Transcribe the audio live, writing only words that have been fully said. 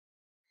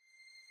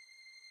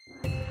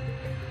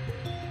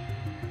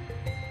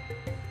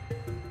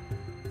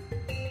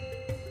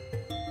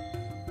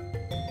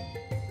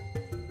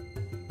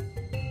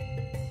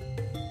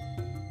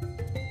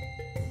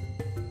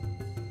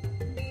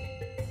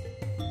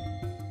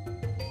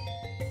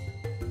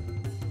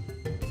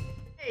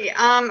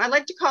I'd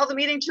like to call the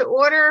meeting to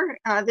order.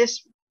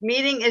 This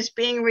meeting is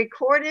being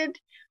recorded.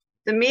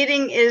 The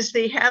meeting is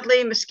the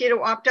Hadley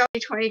Mosquito Opt-out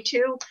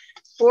 2022,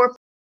 4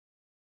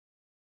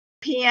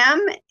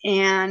 p.m.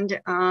 and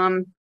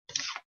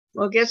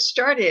we'll get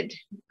started.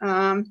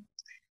 All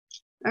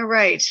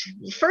right,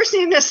 first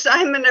need an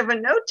assignment of a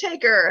note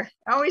taker.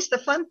 Always the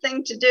fun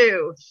thing to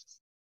do.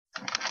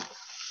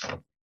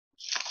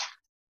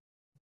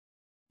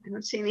 I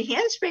don't see any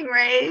hands being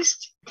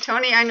raised.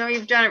 Tony, I know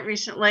you've done it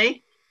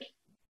recently.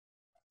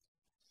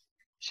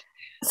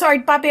 Sorry,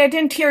 Bobby, I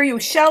didn't hear you.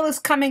 Shell is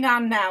coming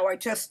on now. I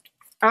just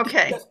got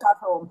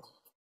home.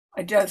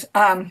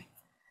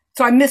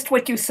 So I missed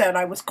what you said.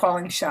 I was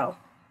calling Shell.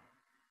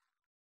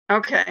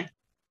 Okay.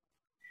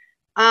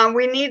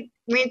 We need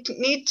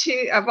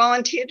to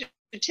volunteer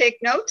to take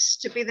notes,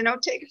 to be the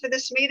note taker for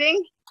this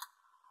meeting.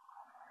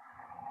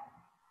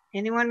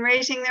 Anyone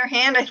raising their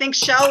hand? I think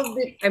Shell.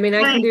 I mean,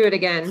 I can do it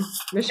again.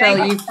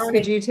 Michelle,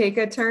 could you take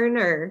a turn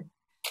or?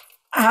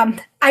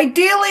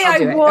 Ideally,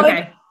 I would.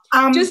 Okay.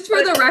 Just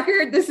for the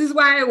record, this is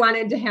why I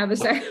wanted to have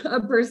a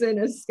person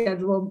as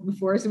scheduled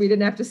before, so we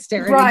didn't have to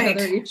stare at each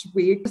other each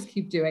week. Just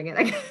keep doing it.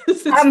 I guess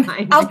it's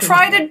fine. I'll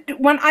try to,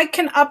 when I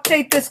can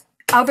update this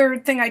other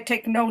thing I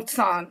take notes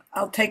on,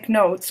 I'll take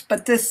notes,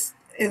 but this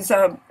is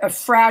a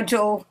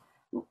fragile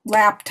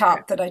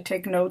laptop that I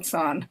take notes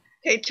on.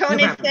 Okay,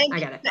 Tony,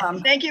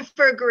 thank you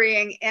for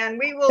agreeing, and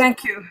we will.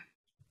 Thank you.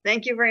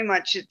 Thank you very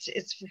much.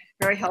 It's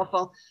very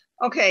helpful.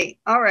 Okay,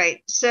 all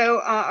right. So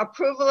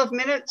approval of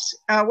minutes.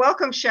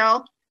 Welcome,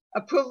 Shell.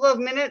 Approval of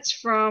minutes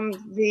from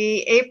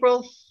the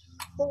April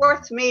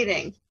 4th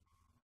meeting.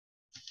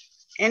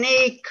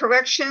 Any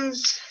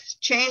corrections,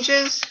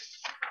 changes?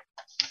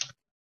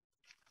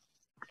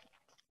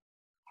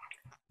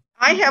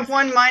 I have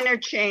one minor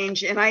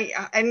change, and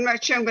I'm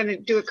not sure I'm going to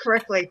do it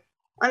correctly.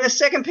 On the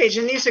second page,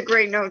 and these are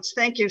great notes.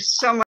 Thank you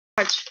so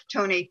much,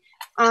 Tony.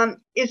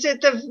 Is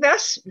it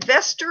the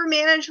Vespa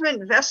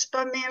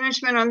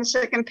management on the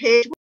second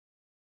page?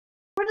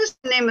 What is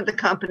the name of the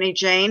company,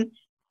 Jane?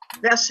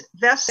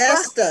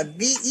 Vesta,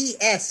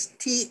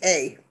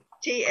 V-E-S-T-A.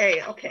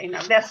 T-A, okay,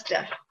 now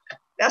Vesta.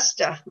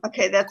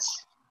 Okay,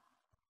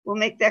 we'll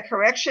make that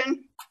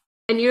correction.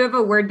 And you have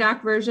a Word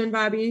doc version,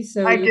 Bobby,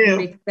 so you can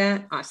make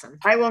that. Awesome.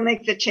 I will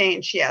make the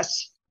change,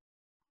 yes.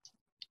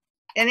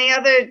 Any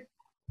other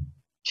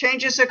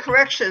changes or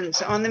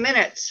corrections on the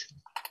minutes?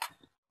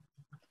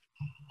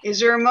 Is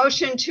there a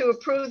motion to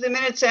approve the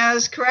minutes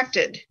as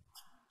corrected?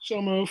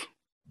 So move.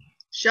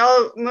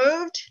 Shell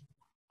moved.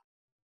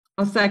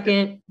 I'll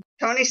second.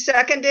 Tony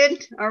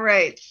seconded. All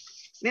right.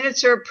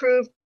 Minutes are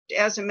approved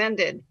as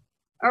amended.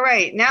 All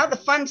right. Now the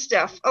fun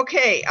stuff.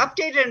 Okay.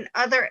 Updated on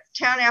other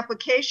town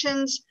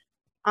applications.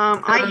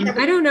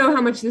 I don't know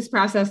how much this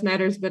process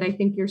matters, but I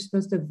think you're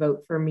supposed to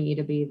vote for me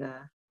to be the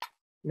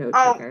note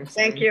taker.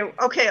 Thank you.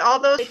 Okay. All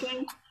those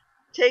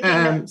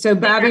so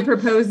Bobby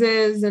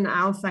proposes and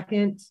I'll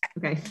second.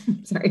 Okay,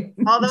 sorry.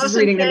 All those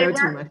reading in the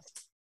favor? note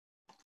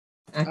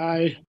too much.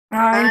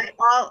 Aye.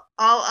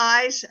 All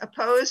ayes.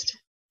 Opposed?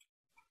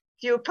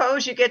 If you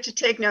oppose, you get to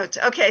take notes.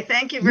 Okay,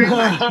 thank you very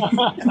much.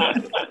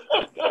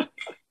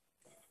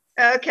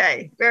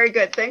 Okay, very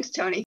good. Thanks,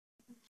 Tony.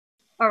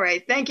 All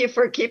right, thank you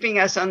for keeping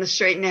us on the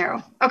straight and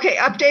narrow. Okay,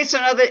 updates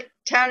on other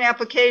town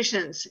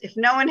applications. If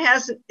no one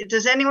has,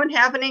 does anyone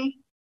have any?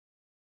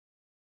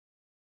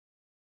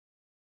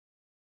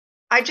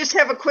 I just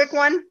have a quick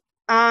one.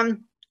 I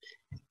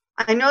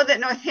know that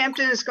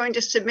Northampton is going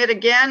to submit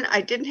again.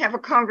 I didn't have a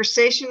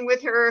conversation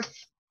with her,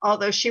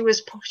 although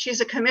she's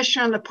a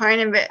commissioner on the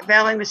Pine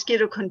Valley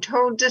Mosquito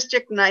Control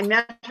District, and I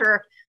met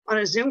her on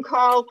a Zoom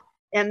call,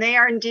 and they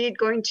are indeed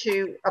going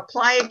to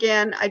apply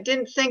again. I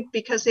didn't think,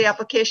 because the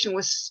application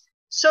was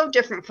so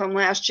different from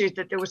last year,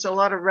 that there was a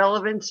lot of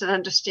relevance and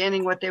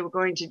understanding what they were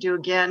going to do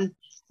again,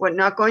 what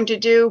not going to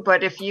do.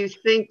 But if you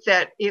think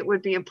that it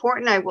would be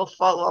important, I will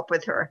follow up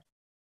with her.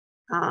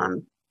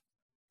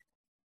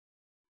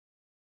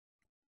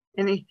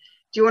 Do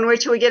you want to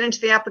wait till we get into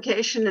the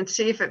application and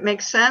see if it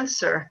makes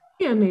sense, or?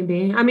 Yeah,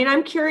 maybe. I mean,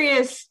 I'm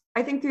curious.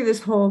 I think through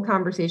this whole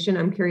conversation,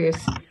 I'm curious.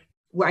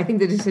 I think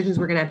the decisions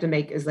we're going to have to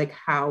make is like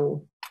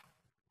how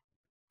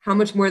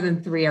much more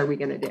than 3 are we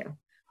going to do?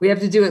 We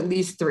have to do at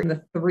least 3.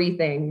 The 3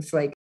 things,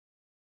 like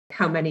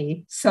how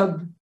many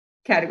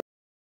subcategories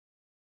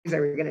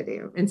are we going to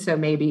do? And so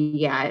maybe,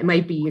 yeah, it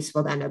might be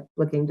useful to end up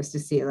looking just to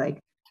see like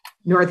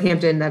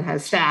Northampton that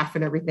has staff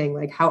and everything,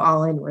 like how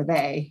all in were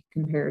they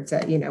compared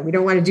to, we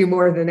don't want to do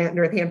more than that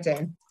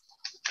Northampton.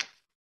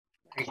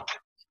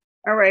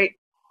 All right.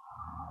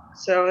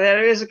 So that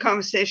is a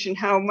conversation.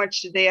 How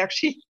much did they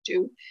actually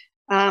do?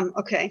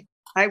 Okay.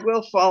 I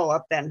will follow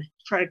up then,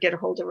 try to get a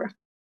hold of her.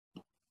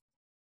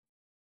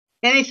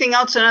 Anything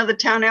else on other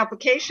town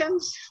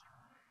applications?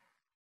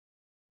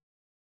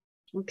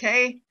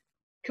 Okay.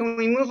 Can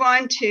we move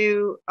on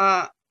to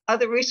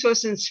other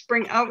resource and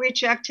spring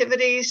outreach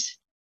activities?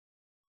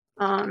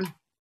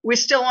 We're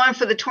still on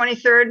for the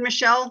 23rd,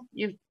 Michelle.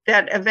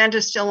 That event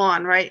is still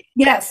on, right?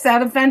 Yes,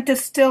 that event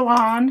is still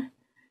on.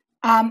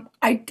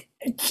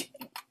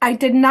 I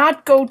did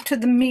not go to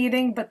the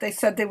meeting, but they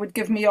said they would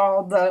give me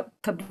all the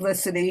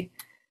publicity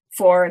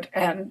for it,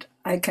 and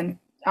I can.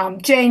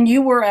 Jane,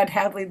 you were at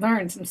Hadley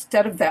Learns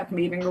instead of that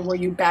meeting, or were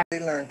you back? They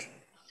learned.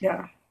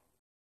 Yeah.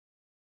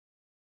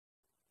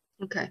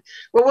 Okay.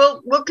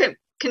 Well, we'll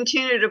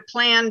continue to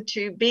plan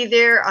to be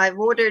there. I've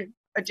ordered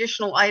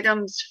additional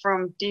items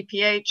from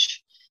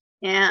DPH,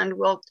 and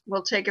we'll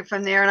take it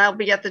from there. And I'll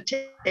be at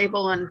the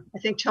table. And I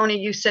think, Tony,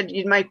 you said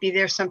you might be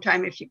there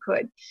sometime if you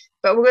could.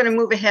 But we're going to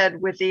move ahead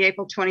with the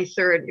April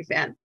 23rd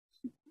event.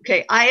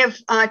 Okay. I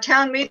have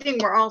town meeting.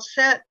 We're all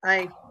set.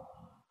 I've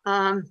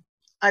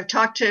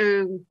talked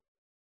to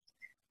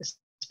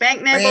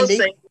Spank Nibbles.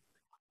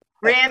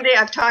 Randy,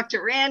 I've talked to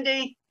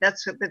Randy.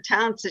 That's what the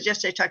town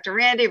suggested. I talked to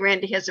Randy.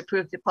 Randy has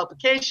approved the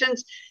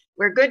publications.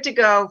 We're good to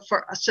go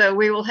so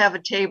we will have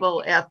a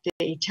table at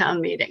the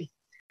town meeting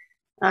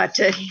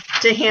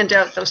to hand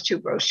out those 2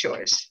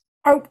 brochures.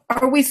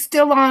 Are we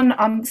still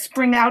on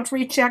spring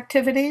outreach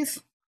activities?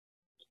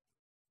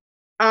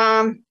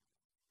 When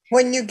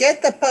you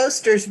get the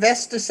posters,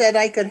 Vesta said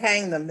I could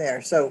hang them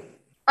there. So.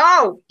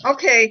 Oh,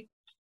 okay.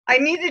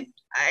 I'm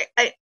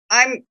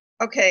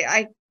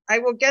okay. I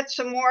will get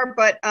some more,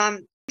 but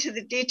to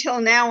the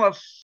detail now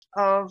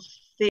of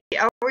the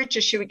outreach,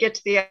 or should we get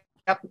to the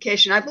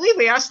application? I believe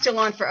we are still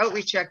on for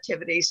outreach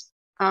activities,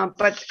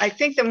 but I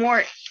think the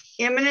more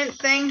imminent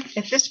thing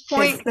at this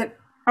point.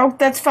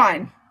 That's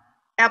fine.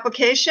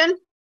 Application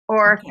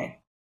or. Okay.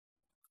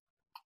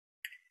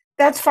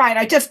 That's fine.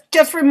 I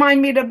just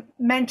remind me to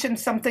mention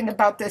something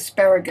about the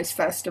Asparagus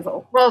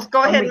Festival. Well,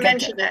 go ahead and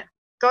mention it.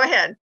 Go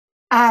ahead.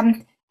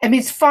 I mean,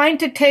 it's fine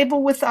to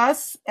table with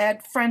us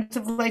at Friends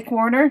of Lake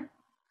Warner,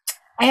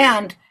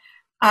 and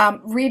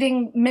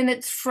reading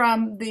minutes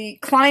from the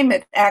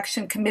Climate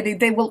Action Committee,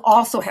 they will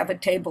also have a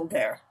table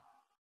there.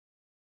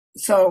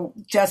 So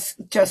just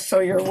so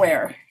you're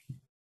aware,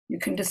 you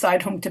can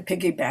decide whom to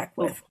piggyback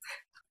with.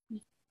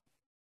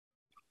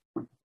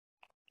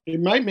 It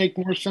might make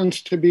more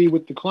sense to be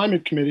with the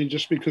Climate Committee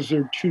just because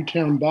they're 2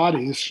 town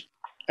bodies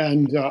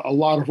and a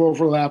lot of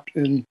overlap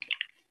in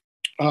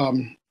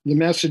the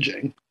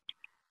messaging.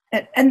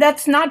 And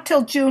that's not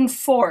till June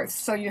 4th,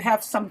 so you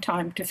have some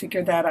time to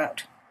figure that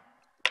out.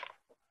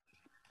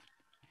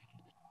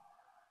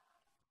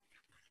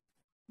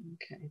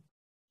 Okay.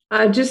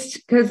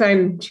 Just because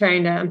I'm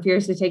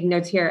furious to take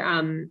notes here.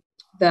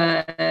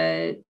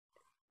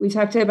 We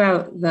talked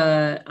about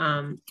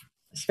the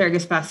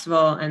Asparagus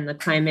Festival and the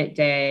Climate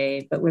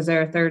Day, but was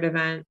there a third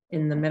event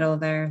in the middle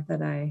there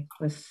that I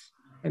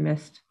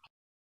missed?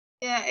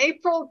 Yeah,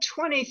 April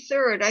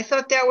 23rd. I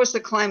thought that was the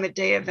Climate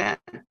Day event.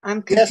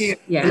 I'm confused.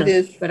 Yes, Yeah, it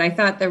is. but I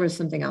thought there was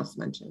something else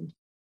mentioned.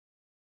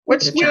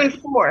 What's June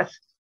 4th?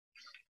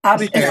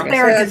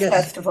 Asparagus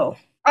Festival.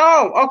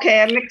 Oh,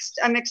 okay. I mixed.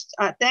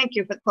 Thank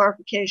you for the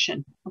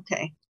clarification.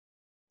 Okay.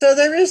 So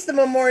there is the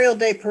Memorial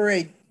Day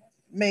Parade,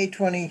 May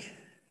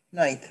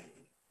 29th,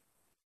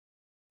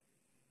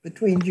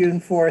 between June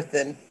 4th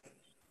and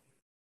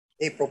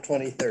April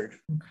 23rd.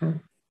 Okay.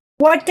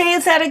 What day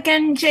is that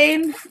again,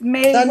 Jane?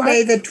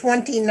 Sunday, the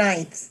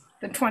 29th.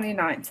 The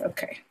 29th,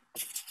 okay.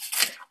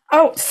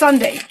 Oh,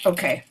 Sunday,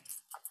 okay.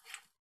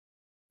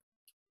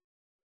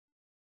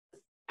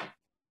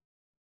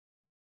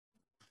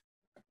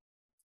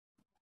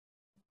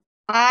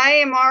 I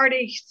am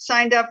already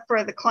signed up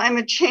for the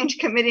Climate Change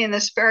Committee and the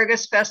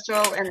Asparagus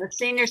Festival and the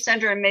Senior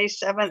Center on May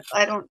 7th.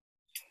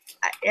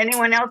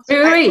 Anyone else?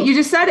 Wait, you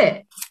just said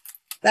it.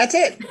 That's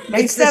it.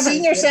 May It's the 7th.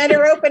 Senior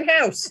Center open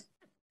house.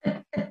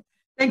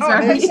 Thanks, Oh,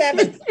 Robbie. May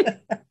 7th.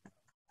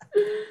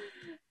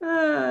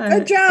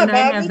 Good job, and I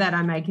Bobby. have that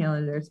on my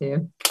calendar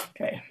too.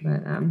 Okay.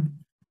 But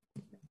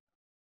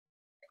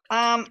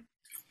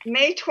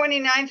May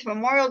 29th,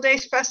 Memorial Day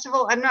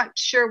Festival. I'm not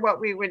sure what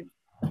we would.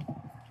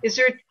 Is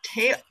there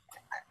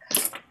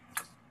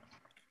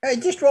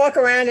Just walk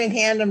around and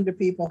hand them to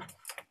people.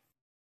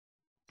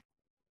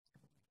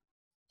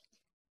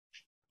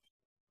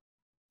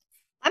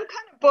 I'm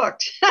kind of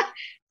booked.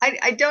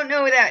 I don't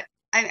know that.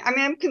 I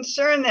mean, I'm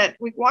concerned that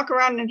we walk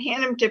around and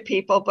hand them to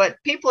people, but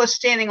people are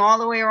standing all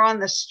the way around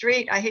the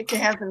street. I hate to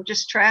have them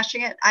just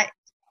trashing it.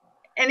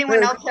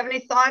 Anyone else have any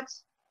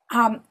thoughts?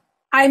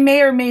 I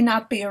may or may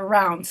not be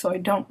around, so I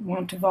don't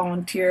want to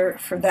volunteer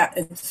for that.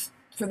 It's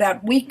for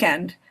that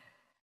weekend.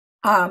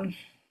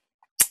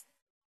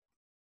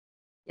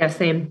 yeah,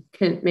 same.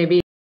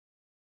 Maybe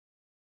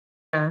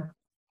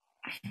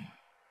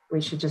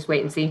we should just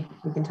wait and see.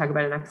 We can talk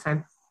about it next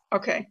time.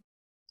 Okay.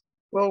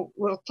 We'll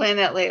plan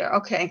that later.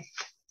 Okay.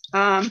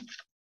 All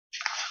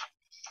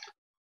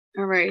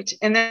right.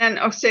 And then,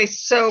 okay,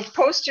 so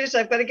posters,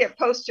 I've got to get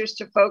posters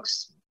to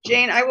folks.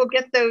 Jane, I will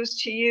get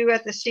those to you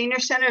at the Senior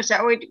Center. Is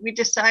that what we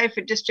decide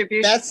for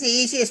distribution? That's the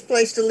easiest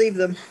place to leave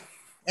them.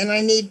 And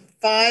I need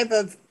 5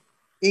 of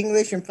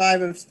English and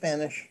 5 of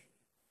Spanish.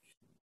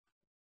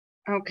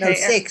 Okay. No,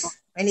 6.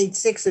 I need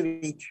 6 of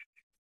each.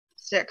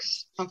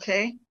 6.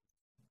 Okay.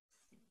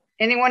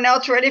 Anyone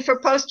else ready for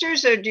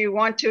posters, or do you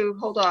want to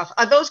hold off?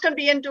 Are those going to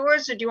be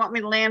indoors, or do you want me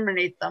to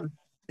laminate them?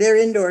 They're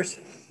indoors.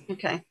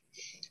 Okay.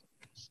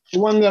 The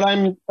one that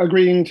I'm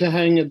agreeing to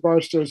hang at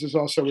Barstow's is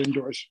also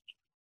indoors.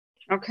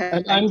 Okay.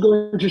 And I'm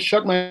going to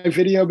shut my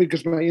video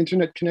because my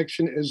internet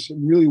connection is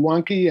really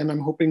wonky, and I'm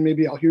hoping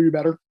maybe I'll hear you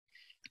better.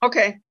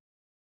 Okay.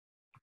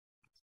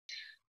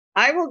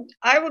 I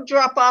will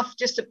drop off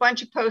just a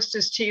bunch of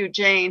posters to you,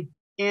 Jane,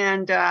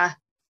 and I've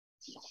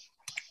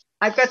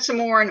got some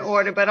more in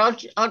order, but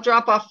I'll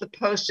drop off the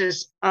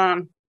posters.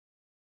 I'll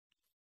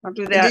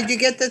do that. Did you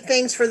get the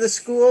things for the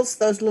schools?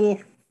 Those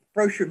little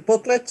brochure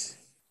booklets?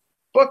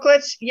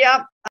 Booklets,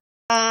 yep.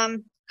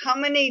 How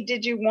many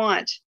did you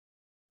want?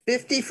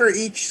 50 for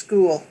each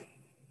school.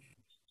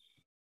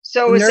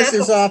 So The is that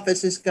nurse's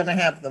office is going to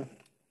have them.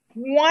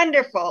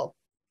 wonderful?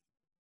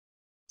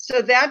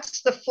 So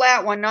that's the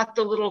flat one, not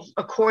the little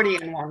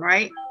accordion one,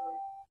 right?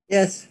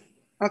 Yes.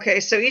 Okay,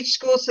 so each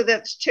school, so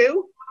that's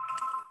two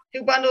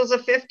bundles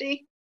of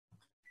 50.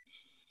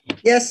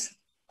 Yes.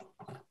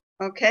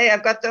 Okay,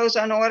 I've got those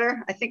on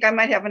order. I think I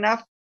might have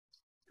enough.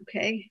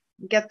 Okay,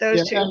 get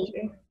those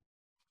two.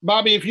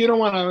 Bobby, if you don't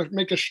want to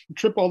make a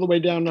trip all the way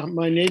down to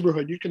my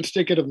neighborhood, you can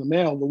stick it in the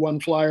mail, the one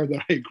flyer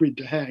that I agreed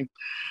to hang.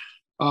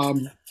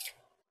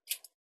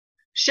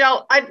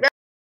 Shell, I'd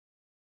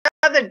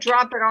rather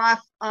drop it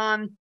off.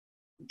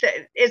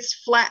 It's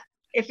flat.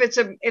 If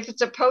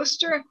it's a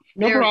poster,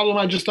 No problem.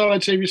 I just thought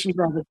I'd save you some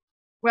traffic.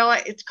 well,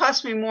 it's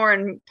cost me more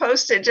in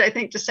postage, I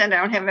think, to send.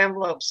 I don't have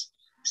envelopes.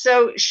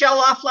 So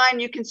Shell, offline,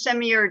 you can send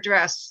me your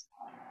address.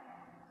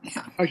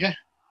 Yeah. Okay.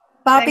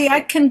 Bobby, I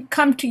can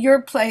come to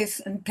your place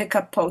and pick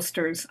up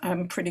posters.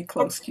 I'm pretty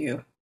close to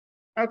you.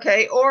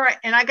 Okay,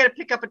 and I got to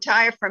pick up a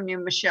tire from you,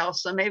 Michelle.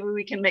 So maybe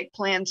we can make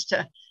plans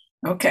to.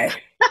 Okay.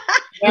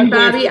 And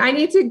Bobby, I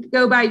need to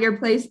go by your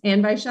place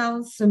and by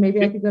Shell's, so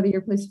maybe I could go to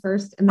your place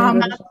first and then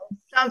go to Shell's.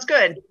 Sounds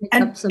good.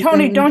 And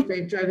Tony, don't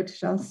drive it to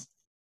Shell's.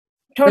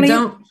 Tony,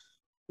 but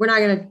we're not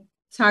going to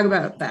talk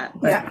about that.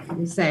 But yeah.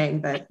 I'm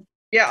saying that.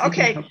 Yeah.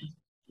 Okay.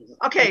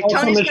 Okay. Also,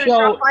 Tony's going to Michelle,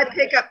 drop by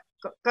pickup.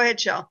 Go ahead,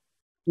 Shell.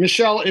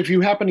 Michelle, if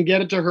you happen to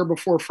get it to her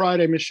before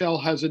Friday, Michelle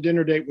has a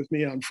dinner date with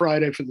me on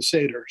Friday for the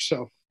Seder.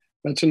 So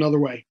that's another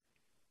way.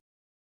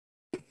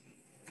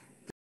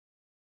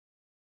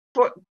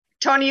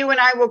 Tony, you and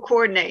I will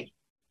coordinate.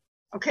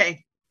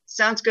 Okay,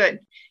 sounds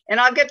good. And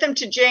I'll get them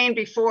to Jane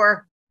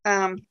before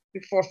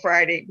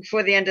Friday,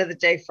 before the end of the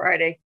day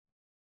Friday.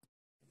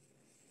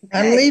 Okay.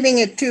 I'm leaving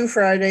at 2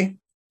 Friday.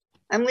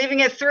 I'm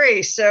leaving at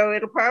 3, so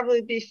it'll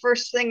probably be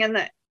first thing in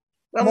the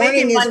Morning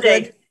maybe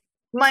Monday. Is good.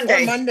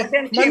 Monday.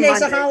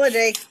 Monday's a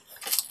holiday.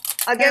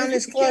 I'll get Town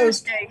is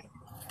closed. Tuesday.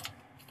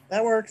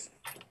 That works.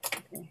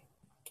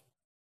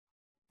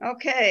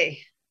 Okay.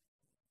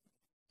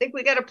 I think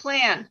we got a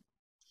plan.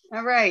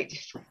 All right.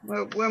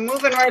 We're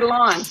moving right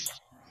along.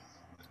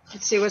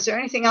 Let's see, was there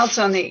anything else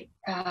on the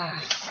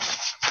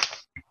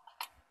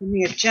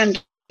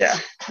agenda?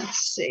 Let's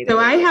see. So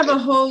I have a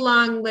whole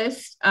long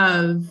list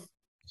of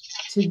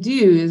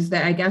to-dos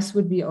that I guess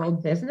would be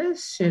old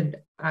business.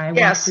 Should I?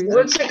 Yes,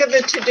 let's look at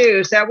the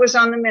to-dos. That was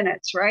on the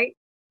minutes, right?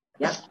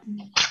 Yep.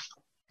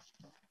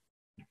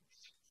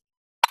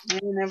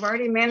 And I've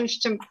already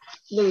managed to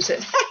lose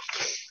it.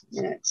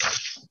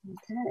 Minutes.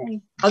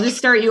 Okay. I'll just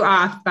start you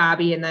off,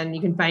 Bobby, and then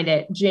you can find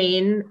it.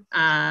 Jane,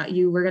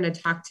 you were going to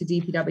talk to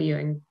DPW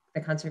and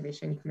the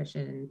Conservation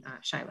Commission,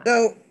 Shiloh.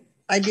 So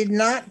I did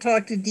not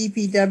talk to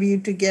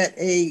DPW to get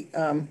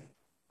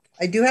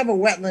I do have a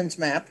wetlands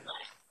map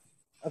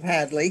of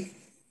Hadley,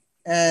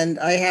 and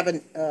I have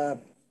a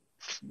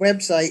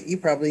website, you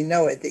probably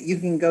know it, that you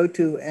can go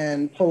to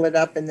and pull it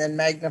up and then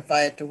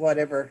magnify it to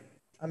whatever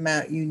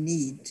amount you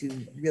need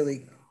to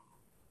really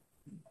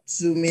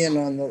zoom in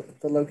on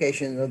the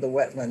location of the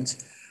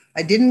wetlands.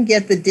 I didn't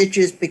get the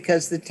ditches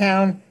because the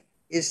town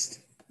is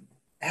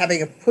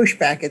having a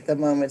pushback at the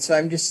moment, so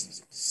I'm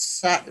just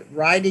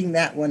riding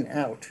that one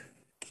out,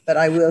 but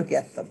I will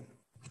get them.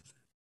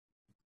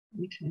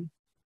 Okay.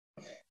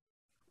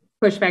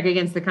 Pushback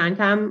against the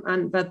Concom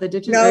on but the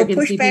ditches? No,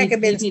 pushback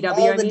against DPW,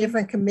 all the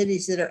different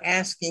committees that are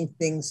asking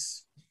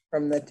things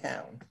from the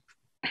town.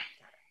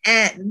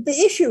 And the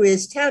issue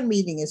is town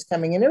meeting is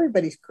coming and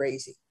everybody's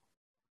crazy.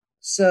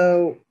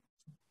 So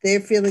they're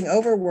feeling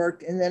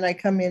overworked, and then I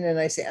come in and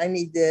I say, I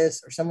need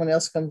this, or someone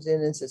else comes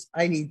in and says,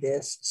 I need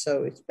this.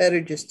 So it's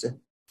better just to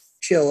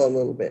chill a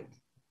little bit.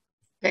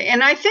 Okay.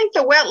 And I think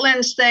the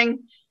wetlands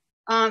thing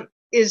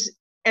is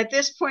at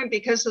this point,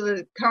 because of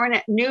the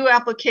current new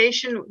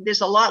application, there's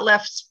a lot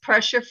less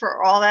pressure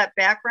for all that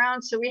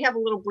background. So we have a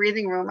little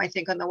breathing room, I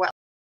think, on the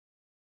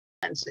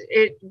wetlands.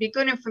 It'd be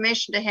good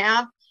information to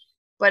have,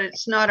 but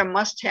it's not a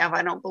must-have,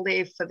 I don't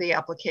believe, for the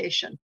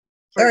application.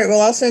 All right, well,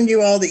 I'll send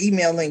you all the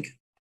email link.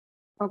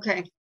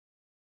 Okay.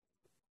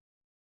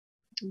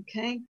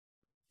 Okay.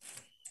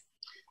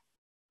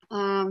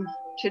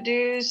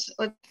 To-dos,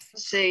 let's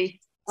see.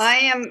 I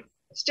am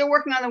still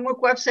working on the WOOC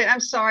website.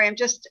 I'm sorry,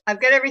 I've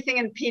got everything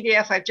in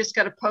PDF. I've just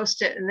got to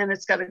post it and then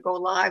it's got to go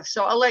live.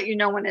 So I'll let you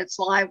know when it's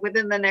live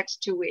within the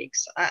next 2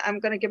 weeks. I'm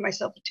going to give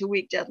myself a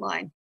 2-week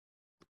deadline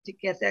to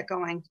get that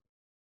going.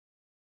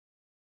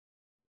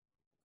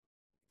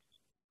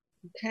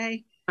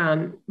 Okay.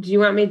 Do you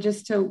want me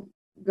just to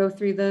go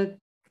through the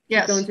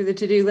Yes. Going through the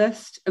to-do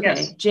list? Okay,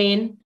 Yes.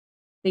 Jane,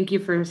 thank you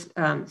for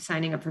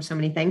signing up for so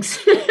many things.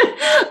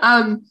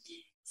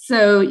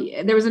 So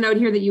there was a note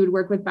here that you would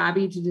work with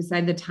Bobby to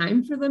decide the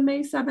time for the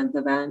May 7th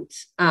event.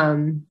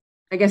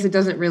 I guess it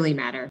doesn't really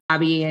matter.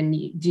 Bobby, and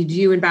did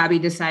you and Bobby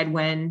decide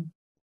when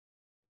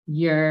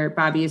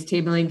Bobby is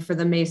tabling for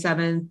the May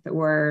 7th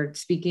or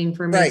speaking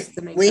for Right.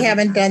 the May 7th? We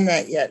haven't done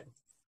that yet.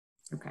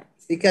 Okay.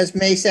 Because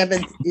May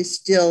 7th is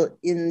still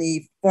in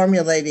the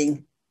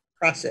formulating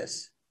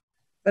process.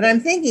 But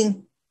I'm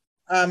thinking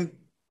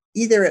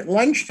either at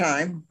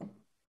lunchtime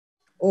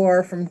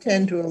or from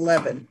 10 to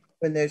 11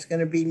 when there's going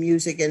to be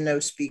music and no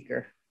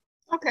speaker.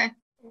 Okay.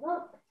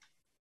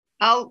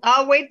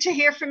 I'll wait to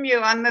hear from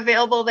you. I'm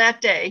available that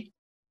day.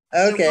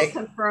 So Okay.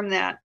 we'll confirm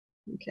that.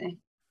 Okay.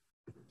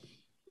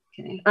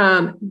 Okay.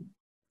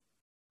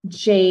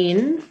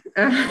 Jane.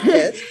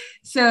 Yes.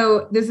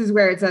 So this is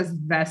where it says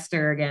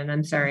Vester again.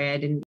 I'm sorry, I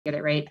didn't get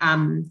it right.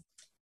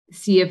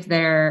 See if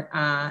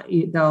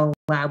they'll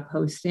allow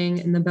posting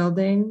in the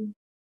building.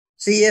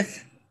 See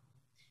if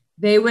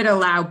They would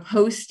allow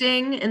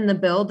posting in the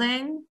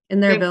building,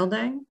 in their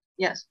building.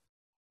 Yes.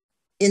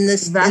 in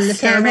the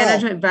town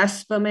hall.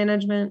 Vespa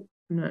management.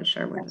 I'm not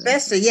sure what it is.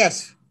 Vesta,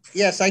 yes.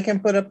 Yes, I can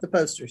put up the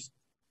posters.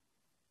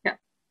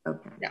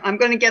 Okay. Yeah, I'm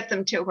going to get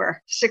them to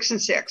her. 6 and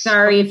 6.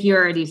 Sorry if you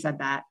already said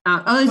that.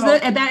 Is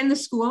that in the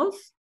schools?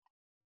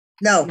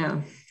 No.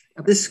 No.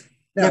 Okay. This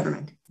no. Never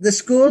mind. The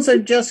schools are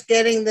just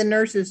getting the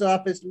nurse's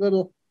office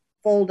little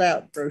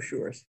fold-out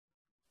brochures.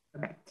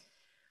 Okay.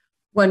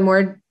 One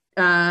more.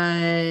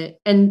 And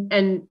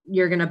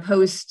you're going to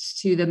post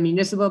to the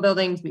municipal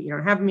buildings, but you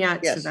don't have them yet.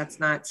 Yes. So that's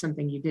not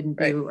something you didn't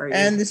Right. do.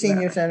 And the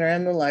senior center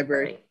and the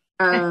library.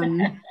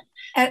 Right.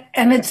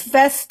 And it's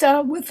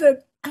Vesta with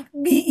a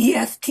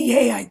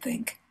Vesta, I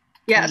think.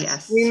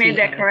 Yes, we made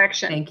that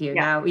correction. Thank you.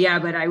 Yeah.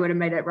 But I would have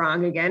made it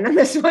wrong again on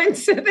this one.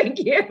 So thank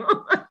you,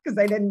 because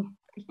I didn't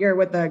hear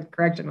what the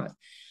correction was.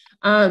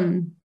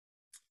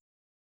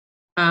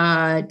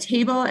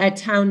 Table at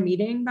town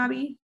meeting,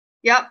 Bobby.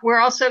 Yep, we're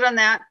all set on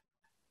that.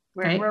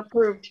 Okay. We're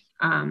approved.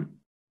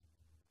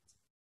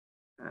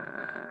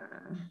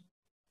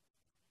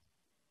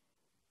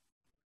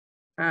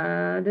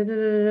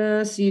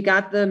 So you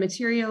got the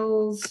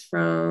materials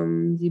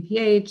from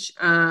DPH,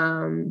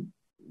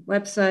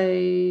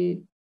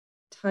 website,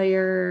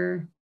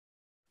 Tire,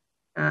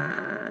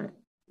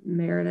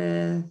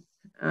 Meredith,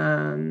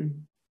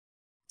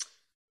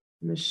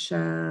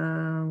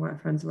 Michelle,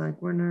 what friends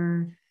like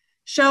Warner.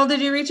 Shell,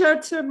 did you reach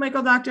out to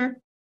Michael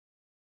Doctor?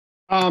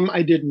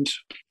 I didn't.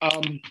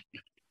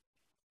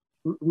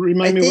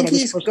 Remind me I think what I was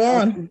he's supposed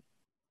gone. to.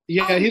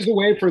 Yeah, he's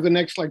away for the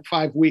next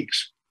 5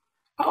 weeks.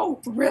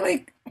 Oh,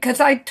 really? Because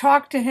I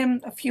talked to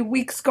him a few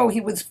weeks ago. He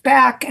was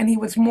back and he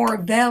was more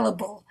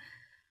available.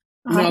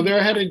 No,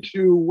 they're headed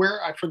to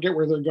where? I forget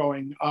where they're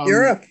going.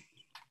 Europe.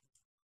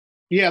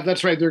 Yeah,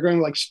 that's right. They're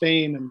going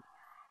Spain and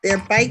They're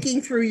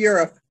biking through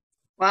Europe.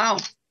 Wow,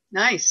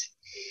 nice.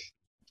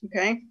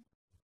 Okay.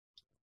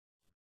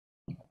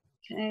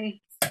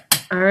 Okay.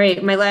 All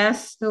right,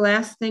 the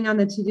last thing on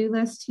the to-do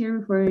list here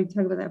before we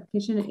talk about the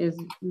application is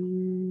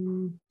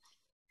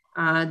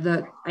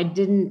I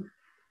didn't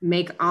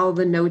make all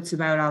the notes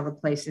about all the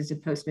places to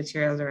post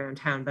materials around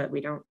town, but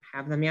we don't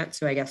have them yet.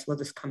 So I guess we'll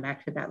just come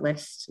back to that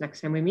list next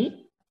time we meet.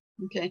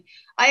 Okay.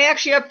 I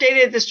actually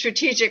updated the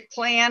strategic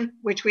plan,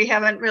 which we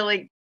haven't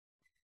really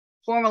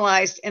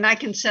formalized, and I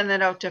can send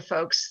that out to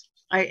folks.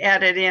 I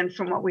added in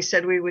from what we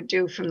said we would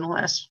do from the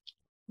last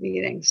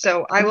meeting.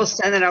 So I will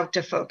send it out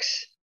to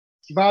folks.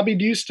 Bobby,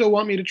 do you still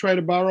want me to try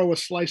to borrow a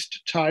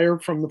sliced tire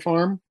from the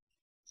farm?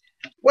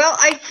 Well,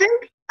 I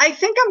think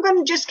I'm going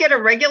to just get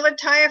a regular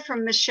tire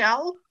from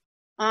Michelle.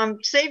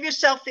 Save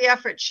yourself the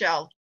effort,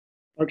 Shell.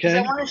 Okay.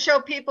 I want to show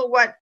people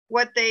what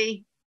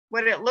it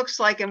looks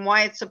like and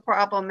why it's a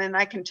problem, and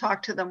I can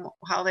talk to them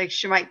how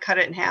she might cut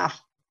it in half.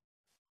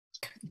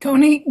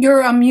 Tony,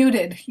 you're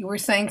unmuted. You were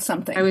saying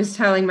something. I was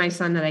telling my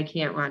son that I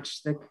can't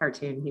watch the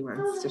cartoon he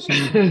wants to show.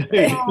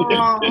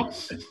 Oh,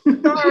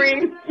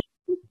 sorry.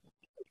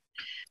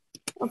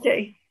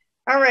 Okay.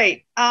 All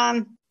right.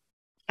 I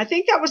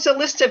think that was a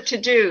list of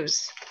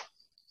to-dos.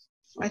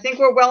 I think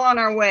we're well on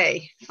our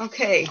way.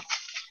 Okay.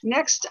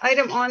 Next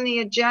item on the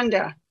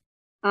agenda.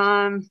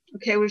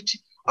 Okay.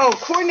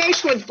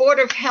 Coordination with Board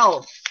of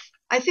Health.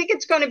 I think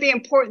it's going to be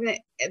important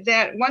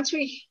that once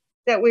we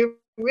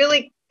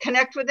really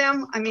connect with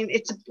them. I mean,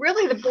 it's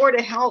really the Board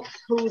of Health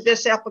who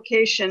this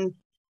application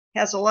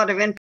has a lot of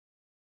impact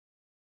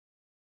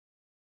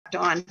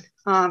on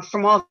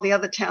from all the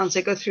other towns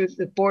that go through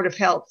the Board of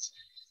Health.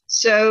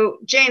 So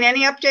Jane,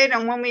 any update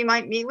on when we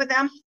might meet with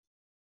them?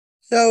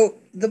 So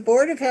the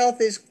Board of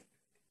Health is,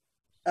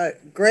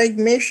 Greg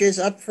Mish is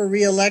up for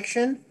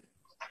re-election,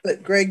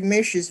 but Greg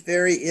Mish is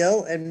very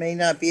ill and may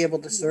not be able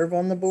to serve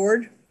on the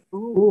board.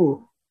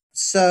 Ooh.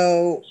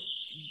 So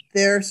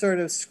they're sort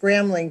of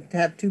scrambling to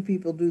have two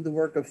people do the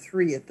work of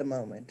three at the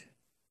moment.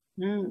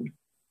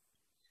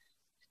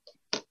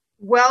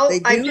 Well, they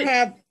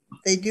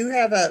do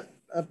have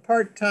a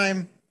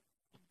part-time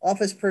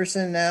office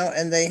person now,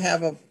 and they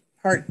have a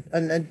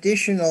an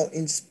additional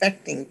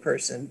inspecting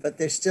person, but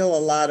there's still a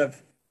lot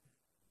of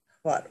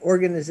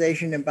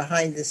organization and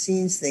behind the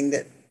scenes thing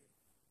that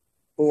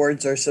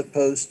boards are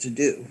supposed to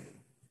do.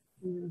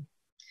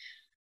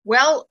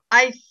 Well,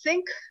 I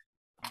think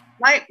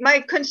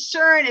my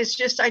concern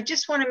is I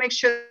just want to make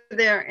sure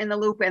they're in the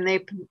loop and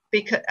they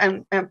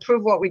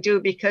approve what we do,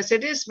 because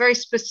it is very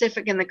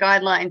specific in the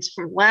guidelines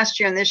from last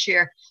year and this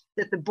year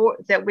that the board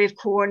that we've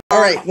coordinated.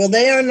 All right. Well,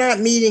 they are not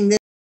meeting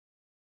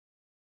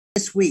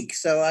this week,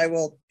 so I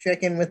will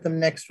check in with them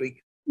next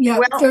week. Yeah.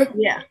 Well,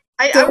 yeah.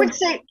 I would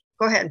say,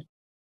 go ahead.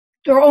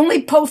 Their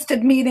only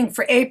posted meeting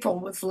for April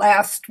was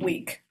last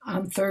week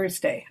on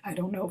Thursday. I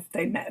don't know if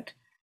they met.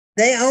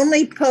 They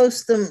only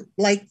post them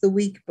like the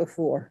week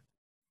before.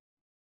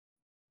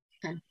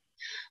 Okay.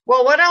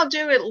 Well, what I'll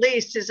do at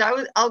least is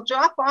I'll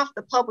drop off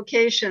the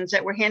publications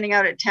that we're handing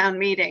out at town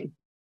meeting,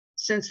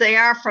 since they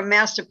are from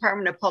Mass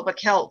Department of Public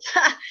Health,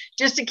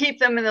 just to keep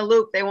them in the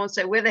loop. They won't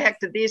say, where the heck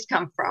did these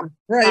come from?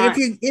 Right.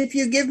 If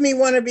you give me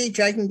one of each,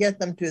 I can get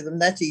them to them.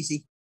 That's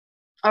easy.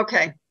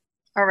 Okay.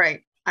 All right.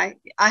 I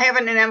have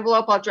it in an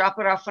envelope. I'll drop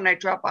it off when I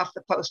drop off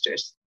the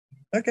posters.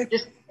 Okay.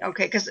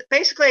 Okay. Because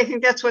basically I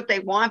think that's what they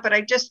want, but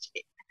I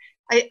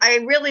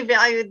really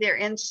valued their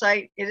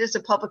insight. It is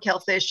a public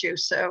health issue.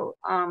 So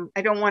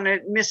I don't want to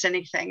miss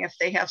anything if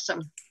they have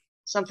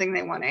something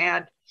they want to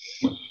add.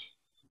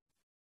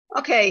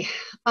 Okay.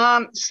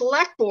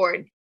 Select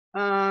board.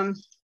 Sorry,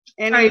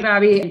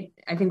 Bobby.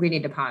 I think we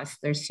need to pause.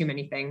 There's too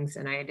many things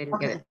and I didn't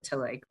get to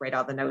write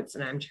all the notes,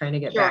 and I'm trying to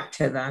get back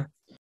to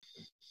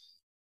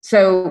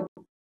so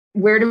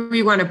where do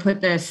we want to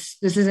put this?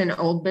 This is an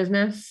old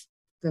business,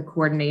 the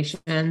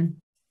coordination.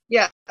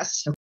 Yes.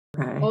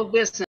 Okay. Old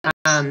business.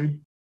 All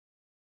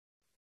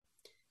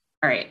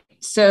right.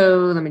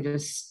 So let me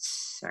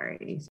just,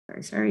 sorry.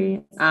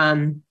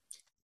 All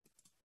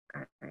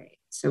right.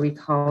 So you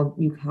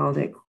called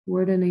it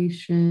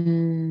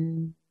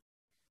coordination.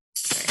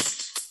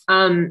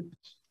 Right.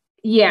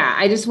 Yeah,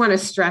 I just want to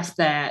stress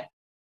that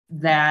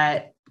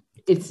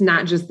it's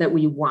not just that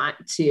we want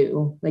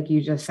to, like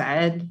you just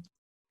said.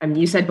 I mean,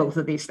 you said both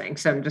of these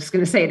things, so I'm just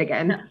going to say it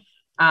again.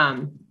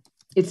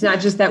 It's not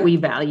just that we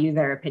value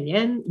their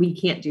opinion. We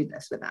can't do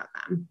this without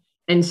them.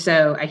 And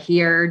so I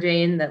hear,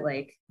 Jane, that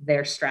like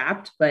they're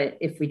strapped, but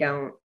if we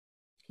don't,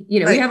 we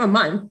have a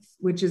month,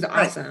 which is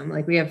awesome.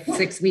 Like we have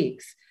 6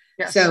 weeks.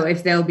 Yes. So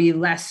if they'll be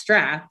less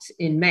strapped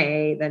in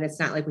May, then it's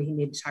not like we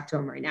need to talk to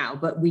them right now,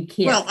 but we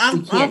can't. Well,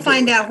 I'll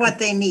find out what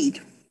they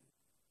need.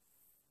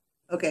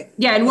 Okay.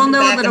 Yeah, and we'll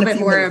know a little bit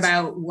more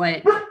about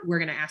what we're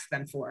going to ask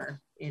them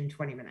for in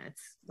 20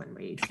 minutes when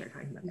we start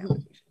talking about the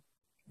application.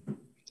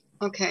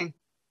 Okay.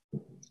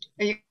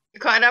 Are you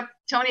caught up,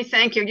 Tony?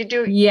 Thank you. You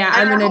do. Yeah,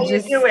 I'm going to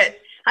just do it.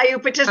 How you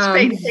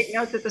participate and take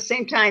notes at the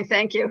same time.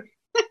 Thank you.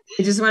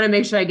 I just want to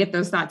make sure I get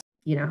those thoughts,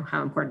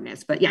 how important it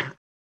is. But yeah,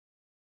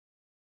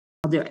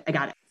 I'll do it. I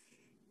got it.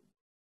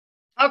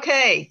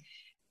 Okay.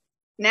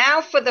 Now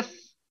for the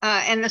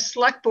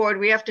select board,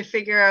 we have to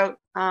figure out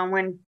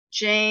when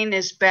Jane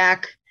is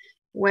back,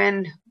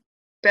 when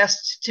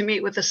best to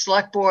meet with the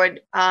select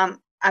board. I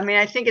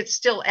think it's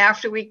still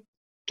after we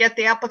get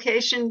the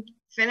application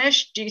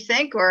finished, do you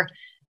think, or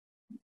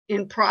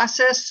in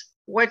process?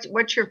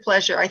 What's your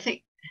pleasure? I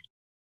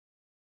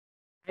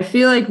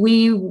feel like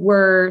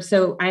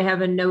so I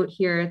have a note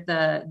here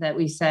that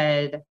we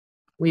said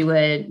we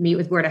would meet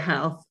with Board of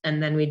Health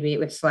and then we'd meet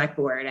with select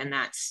board, and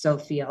that still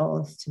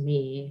feels to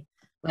me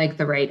like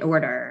the right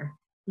order.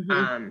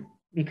 Mm-hmm.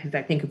 Because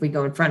I think if we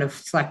go in front of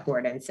select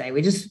board and say,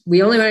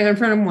 we only want to go in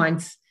front of them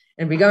once,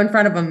 and we go in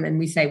front of them and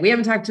we say, we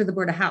haven't talked to the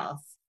Board of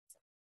Health,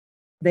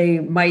 they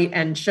might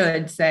and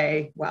should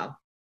say, well,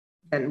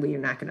 then we're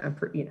not going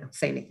to,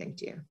 say anything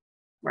to you.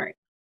 Right.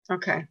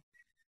 Okay.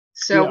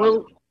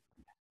 So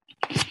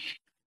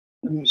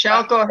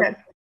Shall go ahead.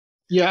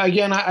 Yeah,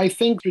 again, I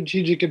think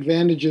strategic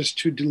advantages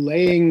to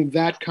delaying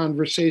that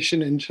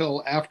conversation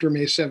until after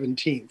May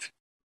 17th.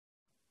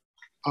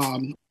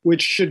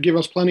 Which should give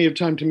us plenty of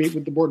time to meet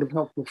with the Board of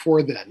Health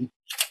before then.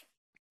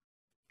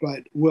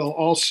 But we'll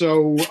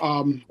also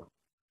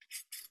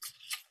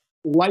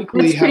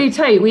likely it's pretty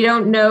tight. We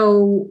don't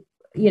know,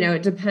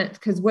 it depends,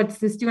 because what's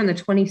this due on the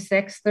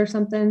 26th or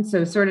something?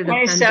 So it sort of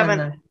depends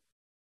 27th.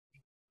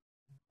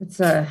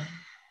 on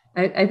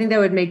I think that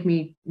would make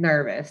me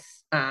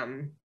nervous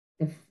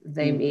if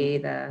they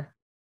made anyway.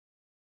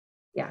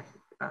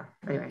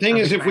 Thing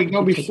is, if we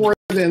go before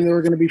then, there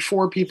are going to be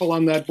 4 people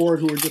on that board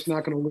who are just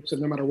not going to listen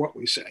no matter what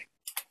we say.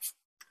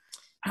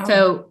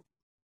 So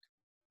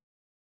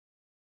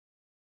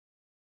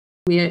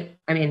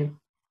I'm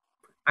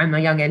a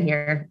youngin'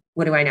 here.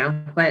 What do I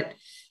know? But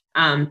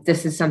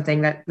this is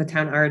something that the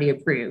town already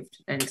approved.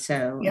 And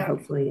so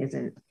hopefully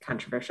isn't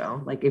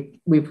controversial. Like if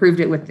we approved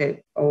it with the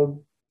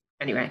old,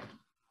 anyway.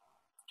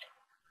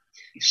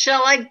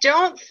 Shall I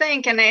don't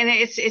think, and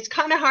it's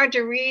kind of hard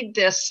to read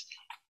this,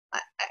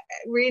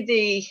 read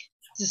the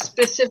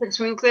specifics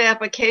when we look at the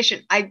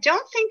application. I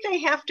don't think they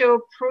have to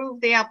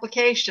approve the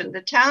application.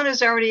 The town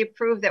has already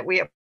approved that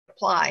we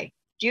apply.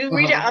 Do you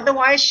read it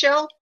otherwise,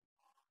 Shell?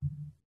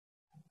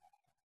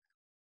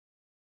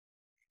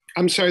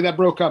 I'm sorry, that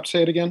broke up.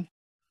 Say it again.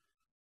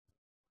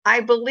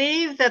 I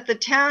believe that the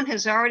town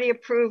has already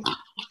approved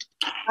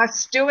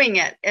us doing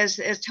it. As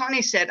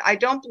Tony said, I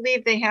don't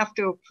believe they have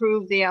to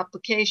approve the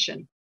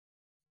application.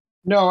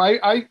 No,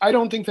 I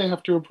don't think they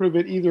have to approve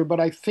it either, but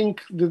I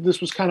think that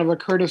this was kind of a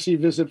courtesy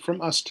visit from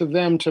us to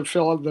them to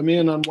fill them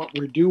in on what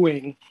we're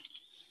doing.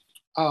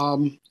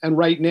 And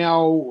right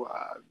now,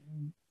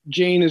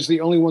 Jane is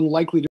the only one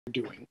likely to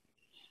be doing.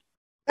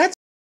 That's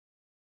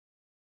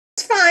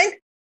fine.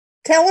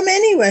 Tell them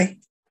anyway.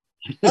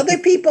 Other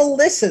people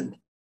listen.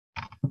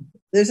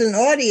 There's an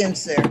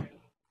audience there.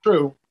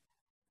 True.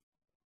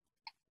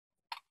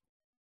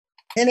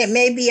 And it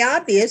may be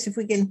obvious if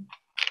we can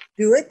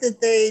do it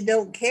that they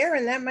don't care,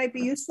 and that might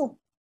be useful.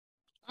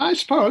 I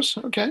suppose.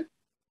 Okay.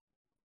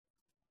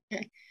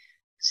 Okay.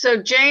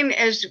 So Jane,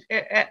 as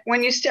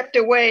when you stepped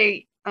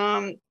away,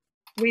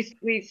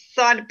 we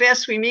thought it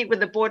best we meet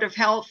with the Board of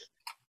Health,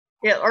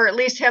 or at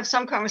least have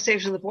some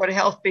conversation with the Board of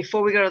Health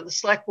before we go to the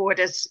Select Board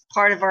as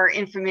part of our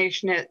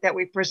information that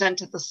we present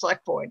to the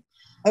Select Board.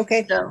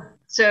 Okay.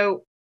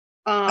 So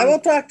I will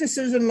talk to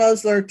Susan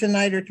Mosler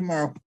tonight or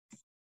tomorrow.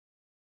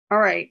 All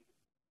right.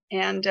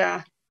 And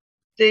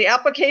the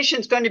application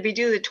is going to be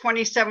due the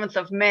 27th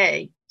of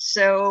May.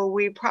 So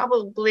we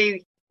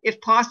probably, if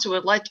possible,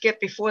 would like to get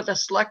before the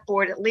Select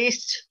Board at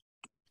least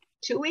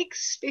 2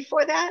 weeks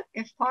before that,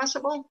 if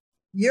possible.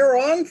 You're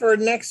on for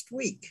next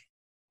week.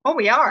 Oh,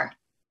 we are.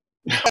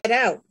 Get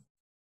out.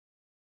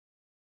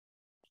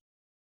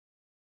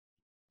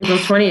 April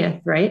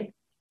 20th, right?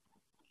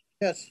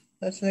 Yes,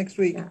 that's next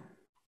week. Yeah.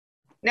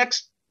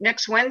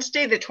 Next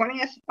Wednesday, the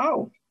 20th.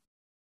 Oh,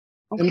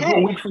 And a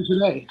okay. week from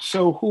today.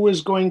 So who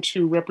is going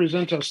to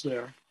represent us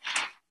there?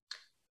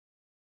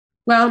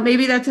 Well,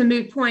 maybe that's a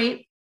moot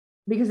point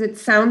because it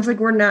sounds like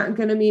we're not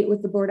going to meet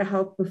with the Board of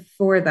Health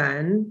before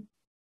then.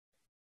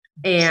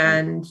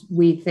 And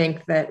we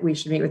think that we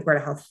should meet with Board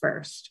of Health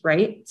first,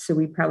 right? So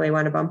we probably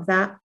want to bump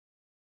that.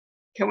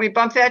 Can we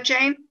bump that,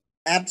 Jane?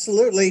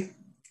 Absolutely.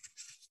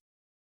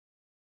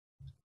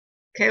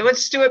 Okay,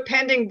 let's do it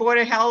pending Board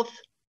of Health,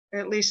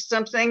 at least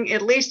something,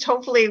 at least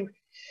hopefully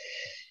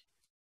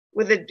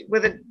with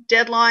a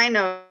deadline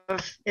of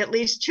at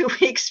least 2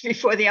 weeks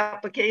before the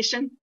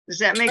application. Does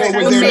that make So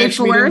sense? would their May next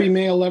meeting 4th? be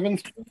May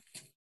 11th?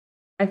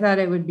 I thought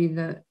it would be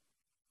the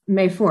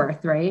May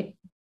 4th, right?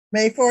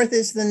 May 4th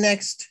is the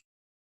next.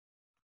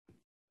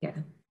 Yeah.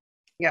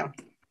 Yeah.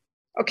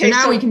 So Okay,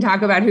 now so we can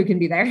talk about who can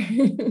be there.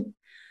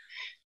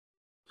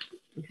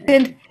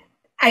 And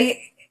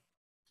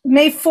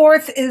May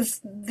 4th is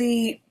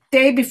the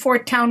day before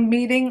town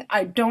meeting.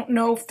 I don't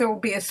know if there will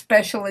be a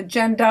special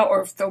agenda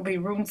or if there'll be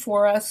room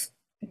for us.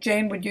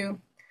 Jane, would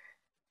you?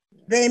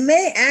 They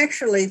may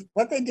actually,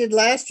 what they did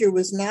last year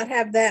was not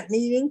have that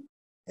meeting,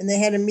 and they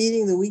had a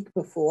meeting the week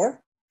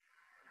before,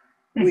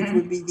 which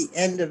would be the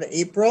end of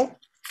April.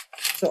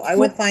 So I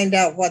will find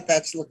out what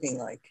that's looking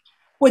like.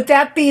 Would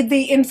that be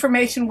the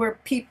information where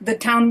the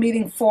town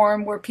meeting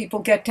forum where people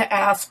get to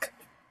ask?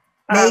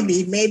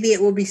 Maybe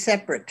it will be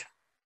separate.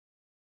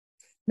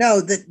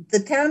 No,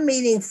 the town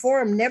meeting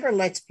forum never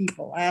lets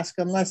people ask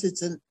unless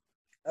it's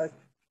a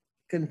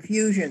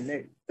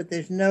confusion, but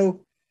there's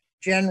no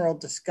general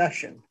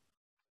discussion.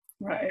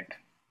 Right.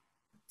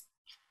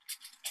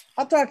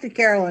 I'll talk to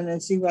Carolyn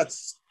and see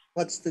what's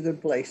the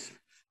good place.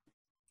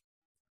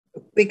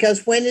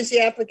 Because when is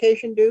the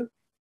application due?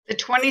 the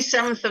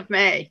 27th of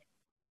May.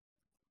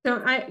 So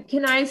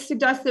can I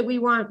suggest that we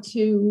want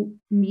to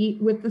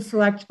meet with the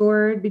select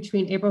board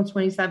between April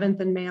 27th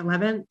and May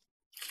 11th?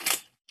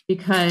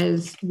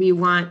 Because we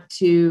want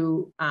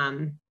to,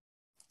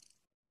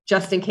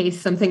 just in case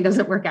something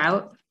doesn't work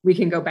out, we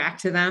can go back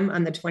to them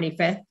on the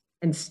 25th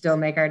and still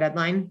make our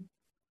deadline.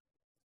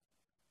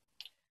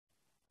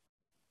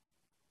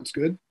 That's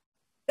good.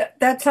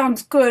 That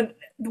sounds good.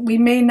 There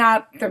may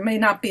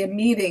not be a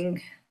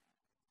meeting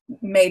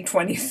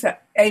April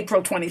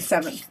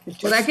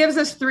 27th. Well, that gives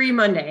us 3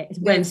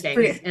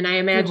 Wednesdays. And I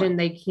imagine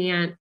they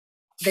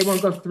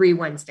won't go 3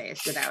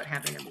 Wednesdays without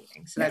having a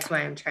meeting. So that's why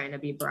I'm trying to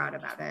be broad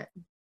about it.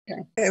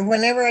 Okay,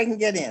 whenever I can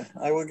get in,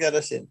 I will get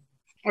us in.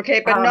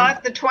 Okay, but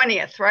not the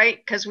 20th, right?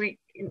 Because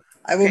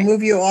I will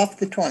move you off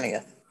the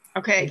 20th.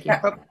 Okay,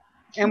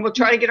 and we'll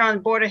try to get on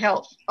Board of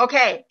Health.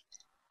 Okay.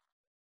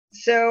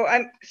 So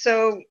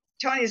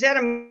Tony, is that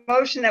a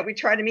motion that we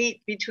try to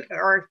meet between,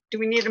 or do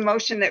we need a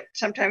motion that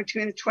sometime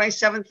between the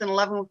 27th and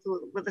 11th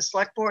with the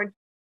select board?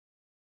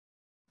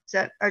 Is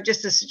that, or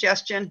just a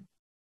suggestion?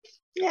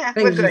 Yeah,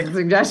 we're good. A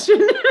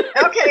suggestion.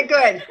 Okay,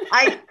 good.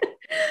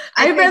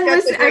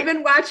 I've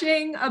been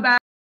watching about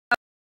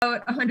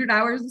 100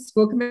 hours of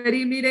school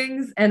committee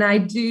meetings, and I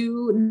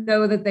do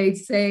know that they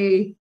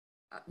say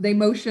they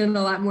motion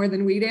a lot more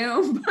than we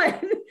do,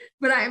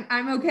 but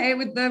I'm okay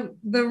with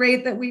the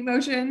rate that we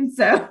motion.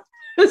 So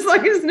as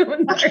long as no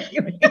one's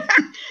arguing.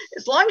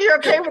 As long as you're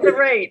okay with the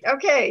rate.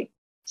 Okay.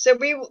 So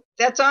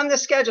that's on the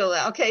schedule.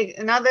 Okay.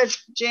 Another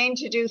Jane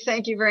to do.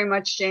 Thank you very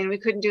much, Jane. We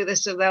couldn't do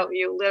this without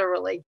you,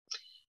 literally.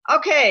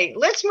 Okay,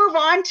 let's move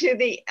on to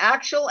the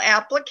actual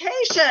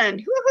application.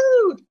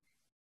 Woohoo!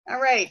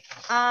 All right.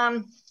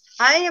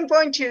 I am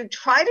going to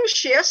try to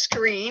share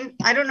screen.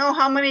 I don't know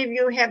how many of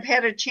you have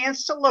had a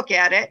chance to look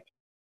at it.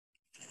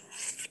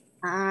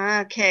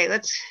 Okay,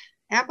 let's,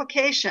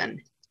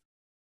 application.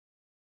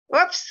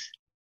 Whoops,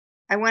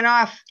 I went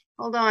off.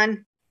 Hold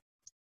on.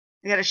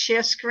 I got to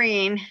share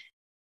screen.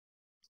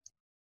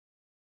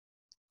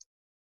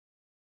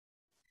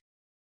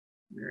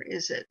 Where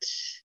is it?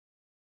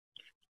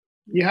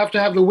 You have to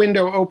have the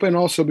window open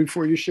also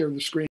before you share the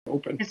screen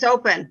open. It's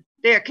open.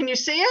 There, can you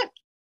see it?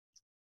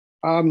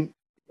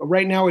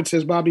 Right now it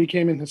says Bobby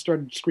came in and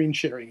started screen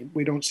sharing.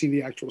 We don't see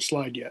the actual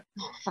slide yet.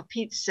 Oh, for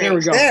Pete's sake. There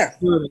we go. There.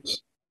 It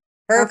is.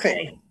 Perfect.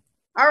 Okay.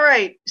 All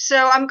right,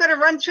 so I'm going to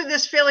run through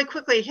this fairly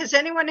quickly. Has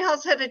anyone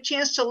else had a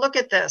chance to look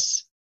at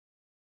this?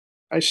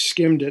 I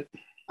skimmed it.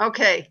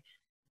 Okay,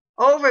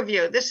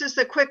 overview. This is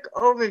the quick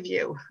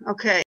overview.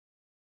 Okay.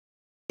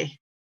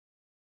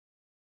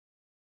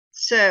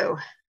 So,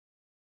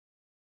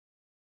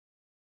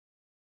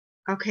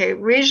 okay,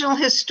 regional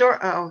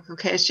oh,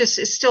 okay,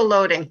 it's still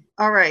loading.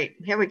 All right,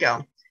 here we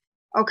go.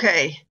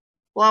 Okay,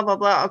 blah, blah,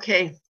 blah,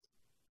 okay.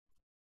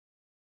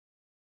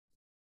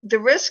 The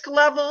risk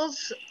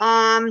levels,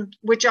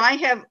 which I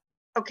have,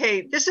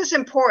 okay, this is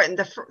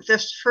important.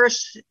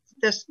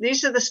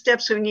 These are the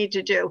steps we need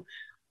to do.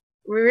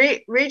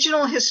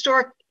 Regional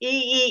historic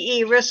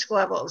EEE risk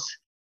levels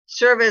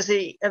serve as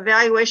the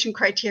evaluation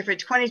criteria for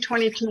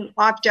 2022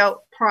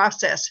 opt-out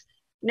process.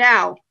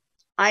 Now,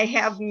 I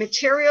have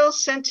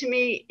materials sent to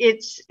me.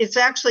 It's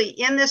actually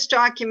in this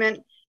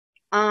document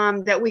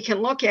that we can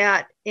look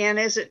at. And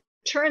as it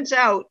turns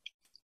out,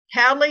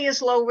 Hadley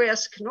is low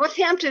risk,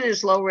 Northampton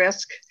is low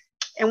risk.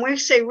 And when we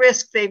say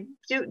risk, they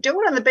do it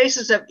on the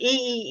basis of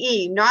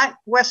EEE, not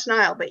West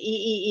Nile, but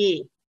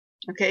EEE,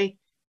 okay?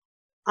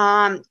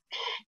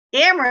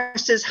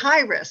 Amherst is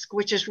high risk,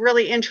 which is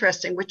really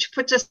interesting, which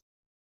puts us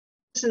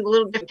in a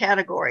little different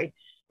category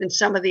than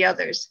some of the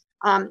others.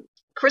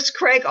 Chris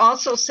Craig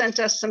also sent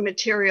us some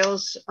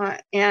materials,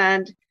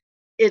 and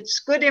it's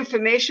good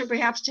information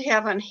perhaps to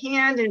have on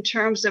hand in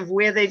terms of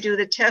where they do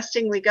the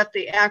testing. We got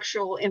the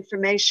actual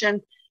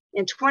information.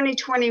 In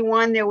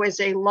 2021, there was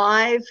a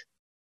live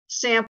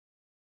sample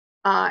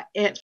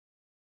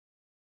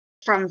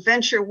from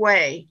Venture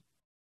Way,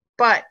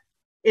 but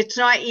it's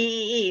not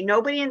EEE.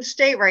 Nobody in the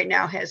state right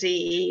now has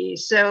EEE.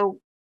 So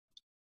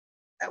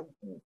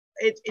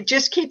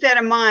just keep that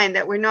in mind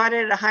that we're not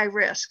at a high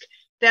risk.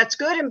 That's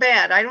good and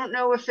bad. I don't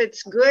know if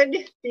it's good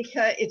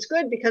because it's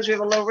good because we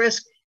have a low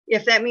risk.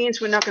 If that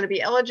means we're not going to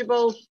be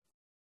eligible,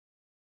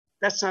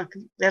 that's not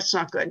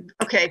good.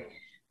 Okay.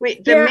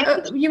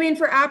 You mean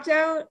for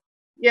opt-out?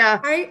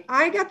 Yeah.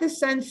 I got the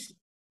sense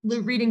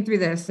reading through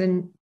this,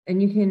 and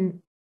you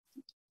can,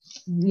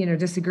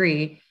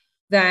 disagree,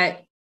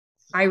 that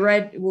I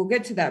read, we'll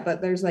get to that,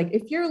 but there's like,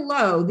 if you're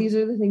low, these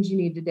are the things you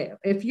need to do.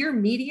 If you're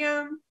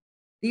medium,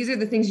 these are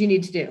the things you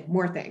need to do,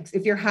 more things.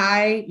 If you're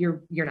high,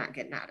 you're not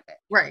getting out of it.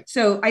 Right.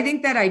 So I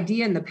think that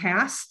idea in the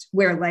past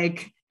where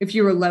like, if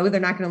you were low, they're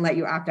not going to let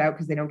you opt out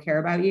because they don't care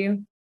about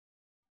you.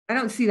 I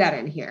don't see that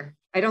in here.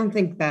 I don't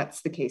think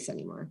that's the case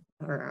anymore,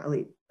 or at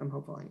least I'm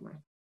hopeful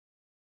anymore.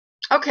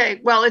 Okay,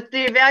 well,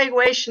 the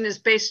evaluation is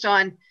based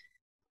on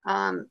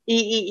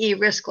EEE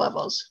risk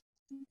levels.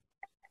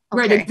 Okay.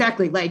 Right,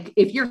 exactly. Like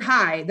if you're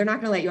high, they're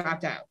not going to let you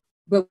opt out.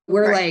 But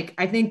we're like,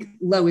 I think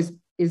low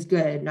is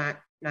good, not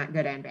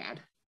good and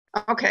bad.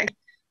 Okay,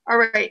 all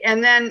right.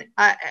 And then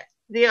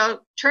the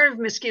alternative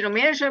mosquito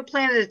management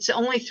plan, it's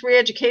only 3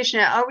 education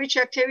and outreach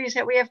activities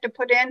that we have to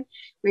put in.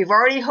 We've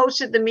already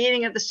hosted the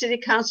meeting of the City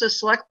Council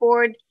Select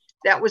Board.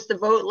 That was the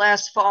vote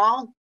last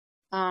fall.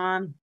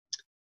 And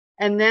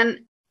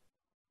then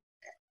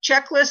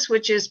checklist,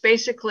 which is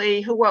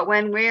basically who, what,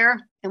 when, where,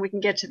 and we can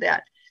get to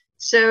that.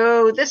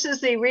 So this is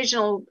the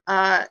regional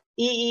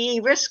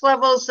EEE risk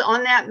levels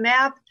on that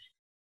map.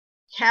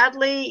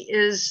 Hadley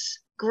is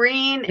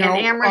green and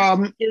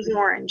Amherst is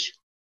orange.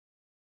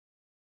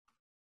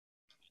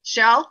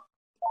 Shell?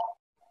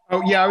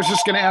 Oh, yeah, I was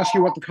just going to ask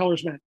you what the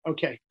colors meant.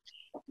 Okay.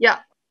 Yeah,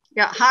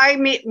 high,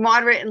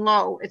 moderate, and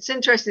low. It's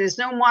interesting. There's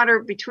no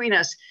moderate between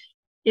us.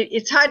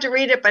 It's hard to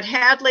read it, but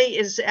Hadley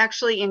is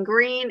actually in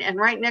green, and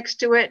right next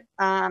to it,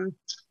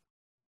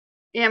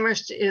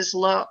 Amherst is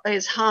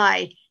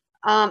high.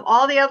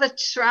 All the other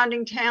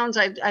surrounding towns,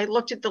 I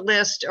looked at the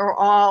list, are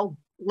all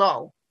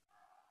low,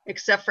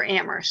 except for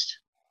Amherst.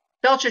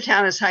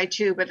 Belchertown is high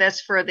too, but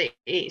that's further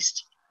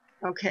east.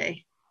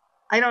 Okay.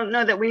 I don't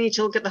know that we need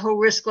to look at the whole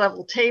risk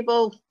level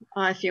table.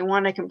 If you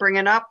want, I can bring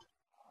it up.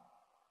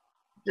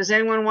 Does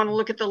anyone want to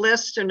look at the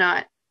list or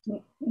not?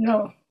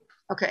 No.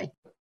 Okay,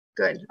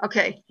 good.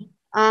 Okay.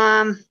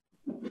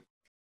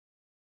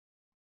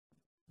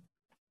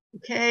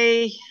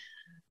 Okay.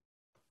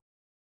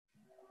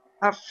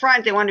 Up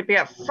front, they want to be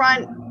up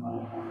front.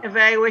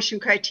 Evaluation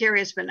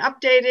criteria has been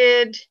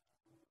updated.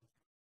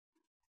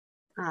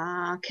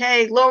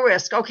 Okay, low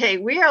risk. Okay,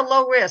 we are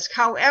low risk.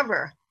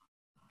 However,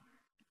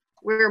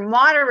 we're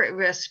moderate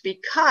risk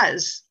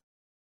because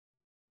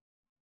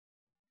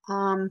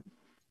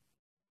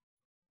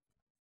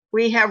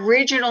we have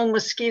regional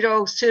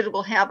mosquito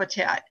suitable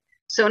habitat.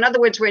 So in other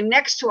words, we're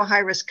next to a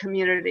high-risk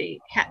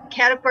community.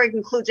 Category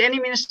includes any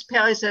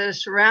municipalities that are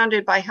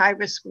surrounded by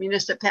high-risk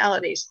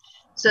municipalities.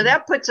 So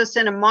that puts us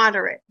in a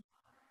moderate.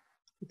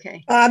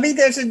 Okay. Bobby,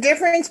 there's a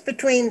difference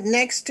between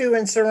next to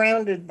and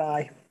surrounded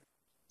by.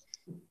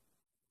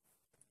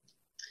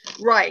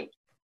 Right.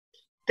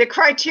 The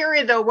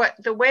criteria, though,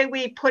 the way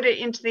we put it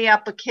into the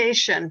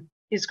application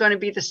is going to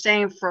be the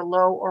same for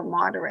low or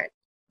moderate.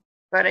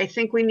 But I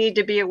think we need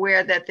to be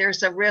aware that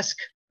there's a risk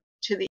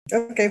to the.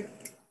 Okay.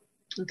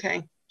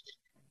 Okay.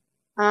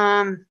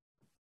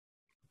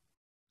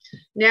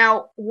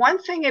 Now,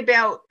 one thing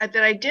about that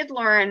I did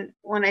learn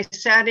when I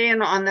sat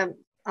in on the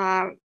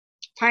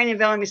Pioneer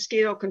Valley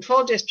Mosquito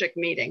Control District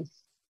meeting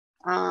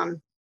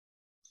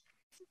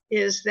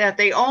is that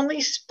they only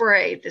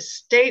spray, the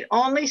state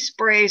only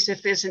sprays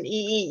if there's an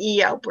EEE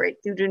outbreak.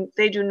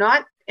 They do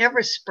not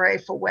ever spray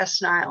for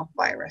West Nile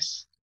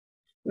virus.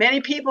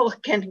 Many people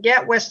can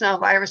get West Nile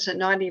virus and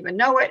not even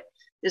know it.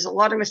 There's a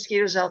lot of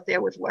mosquitoes out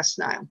there with West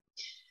Nile.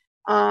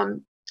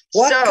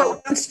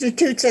 What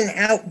constitutes an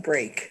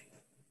outbreak?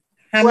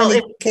 How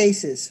many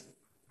cases?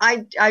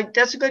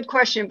 That's a good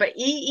question, but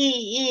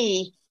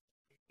EEE,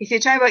 if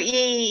you're talking about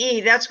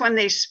EEE, that's when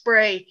they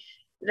spray.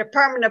 The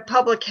Department of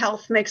Public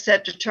Health makes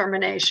that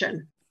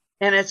determination,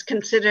 and it's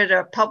considered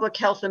a public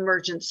health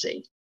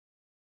emergency.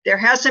 There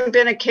hasn't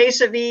been a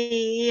case of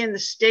EEE in the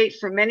state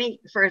for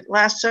the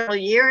last several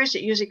years.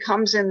 It usually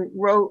comes in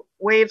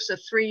waves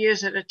of 3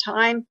 years at a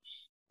time.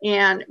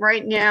 And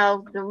right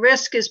now, the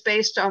risk is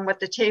based on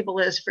what the table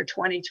is for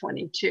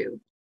 2022.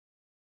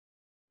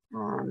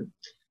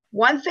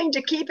 One thing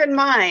to keep in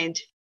mind,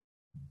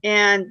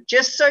 and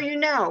just so you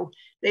know,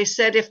 they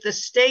said if the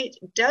state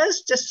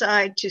does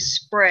decide to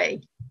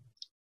spray,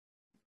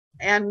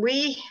 and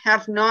we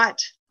have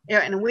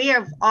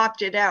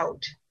opted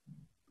out,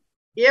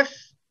 if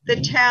the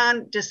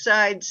town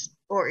decides,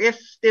 or if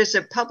there's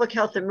a public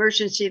health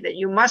emergency that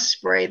you must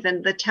spray,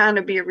 then the town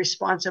will be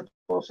responsible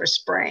for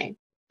spraying.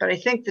 But I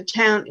think the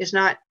town is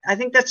not, I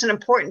think that's an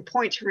important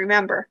point to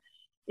remember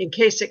in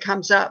case it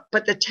comes up.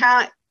 But the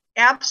town,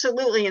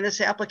 absolutely in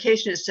this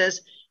application, it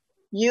says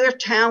your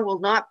town will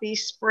not be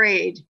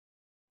sprayed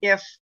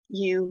if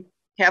you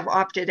have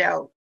opted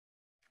out.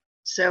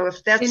 So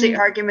if that's the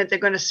argument, they're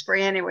going to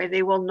spray anyway.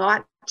 They will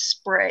not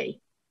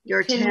spray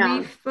your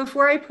town.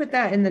 Before I put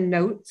that in the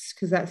notes,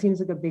 because that seems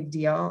like a big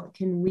deal,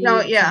 can we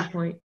at some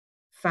point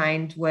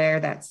find where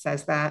that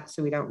says that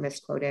so we don't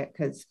misquote it?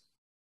 Because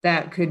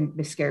that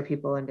could scare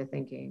people into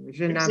thinking we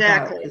shouldn't opt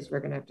out because we're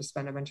going to have to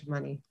spend a bunch of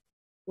money.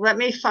 Let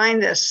me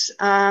find this.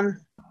 Okay.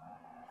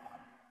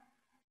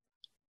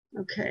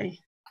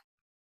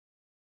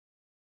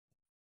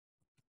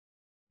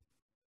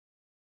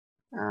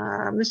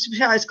 Mr.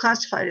 Patel is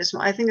classified as,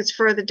 I think it's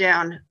further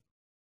down.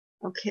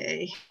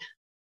 Okay,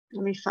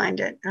 let me find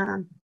it.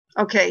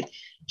 Okay,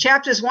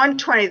 chapters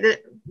 120, the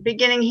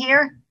beginning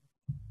here.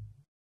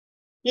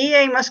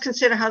 EA must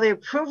consider how the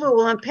approval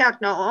will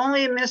impact not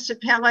only a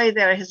municipality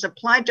that has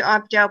applied to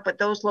opt out, but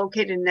those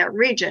located in that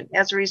region.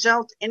 As a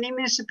result, any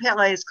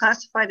municipality is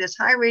classified as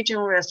high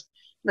regional risk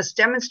must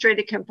demonstrate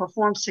it can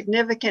perform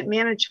significant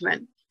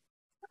management,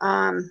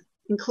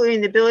 including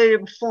the ability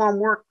to perform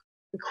work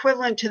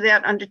equivalent to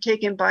that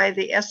undertaken by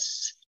the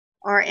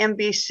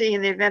SRMBC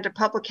in the event of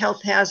public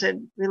health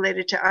hazard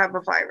related to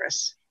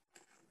arbovirus.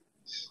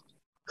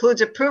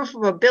 Includes a proof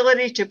of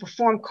ability to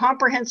perform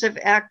comprehensive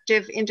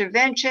active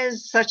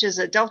interventions such as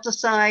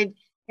adulticide,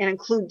 and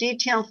include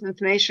detailed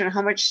information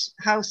on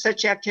how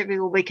such activity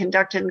will be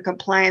conducted in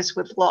compliance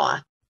with law.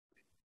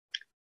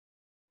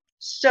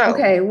 So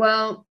okay,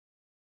 well,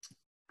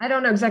 I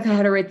don't know exactly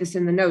how to write this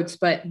in the notes,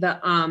 but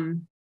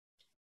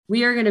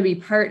we are going to be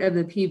part of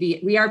the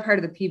we are part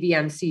of the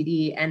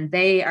PVMCD, and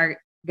they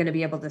are going to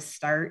be able to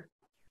start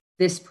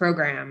this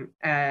program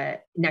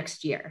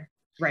next year.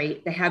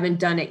 Right? They haven't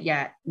done it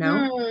yet.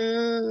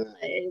 No?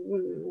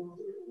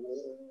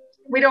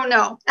 We don't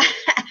know.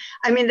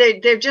 I mean,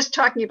 they're just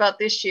talking about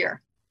this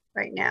year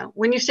right now.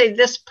 When you say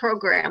this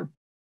program.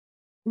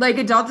 Like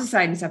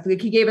adulticide and stuff,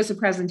 like he gave us a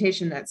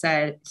presentation that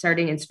said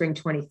starting in spring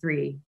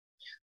 23,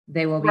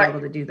 they will be able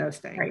to do those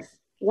things. Right.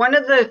 One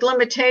of the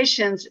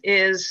limitations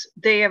is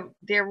they're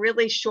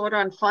really short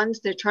on funds.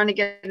 They're trying to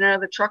get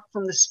another truck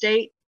from the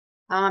state.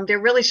 They're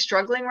really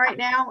struggling right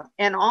now.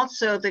 And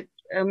also the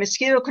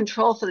mosquito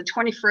control for the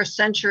 21st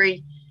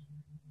century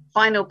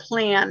final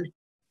plan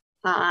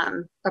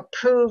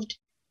approved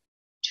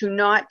to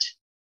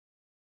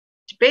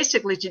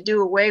basically to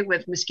do away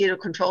with mosquito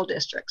control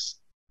districts.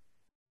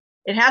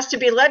 It has to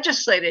be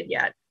legislated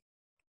yet.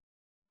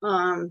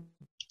 And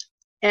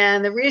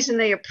the reason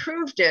they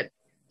approved it,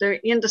 the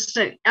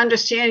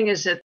understanding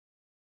is that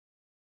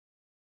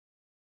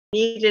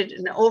needed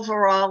an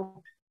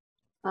overall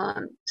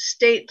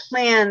state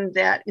plan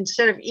that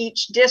instead of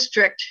each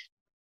district,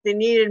 they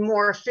needed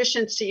more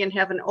efficiency and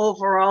have an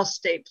overall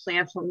state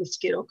plan for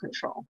mosquito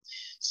control.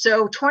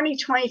 So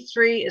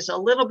 2023 is a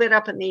little bit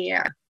up in the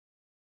air.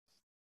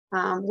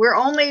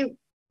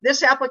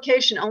 This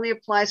application only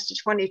applies to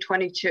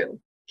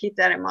 2022. Keep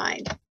that in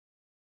mind.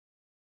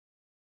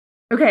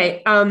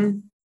 Okay.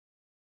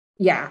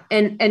 Yeah,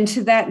 and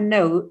to that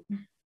note,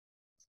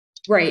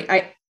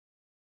 right,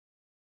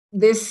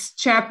 this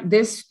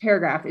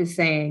paragraph is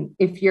saying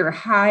if you're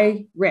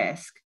high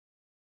risk,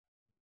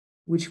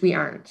 which we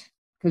aren't,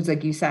 because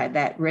like you said,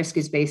 that risk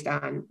is based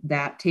on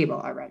that table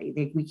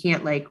already. We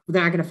can't, like,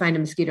 they're not going to find a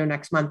mosquito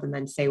next month and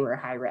then say we're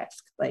high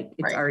risk. Like,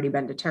 it's already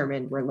been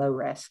determined we're low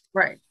risk,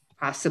 right,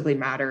 possibly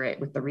moderate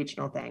with the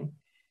regional thing.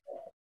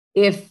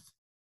 If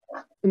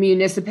a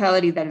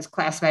municipality that is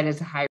classified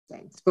as a high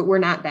risk, but we're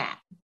not that.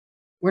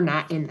 We're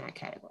not in that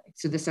category.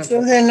 So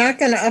they're not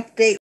going to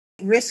update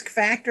risk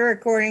factor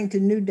according to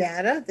new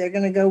data. They're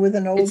going to go with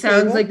an old. It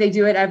sounds table? like they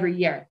do it every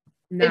year.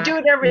 They do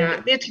it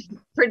it's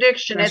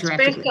prediction. It's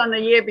based on the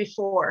year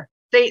before.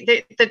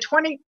 The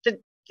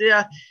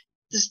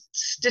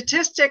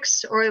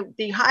statistics or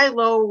the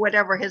high-low,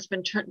 whatever, has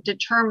been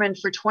determined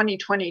for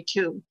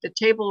 2022. The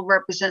table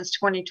represents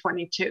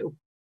 2022.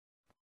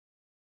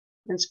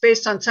 And it's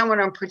based on someone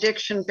on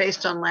prediction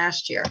based on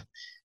last year.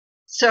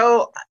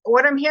 So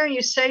what I'm hearing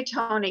you say,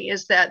 Tony,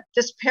 is that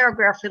this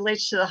paragraph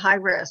relates to the high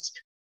risk.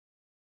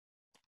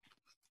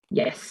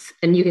 Yes,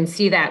 and you can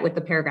see that with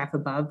the paragraph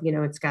above,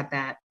 it's got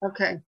that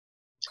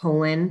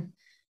colon.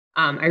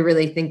 I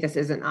really think this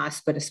isn't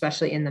us, but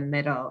especially in the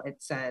middle,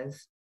 it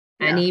says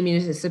any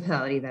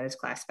municipality that is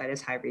classified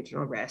as high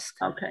regional risk.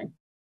 Okay.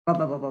 Blah,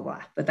 blah, blah, blah,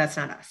 blah, but that's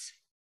not us.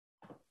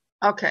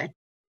 Okay.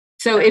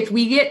 So if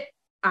we get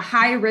a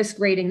high risk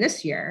rating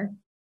this year,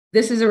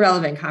 this is a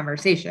relevant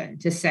conversation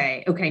to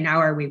say, okay, now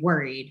are we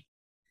worried?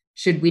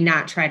 Should we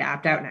not try to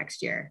opt out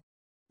next year?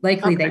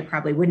 Likely they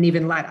probably wouldn't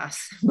even let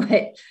us,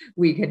 but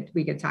we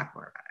could talk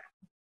more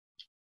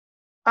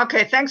about it.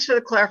 Okay, thanks for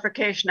the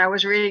clarification. I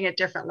was reading it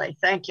differently.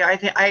 Thank you.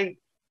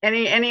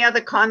 Any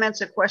other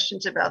comments or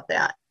questions about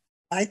that?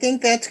 I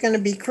think that's going to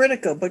be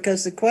critical,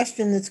 because the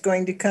question that's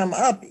going to come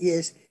up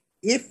is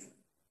if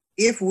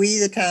we,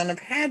 the town of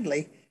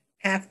Hadley,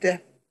 have to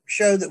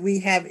show that we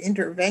have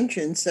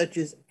interventions such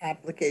as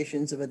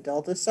applications of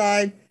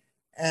adulticide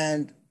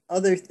and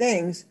other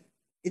things,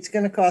 it's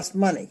going to cost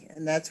money,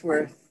 and that's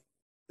where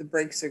the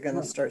brakes are going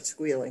to start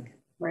squealing.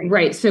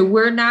 Right. So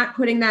we're not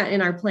putting that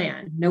in our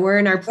plan. Nowhere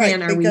in our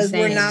plan are we saying, because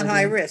we're not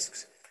high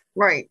risks.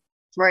 Right.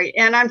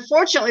 And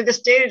unfortunately,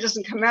 this data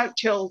doesn't come out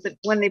till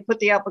when they put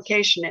the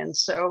application in.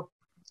 So,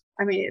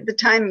 I mean, the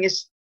timing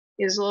is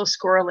a little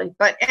squirrely.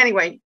 But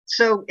anyway,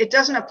 so it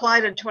doesn't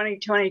apply to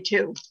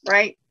 2022,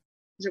 right?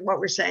 Is what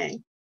we're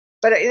saying.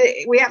 But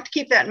we have to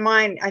keep that in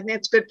mind. I think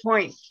that's a good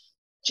point,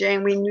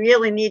 Jane. We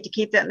really need to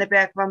keep that in the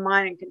back of our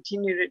mind and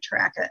continue to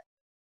track it.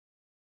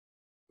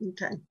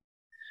 Okay.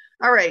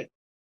 All right.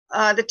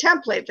 The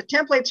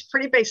template's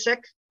pretty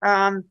basic.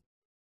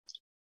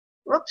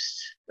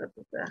 Whoops.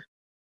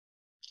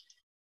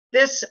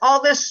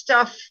 All this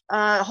stuff,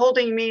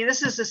 holding me,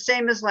 this is the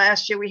same as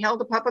last year. We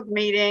held a public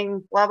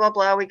meeting, blah, blah,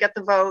 blah. We got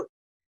the vote.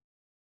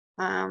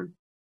 And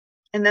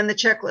then the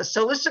checklist.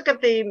 So let's look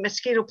at the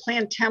mosquito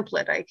plan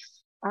template. I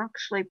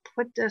actually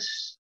put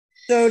this.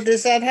 So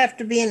does that have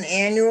to be an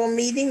annual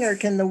meeting, or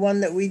can the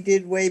one that we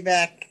did way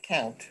back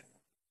count?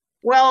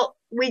 Well,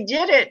 we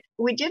did it.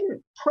 We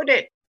didn't put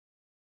it.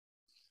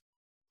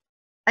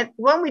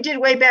 One we did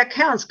way back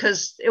counts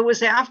because it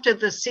was after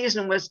the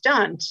season was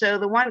done. So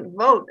the one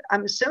vote,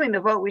 I'm assuming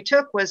the vote we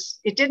took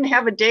it didn't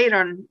have a date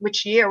on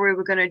which year we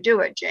were going to do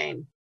it,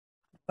 Jane.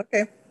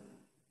 Okay.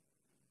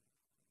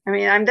 I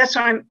mean, that's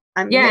what I'm.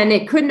 And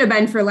it couldn't have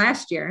been for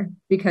last year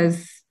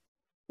because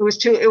it was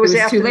too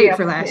late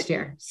for last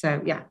year.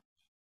 So yeah.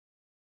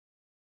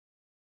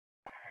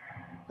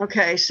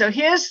 Okay, so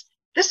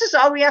this is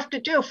all we have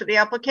to do for the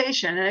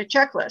application and a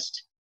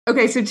checklist.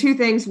 Okay, so two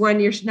things. One,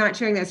 you're not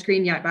sharing that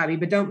screen yet, Bobby,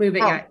 but don't move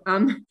it yet.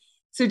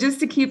 So just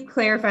to keep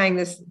clarifying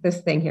this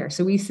thing here.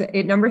 So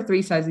number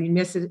 3 says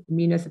the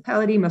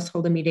municipality must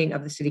hold a meeting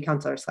of the city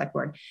council or select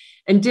board.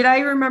 And did I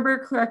remember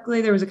correctly?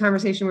 There was a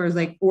conversation where it was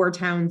like, or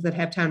towns that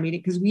have town meeting,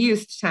 because we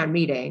used town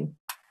meeting.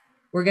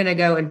 We're going to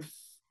go and,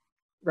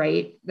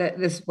 right? That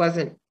this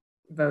wasn't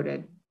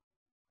voted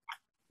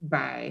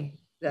by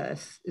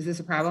this. Is this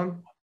a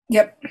problem?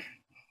 Yep.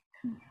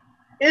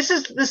 This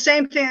is the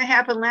same thing that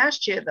happened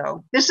last year,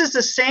 though. This is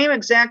the same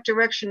exact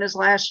direction as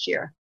last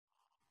year.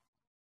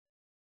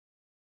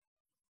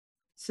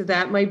 So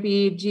that might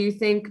be, do you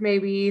think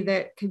maybe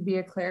that could be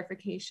a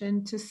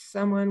clarification to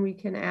someone we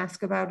can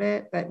ask about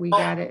it, that we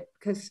got it?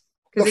 Because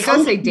it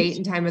does say date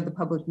and time of the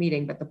public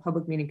meeting, but the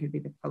public meeting could be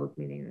the public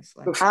meeting in this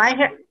select.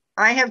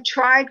 I have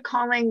tried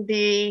calling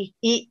the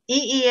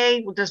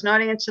EEA, does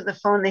not answer the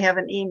phone. They have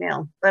an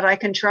email, but I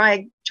can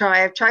try.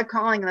 I've tried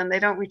calling them. They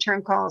don't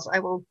return calls. I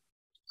will.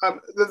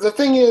 The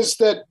thing is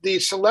that the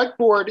select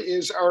board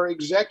is our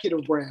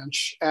executive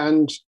branch,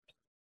 and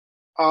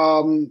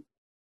town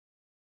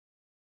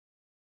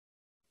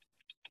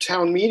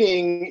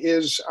meeting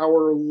is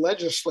our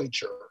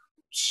legislature.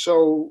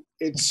 So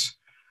it's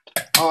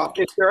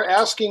if they're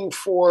asking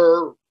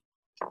for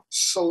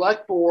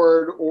select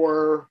board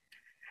or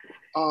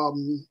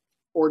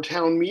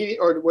town meeting,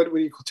 or what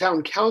we call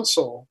town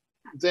council,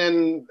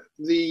 then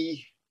the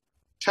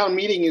town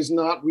meeting is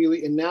not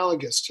really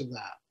analogous to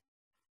that.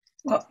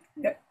 Well,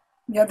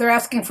 Yeah, they're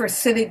asking for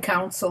city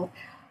council.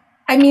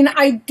 I mean,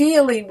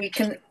 ideally, we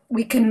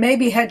can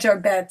maybe hedge our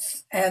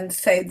bets and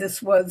say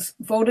this was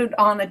voted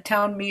on at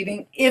town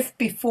meeting. If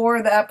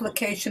before the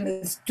application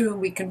is due,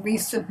 we can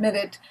resubmit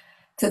it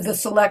to the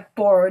select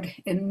board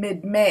in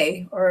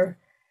mid-May or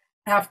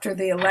after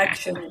the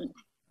election,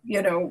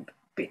 you know,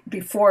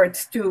 before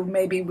it's due,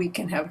 maybe we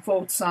can have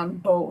votes on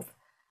both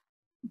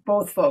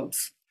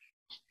votes.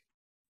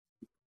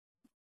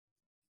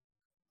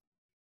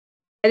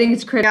 I think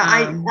it's critical.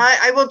 Yeah,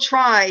 I will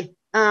try.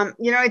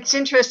 You know, it's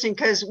interesting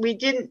because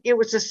it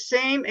was the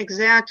same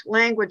exact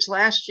language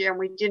last year and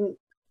we didn't,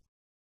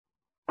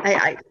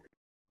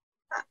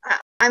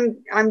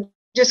 I'm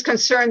just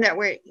concerned that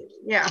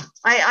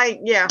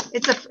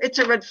it's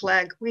a red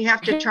flag. We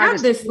have to try I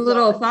have this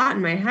little thought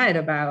in my head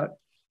about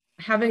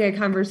having a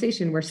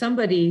conversation where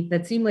somebody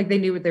that seemed like they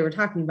knew what they were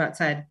talking about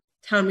said,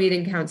 town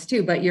meeting counts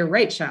too, but you're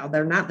right, Shal,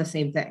 they're not the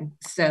same thing.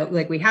 So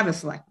like we have a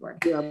select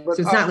board. Yeah, but,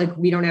 so it's not like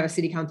we don't have a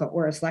city council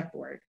or a select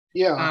board.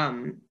 Yeah.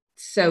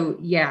 So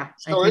yeah,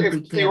 so I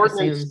think if the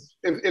ordinance,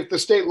 if the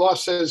state law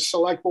says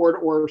select board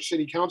or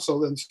city council,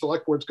 then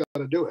select board's got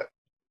to do it.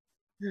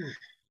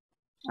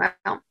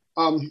 Wow.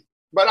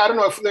 But I don't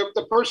know if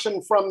the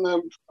person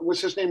was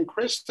his name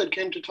Chris that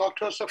came to talk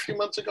to us a few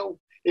months ago,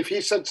 if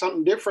he said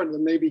something different,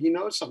 then maybe he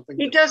knows something.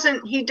 He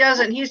doesn't.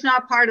 He's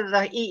not part of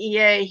the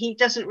EEA. He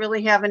doesn't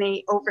really have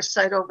any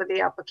oversight over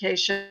the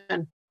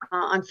application.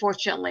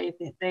 Unfortunately,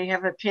 they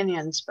have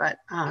opinions, but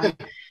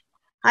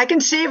I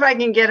can see if I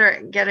can get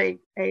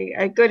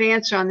a good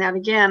answer on that.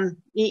 Again,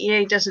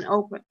 EEA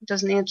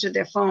doesn't answer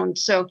their phone,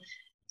 so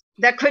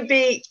that could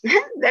be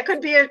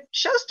a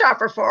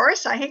showstopper for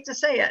us. I hate to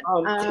say it.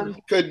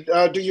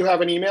 Do you have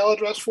an email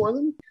address for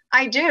them?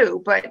 I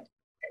do, but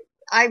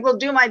I will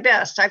do my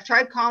best. I've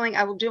tried calling.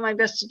 I will do my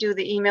best to do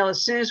the email.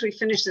 As soon as we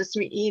finish this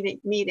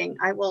meeting,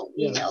 I will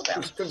email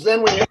them. Because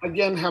then we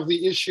again have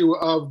the issue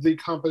of the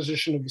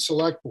composition of the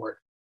select board.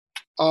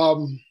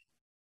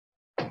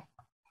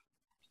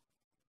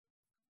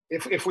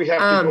 If we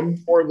have to go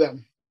for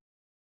them.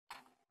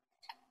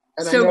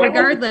 And so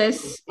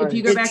regardless, if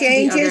you go back to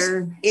the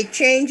other... It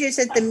changes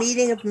at the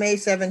meeting of May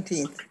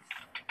 17th.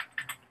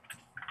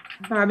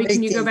 Bobby,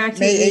 can you go back to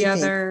the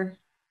other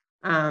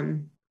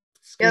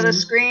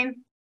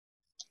screen?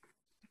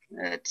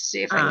 Let's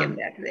see if I can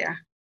get back there.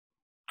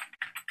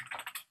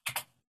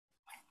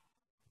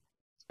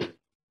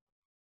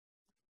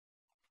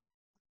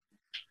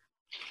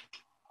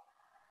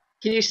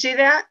 Can you see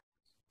that?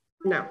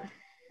 No.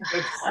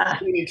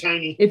 That's really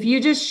tiny. If you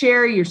just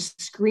share your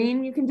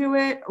screen, you can do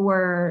it,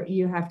 or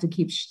you have to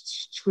keep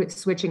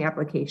switching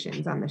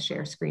applications on the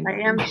share screen.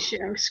 I am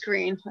sharing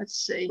screen.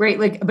 Let's see.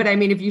 Right, but I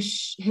mean, if you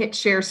hit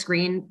share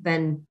screen,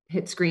 then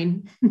hit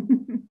screen.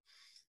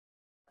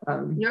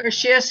 Your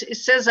share, it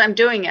says I'm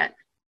doing it.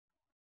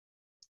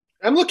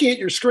 I'm looking at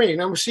your screen.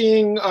 I'm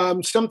seeing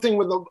something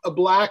with a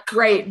black.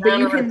 Right, but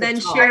you can then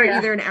share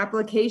either an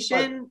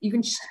application. You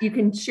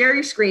can share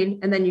your screen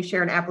and then you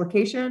share an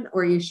application,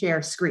 or you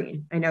share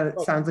screen. I know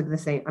it sounds like the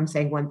same. I'm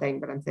saying one thing,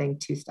 but I'm saying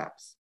two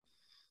steps.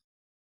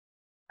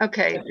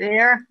 Okay,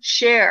 there,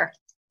 share.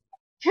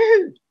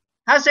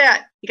 How's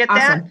that? You get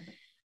awesome. That?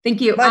 Thank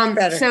you. Much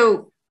better.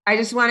 So I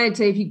just wanted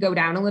to, if you go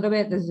down a little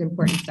bit, this is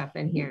important stuff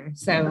in here.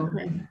 So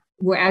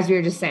as we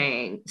were just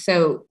saying,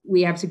 so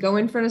we have to go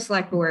in front of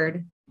select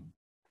board.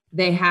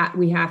 We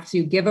have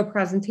to give a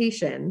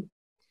presentation.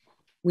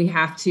 We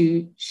have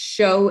to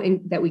show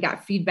that we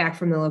got feedback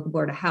from the local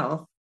board of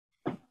health,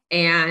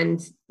 and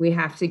we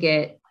have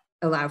to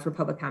allow for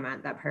public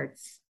comment. That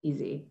part's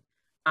easy.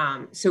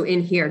 So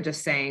in here,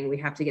 just saying we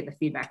have to get the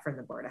feedback from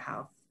the board of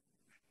health,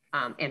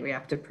 and we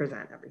have to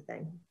present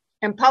everything.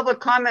 And public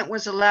comment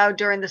was allowed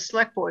during the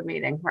select board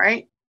meeting,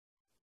 right?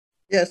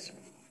 Yes.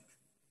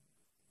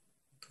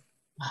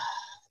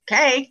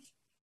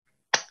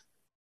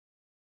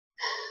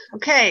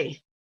 Okay.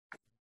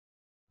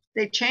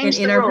 They changed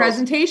the rules. In our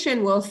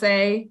presentation, we'll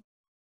say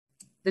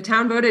the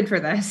town voted for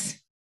this.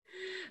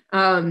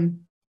 But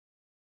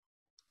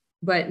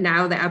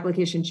now the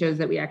application shows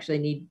that we actually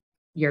need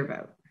your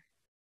vote.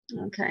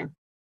 Okay.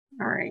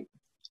 All right.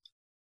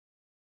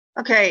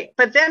 Okay.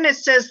 But then it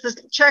says the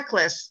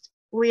checklist.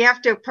 We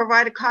have to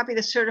provide a copy of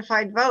the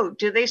certified vote.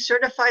 Do they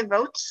certify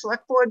votes,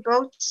 select board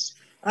votes?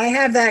 I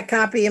have that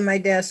copy in my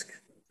desk.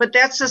 But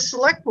that's a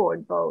select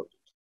board vote.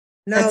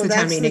 No, that's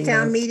the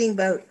town meeting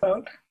vote.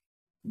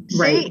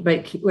 Right,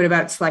 but what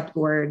about select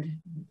board?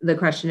 The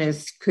question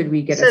is, could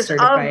we get a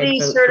certified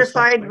vote?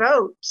 Certified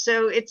vote.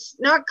 So it's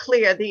not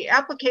clear. The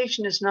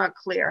application is not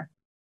clear.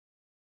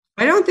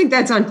 I don't think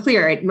that's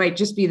unclear. It might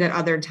just be that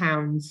other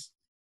towns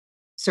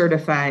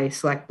certify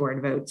select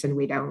board votes and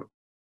we don't.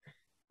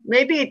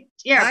 Maybe,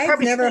 yeah. I've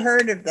never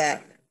heard of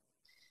that.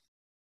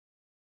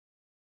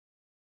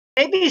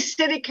 Maybe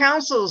city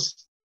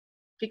councils,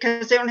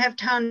 because they don't have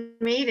town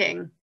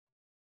meeting.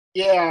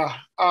 Yeah,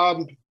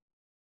 I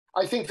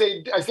think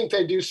they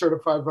do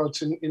certify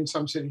votes in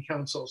some city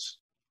councils.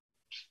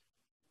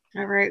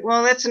 All right.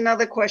 Well, that's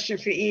another question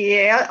for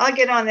EEA. I'll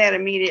get on that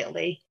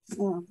immediately.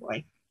 Oh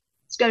boy,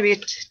 it's going to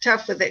be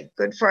tough with it.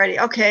 Good Friday.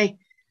 Okay.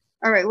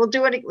 All right, we'll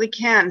do what we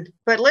can,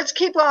 but let's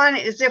keep on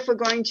as if we're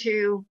going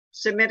to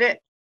submit it.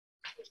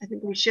 I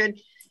think we should.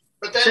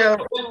 But then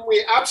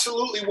we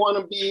absolutely want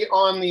to be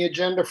on the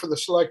agenda for the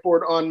select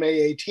board on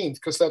May 18th,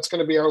 because that's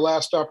going to be our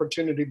last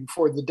opportunity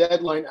before the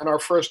deadline and our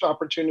first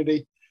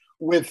opportunity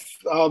with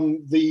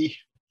the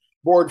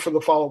board for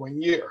the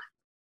following year.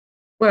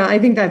 Well, I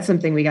think that's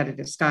something we got to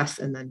discuss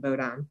and then vote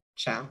on,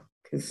 shall?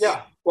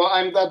 Yeah, well,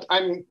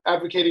 I'm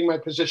advocating my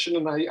position,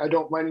 and I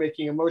don't mind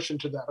making a motion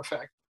to that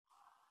effect.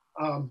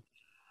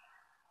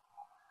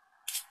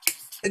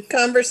 The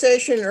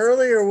conversation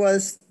earlier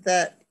was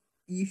that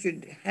you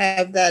should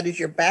have that as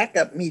your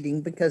backup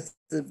meeting because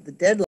of the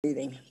deadline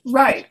meeting.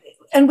 Right.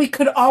 And we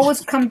could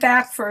always come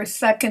back for a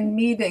second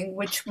meeting,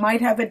 which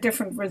might have a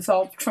different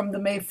result from the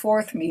May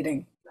 4th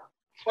meeting.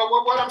 But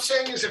what I'm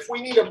saying is if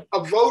we need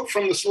a vote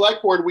from the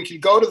select board, we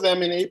could go to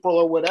them in April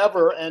or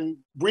whatever and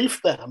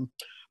brief them,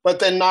 but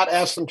then not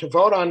ask them to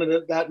vote on it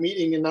at that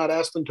meeting and not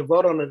ask them to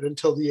vote on it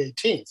until the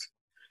 18th,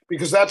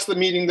 because that's the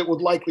meeting that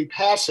would likely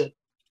pass it.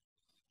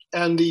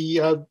 And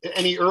the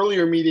any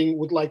earlier meeting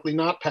would likely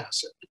not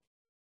pass it.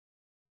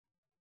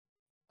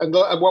 And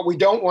what we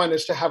don't want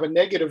is to have a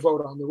negative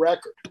vote on the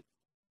record.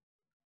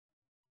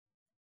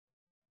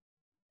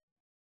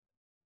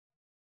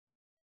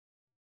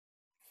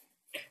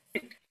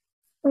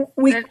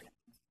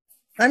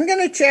 I'm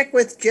going to check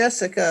with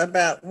Jessica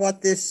about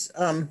what this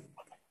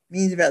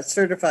means about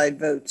certified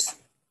votes.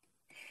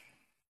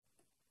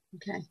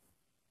 Okay.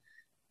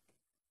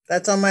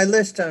 That's on my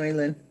list, Tony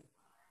Lynn.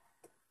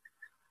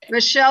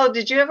 Michelle,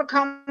 did you have a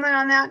comment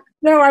on that?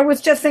 No, I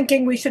was just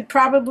thinking we should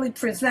probably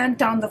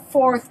present on the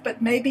 4th,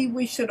 but maybe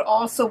we should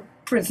also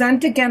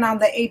present again on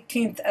the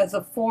 18th as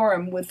a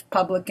forum with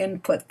public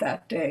input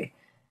that day.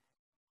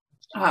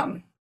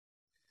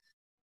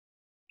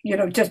 You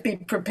know, just be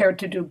prepared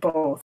to do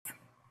both.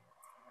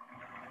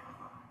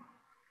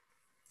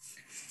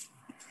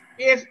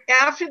 If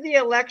after the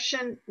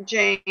election,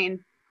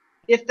 Jane,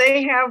 if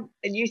they have,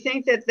 you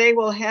think that they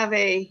will have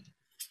a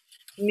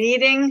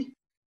meeting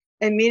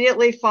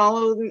immediately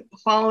following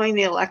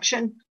the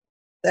election?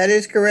 That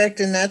is correct,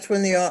 and that's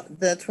when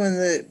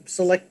the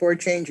select board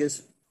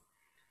changes.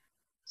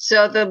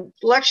 So the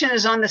election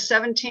is on the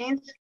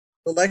 17th?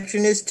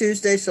 Election is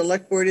Tuesday,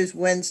 select board is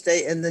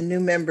Wednesday, and the new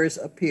members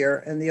appear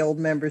and the old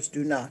members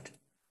do not.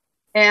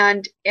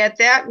 And at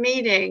that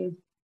meeting,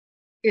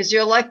 is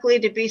there likely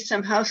to be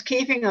some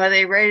housekeeping, or are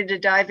they ready to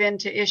dive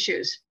into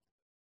issues?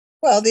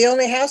 Well, the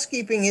only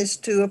housekeeping is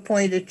to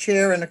appoint a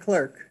chair and a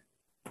clerk.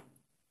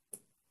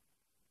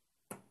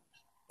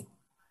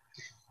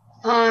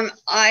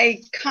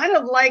 I kind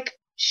of like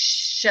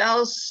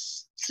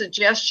Shell's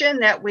suggestion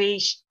that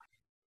we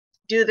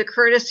do the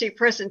courtesy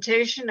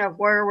presentation of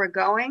where we're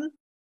going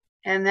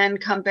and then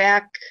come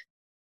back,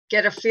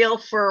 get a feel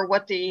for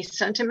what the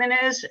sentiment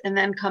is, and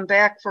then come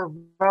back for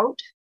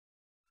vote.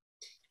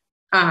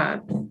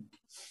 I'd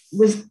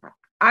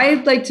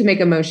like to make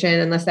a motion,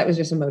 unless that was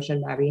just a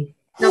motion, Bobby.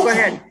 No, go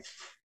ahead.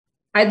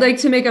 I'd like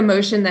to make a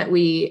motion that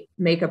we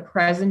make a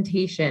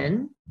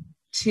presentation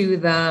to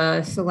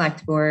the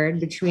select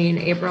board between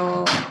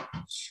April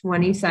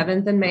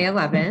 27th and May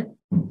 11th.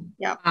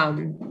 Yeah.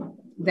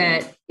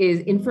 That is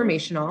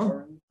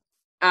informational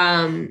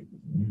to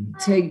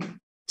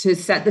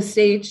set the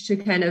stage to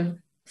kind of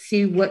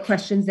see what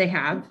questions they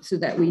have so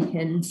that we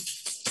can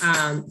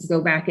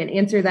go back and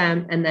answer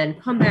them and then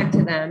come back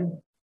to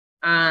them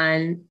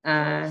on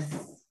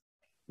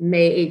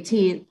May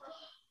 18th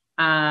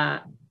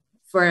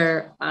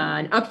for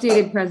an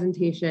updated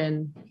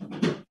presentation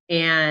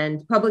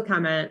and public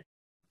comment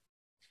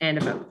and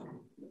a vote.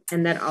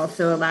 And that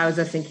also allows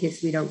us, in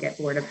case we don't get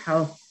Board of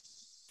Health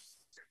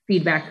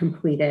feedback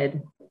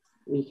completed,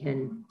 we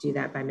can do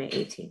that by May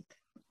 18th.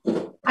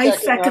 I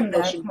second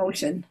that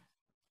motion.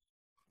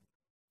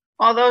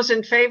 All those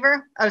in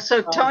favor? Oh,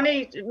 so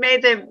Tony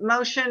made the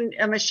motion,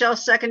 Michelle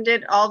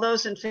seconded. All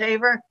those in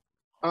favor?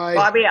 Aye.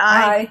 Bobby,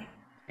 aye.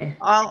 Aye.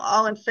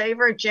 All in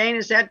favor? Jane,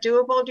 is that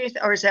doable? Do you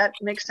or does that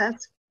make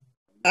sense?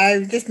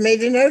 I've just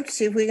made a note to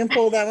see if we can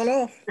pull that one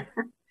off.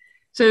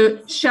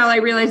 So, Shell, I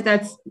realize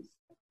that's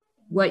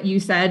what you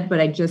said, but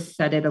I just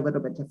said it a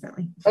little bit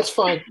differently. That's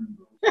fine.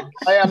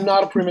 I am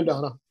not a prima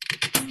donna.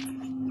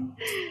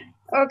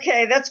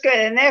 Okay, that's good.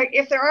 And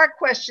if there are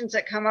questions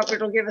that come up,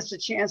 it'll give us a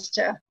chance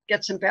to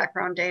get some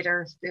background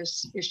data if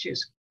there's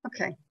issues.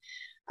 Okay.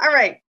 All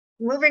right,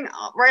 moving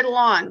right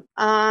along.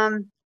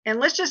 And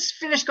let's just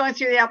finish going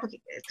through the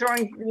application,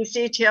 throwing these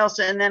details,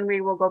 and then we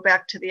will go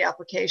back to the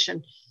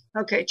application.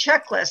 Okay,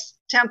 checklist,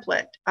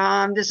 template.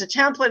 There's a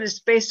template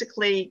is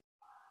basically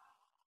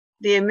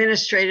the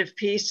administrative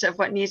piece of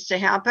what needs to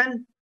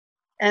happen.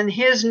 And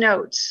his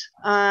notes.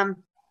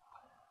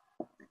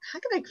 How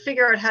can I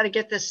figure out how to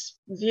get this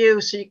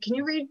view? So can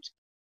you read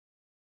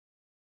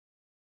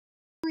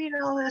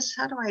all this?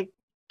 How do I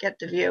get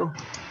the view?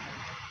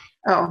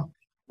 Oh,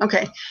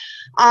 okay.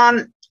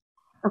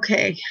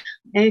 Okay,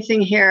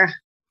 anything here?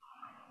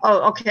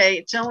 Oh, okay,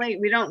 it's only,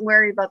 we don't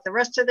worry about the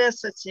rest of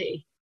this. Let's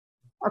see.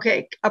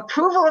 Okay,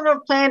 approval of a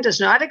plan does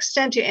not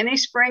extend to any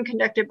spraying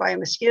conducted by a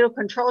mosquito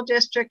control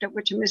district of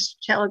which a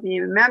municipality be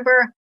a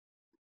member.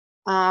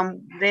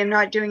 They're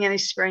not doing any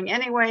spraying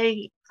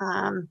anyway.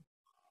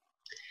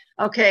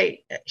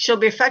 Okay, shall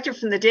be effective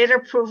from the date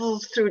of approval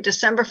through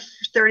December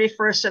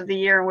 31st of the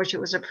year in which it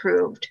was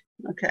approved.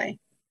 Okay.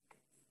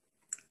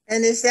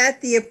 And is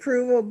that the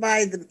approval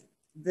by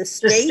the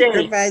state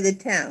or by the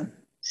town?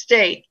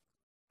 State.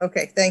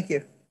 Okay, thank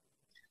you.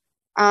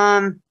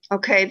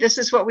 Okay, this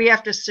is what we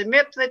have to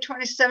submit for the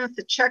 27th,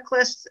 the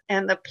checklist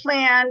and the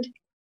planned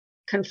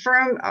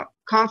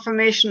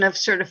confirmation of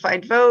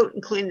certified vote,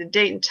 including the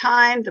date and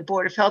time. The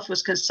Board of Health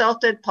was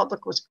consulted,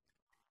 public was,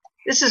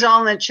 this is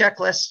all in the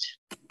checklist.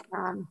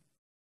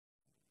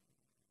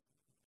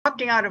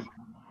 Opting out of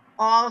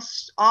all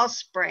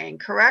spraying,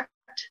 correct?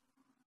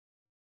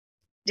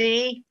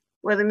 D,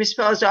 whether the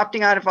municipality is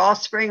opting out of all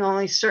spraying,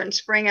 only certain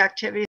spraying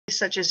activities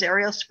such as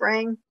aerial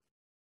spraying.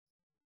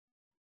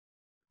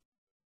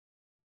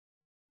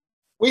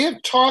 We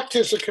have talked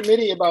as a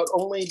committee about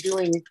only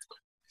doing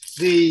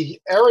the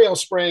aerial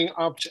spraying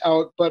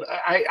opt-out, but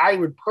I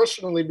would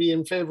personally be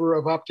in favor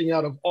of opting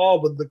out of all,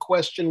 but the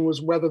question was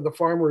whether the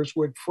farmers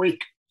would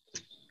freak.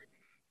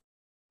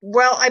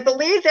 Well, I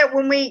believe that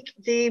when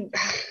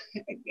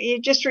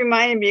you just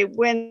reminded me,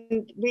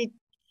 when we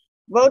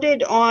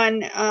voted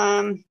on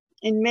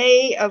in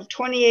May of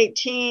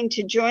 2018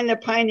 to join the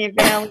Pioneer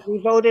Valley, we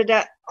voted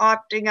at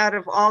opting out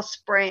of all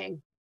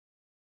spraying.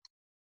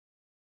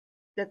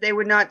 That they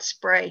would not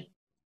spray.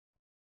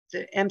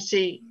 The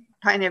MC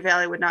Pioneer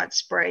Valley would not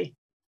spray.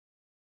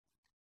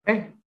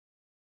 Okay.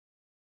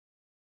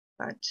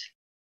 But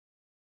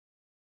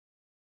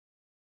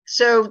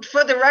so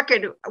for the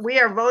record, we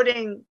are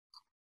voting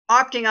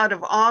opting out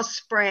of all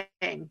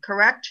spraying,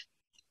 correct?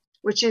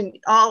 Which in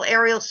all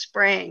aerial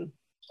spraying.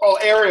 Oh,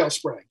 aerial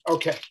spraying.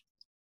 Okay.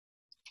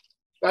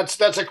 That's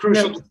a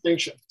crucial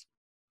distinction.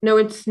 No,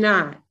 it's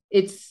not.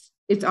 It's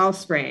all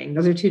spraying.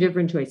 Those are two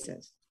different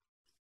choices.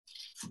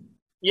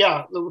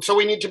 Yeah, so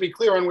we need to be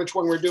clear on which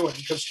one we're doing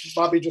because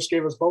Bobby just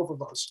gave us both of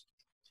those.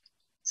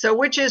 So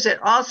which is it,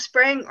 all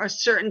spraying or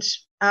certain,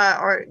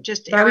 or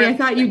just Bobby, I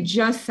thought you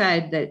just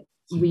said that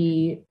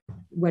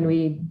when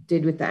we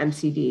did with the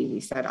MCD, we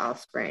said all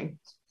spraying.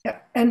 Yeah,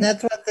 and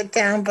That's what the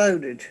town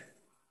voted.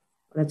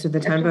 That's what the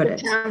town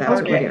voted. That's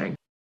what we're doing.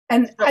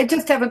 And I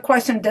just have a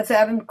question. Does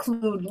that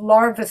include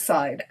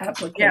larvicide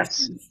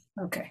applications? Yes.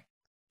 Okay.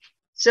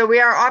 So we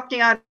are opting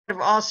out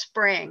of all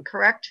spraying,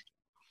 correct?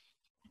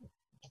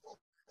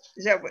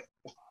 Is that what?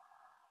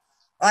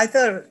 I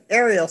thought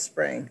aerial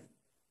spraying.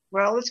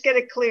 Well, let's get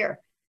it clear.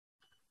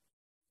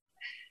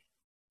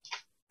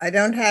 I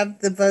don't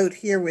have the vote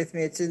here with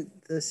me. It's in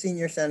the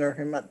senior center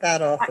in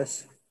that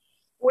office.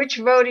 Which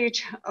vote are you,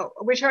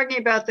 we're talking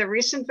about the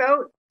recent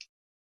vote?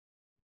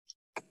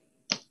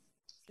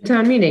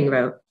 Town meeting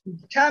vote.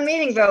 Town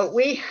meeting vote.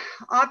 We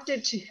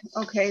opted to,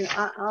 okay,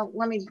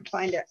 let me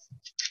find it.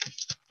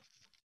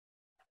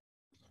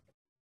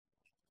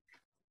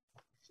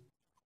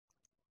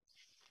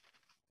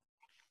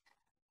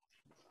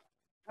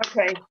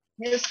 Okay,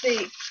 here's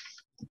the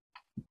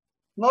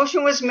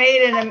motion was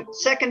made and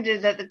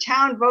seconded that the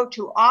town vote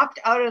to opt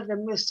out of the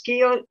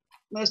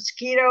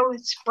mosquito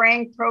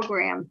spraying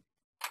program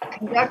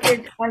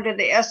conducted under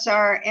the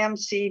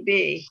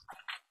SRMCB.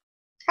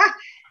 Ha!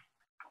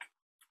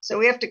 So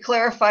we have to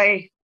clarify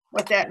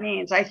what that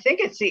means. I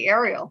think it's the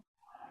aerial,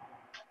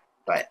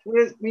 but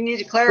we need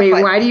to clarify.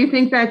 Wait, why do you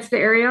think that's the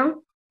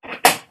aerial?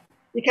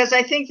 Because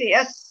I think the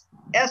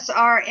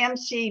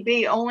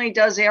SRMCB only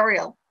does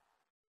aerial.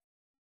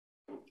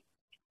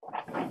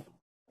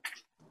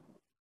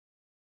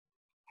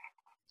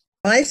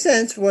 My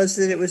sense was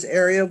that it was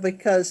aerial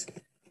because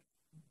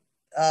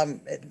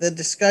the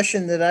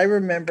discussion that I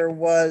remember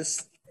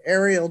was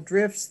aerial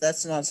drifts.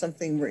 That's not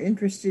something we're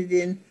interested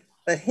in,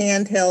 but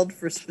handheld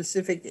for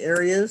specific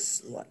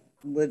areas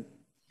would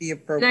be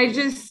appropriate. Can I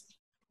just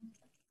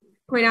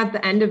point out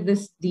the end of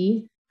this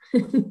D? I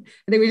think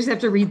we just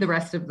have to read the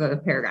rest of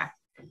the paragraph.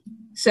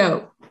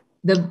 So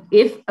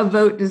if a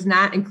vote does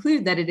not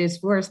include that it is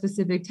for a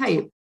specific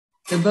type,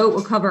 the vote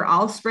will cover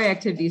all spray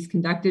activities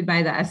conducted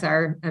by the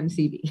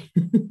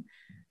SRMCB.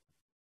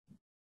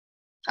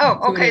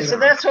 Oh, okay. So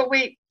that's what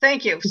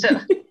thank you. So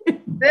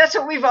that's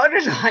what we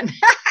voted on.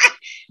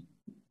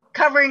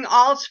 Covering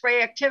all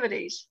spray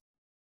activities.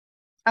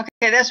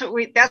 Okay, that's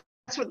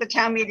what the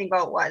town meeting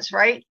vote was,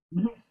 right?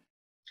 Mm-hmm.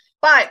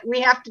 But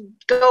we have to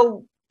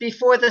go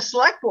before the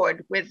select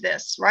board with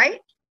this, right?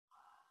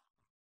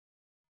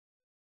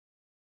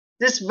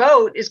 This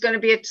vote is going to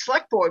be a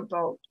select board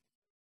vote.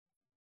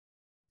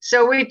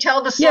 So we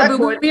tell the select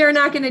board. We are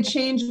not going to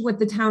change what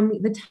the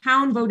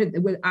town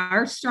voted. With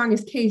our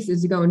strongest case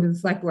is to go into the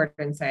select board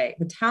and say,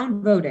 the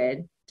town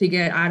voted to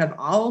get out of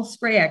all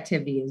spray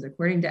activities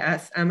according to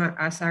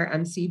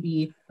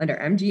SRMCB under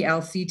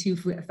MGL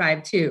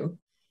C252.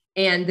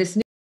 And this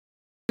new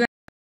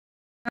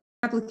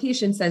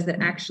application says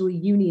that actually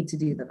you need to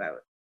do the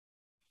vote.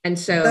 And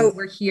so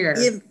we're here,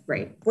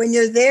 right? When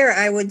you're there,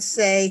 I would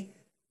say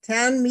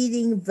town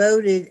meeting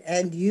voted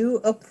and you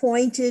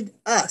appointed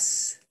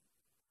us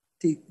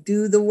to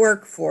do the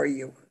work for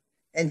you.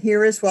 And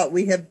here is what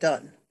we have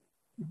done.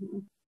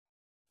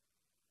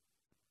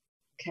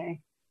 Okay,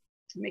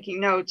 making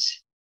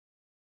notes.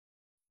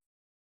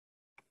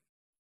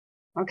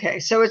 Okay,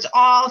 so it's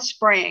all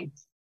spraying.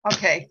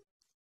 Okay.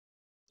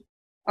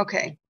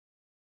 Okay.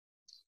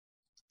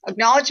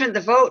 Acknowledgement,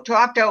 the vote to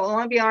opt out will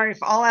only be honored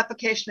if all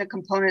application and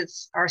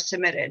components are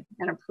submitted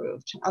and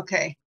approved.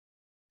 Okay.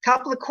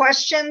 Couple of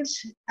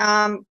questions.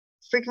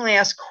 Frequently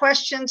asked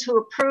questions. Who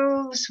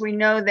approves? We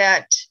know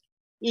that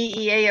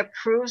EEA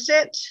approves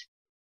it.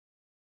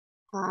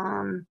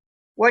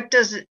 What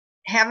does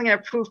having an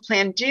approved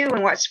plan do,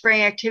 and what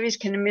spraying activities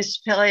can a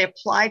municipality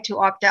apply to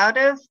opt out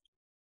of?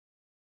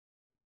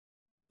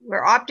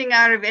 We're opting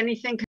out of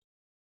anything.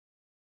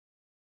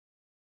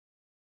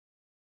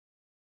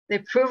 The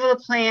approval of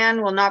the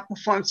plan will not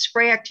perform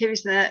spray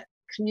activities in the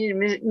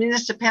community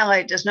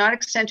municipality, does not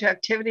extend to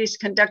activities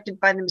conducted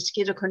by the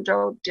Mosquito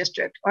Control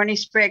District or any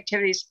spray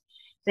activities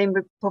they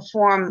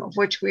perform of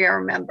which we are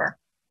a member.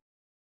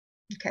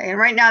 Okay, and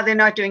right now they're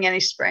not doing any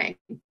spraying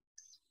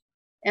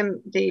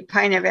in the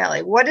Pioneer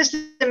Valley. What is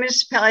the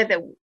municipality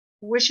that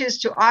wishes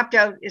to opt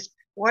out is,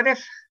 what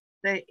if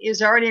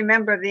is already a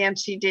member of the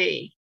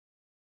MCD?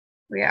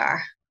 We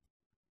are.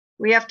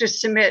 We have to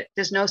submit,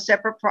 there's no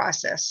separate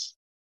process.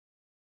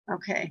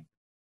 Okay.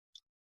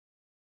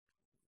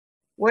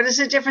 What is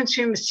the difference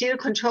between mosquito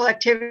control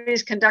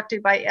activities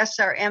conducted by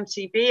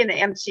SRMCB and the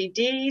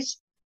MCDs?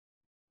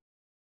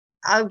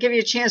 I'll give you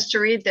a chance to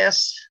read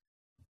this.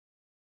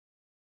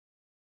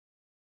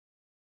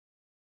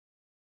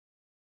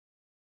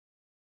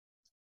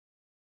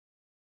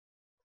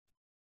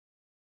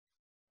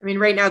 I mean,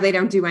 right now they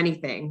don't do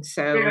anything.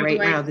 So They don't right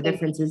do now the anything.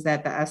 difference is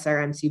that the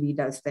SRMCB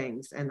does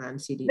things and the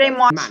MCD They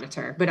does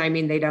monitor. But I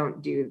mean, they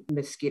don't do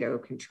mosquito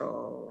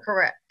control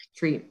Correct.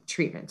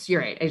 treatments.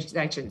 You're right. I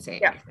shouldn't say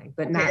anything,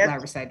 but Okay, not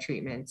larvicide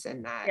treatments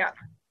and not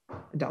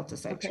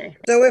adulticide treatments.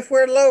 So if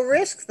we're low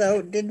risk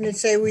though, didn't it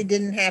say we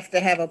didn't have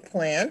to have a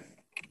plan?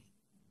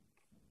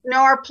 No,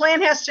 our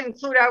plan has to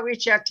include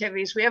outreach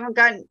activities. We haven't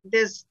gotten,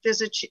 there's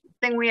a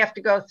thing we have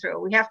to go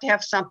through. We have to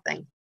have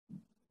something.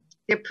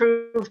 The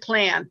approved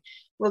plan.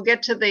 We'll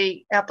get to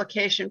the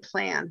application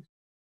plan.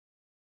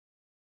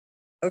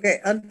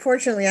 Okay,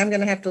 unfortunately, I'm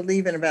gonna have to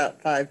leave in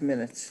about 5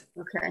 minutes.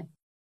 Okay.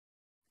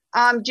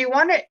 Do you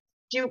want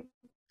to,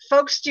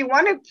 folks, do you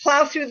want to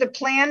plow through the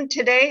plan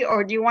today,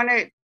 or do you want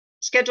to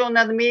schedule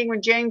another meeting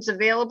when Jane's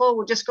available?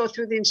 We'll just go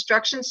through the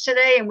instructions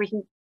today and we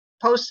can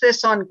post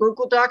this on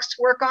Google Docs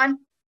to work on.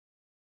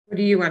 What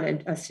do you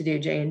want us to do,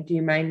 Jane? Do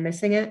you mind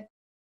missing it?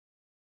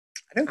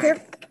 I don't care.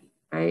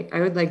 I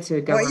would like to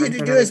go I want on you for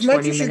to do another as much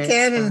 20 as you minutes,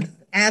 can and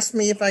ask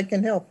me if I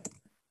can help.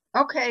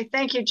 Okay,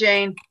 thank you,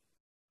 Jane.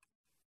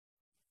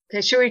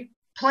 Okay, should we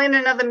plan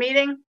another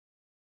meeting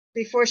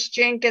before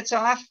Jane gets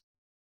off?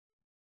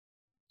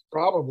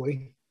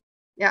 Probably.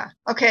 Yeah,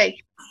 okay.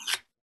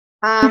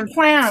 We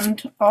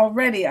planned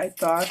already, I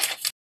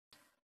thought.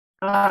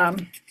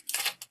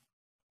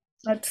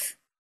 Let's,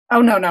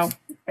 oh, no.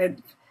 I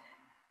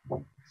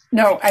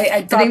thought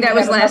I think that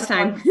was had last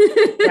another time.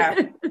 one. Yeah.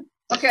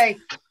 Okay,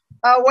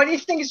 what do you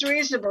think is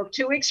reasonable?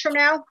 2 weeks from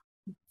now?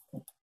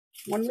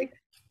 1 week?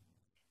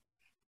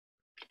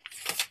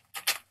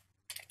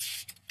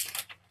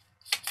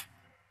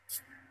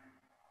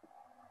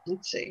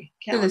 Let's see.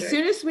 So the Calendar.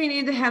 soonest we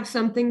need to have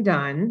something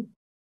done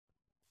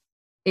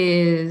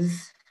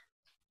is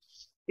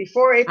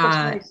Before April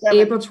 27th.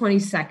 April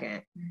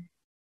 22nd.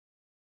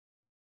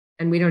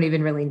 And we don't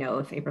even really know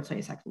if April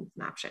 22nd is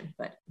an option,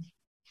 but.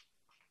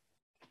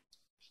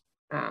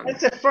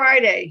 That's a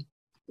Friday,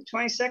 the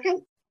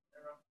 22nd?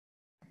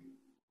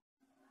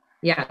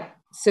 Yeah.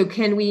 So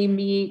can we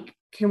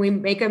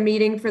make a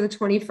meeting for the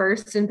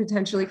 21st and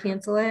potentially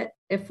cancel it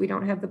if we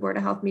don't have the Board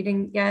of Health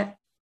meeting yet?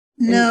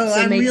 No, so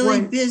I'm really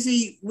one-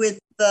 busy with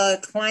the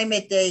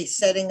climate day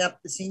setting up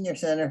the senior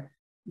center.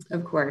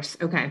 Of course.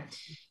 Okay.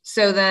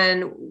 So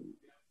then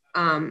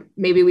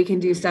maybe we can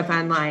do stuff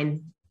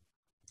online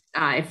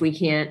if we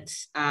can't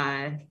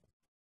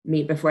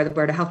meet before the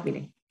Board of Health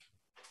meeting,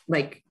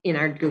 like in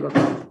our Google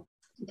Doc.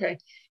 Okay.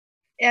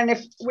 And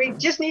if we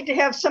just need to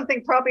have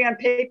something probably on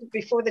paper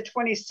before the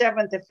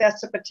 27th, if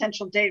that's a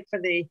potential date for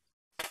the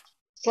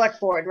select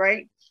board,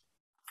 right?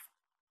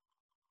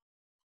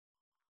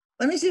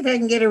 Let me see if I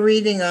can get a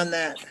reading on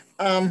that.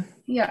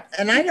 Yeah.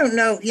 And I don't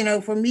know,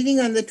 if we're meeting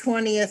on the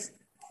 20th,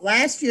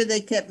 last year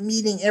they kept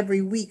meeting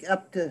every week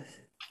up to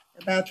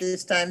about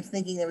this time,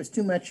 thinking there was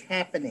too much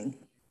happening.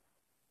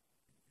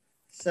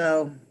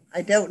 So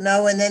I don't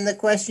know. And then the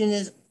question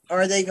is,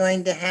 are they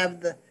going to have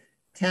the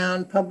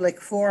town public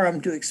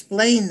forum to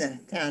explain the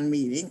town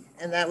meeting?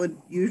 And that would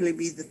usually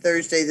be the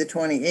Thursday, the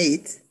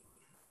 28th.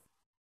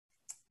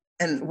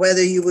 And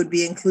whether you would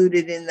be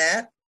included in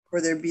that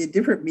or there'd be a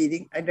different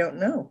meeting, I don't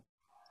know.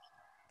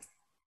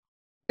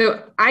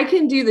 So I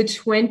can do the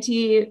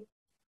 20.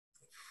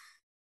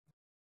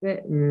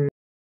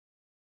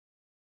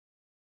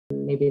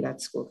 Maybe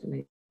that's school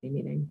committee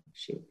meeting.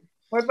 Shoot.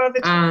 What about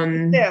the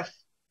 25th?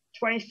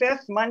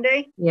 25th,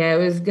 Monday? Yeah, I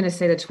was going to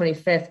say the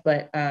 25th,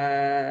 but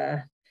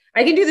I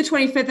can do the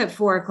 25th at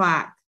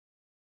 4:00.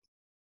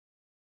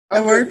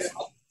 That works.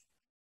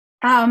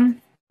 I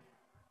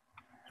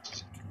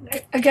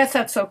guess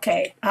that's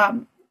okay.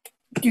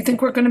 Do you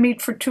think we're going to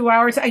meet for 2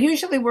 hours? I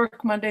usually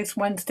work Mondays,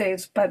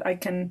 Wednesdays, but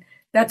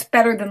that's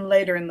better than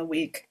later in the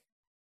week.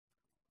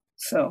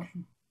 So.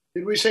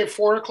 Did we say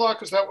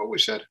 4:00? Is that what we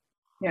said?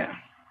 Yeah.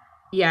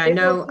 Yeah,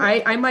 no,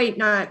 I might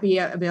not be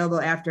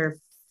available after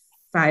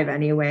 5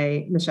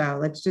 anyway, Michelle.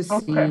 Let's just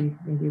see.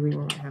 Maybe we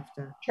won't have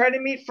to. Try to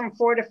meet from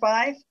 4 to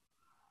 5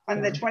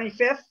 on the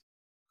 25th.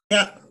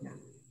 Yeah.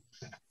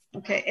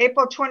 Okay,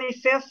 April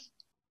 25th.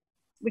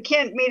 We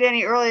can't meet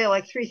any earlier,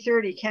 like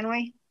 3:30, can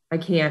we? I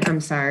can't,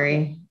 I'm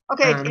sorry.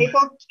 Okay,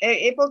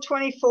 April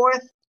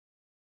 24th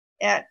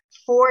at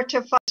 4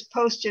 to 5 is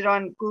posted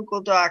on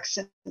Google Docs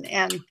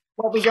and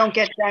what we don't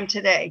get done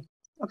today.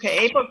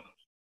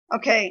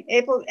 Okay,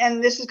 April,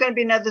 and this is going to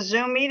be another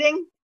Zoom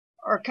meeting,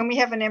 or can we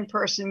have an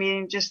in-person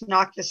meeting, just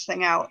knock this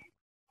thing out?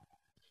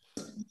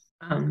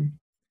 I'm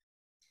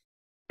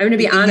going to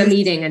be on a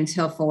meeting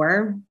until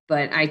 4,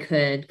 but I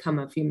could come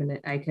a few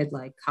minutes. I could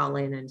like call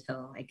in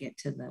until I get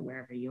to the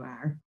wherever you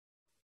are.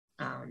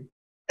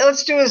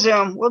 Let's do a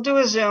Zoom. We'll do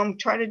a Zoom.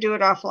 Try to do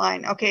it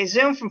offline. Okay,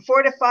 Zoom from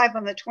 4 to 5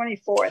 on the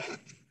 24th.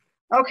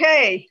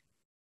 Okay.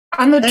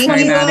 On the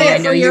Sorry, Bobby, I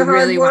 25th. know you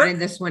really wanted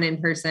this one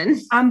in person.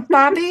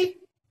 Bobby?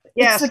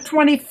 Yes. It's the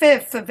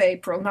 25th of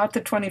April, not the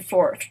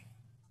 24th.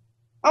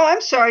 Oh, I'm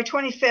sorry,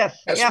 25th.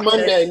 That's Yeah.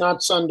 Monday,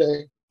 not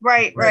Sunday.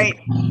 Right.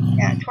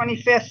 Yeah,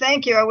 25th.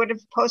 Thank you. I would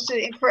have posted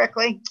it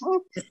incorrectly.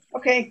 Oh,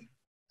 okay,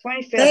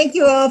 25th. Thank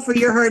you all for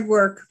your hard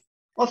work.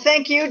 Well,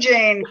 thank you,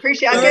 Jane.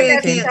 Appreciate it. I'll Sorry get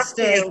I that can't stuff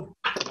to you.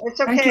 It's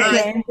okay. Thank you,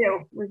 Jane. Thank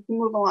you. We can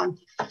move along.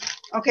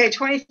 Okay,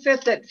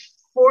 25th at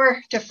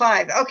 4 to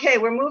 5. Okay,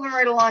 we're moving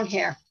right along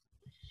here.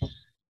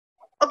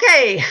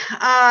 Okay.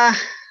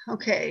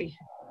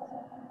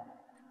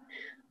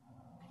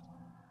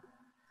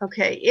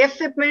 Okay, if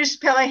the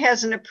municipality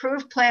has an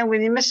approved plan, will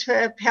the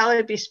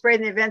municipality be sprayed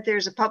in the event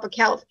there's a public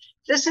health?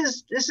 This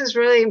is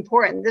really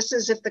important. This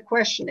is if the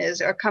question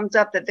is or comes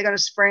up that they're going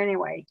to spray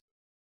anyway.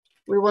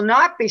 We will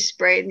not be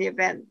sprayed in the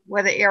event,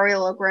 whether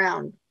aerial or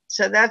ground.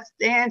 So that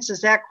answers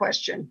that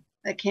question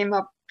that came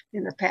up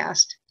in the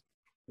past.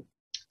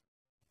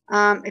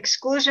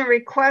 Exclusion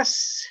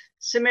requests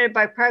submitted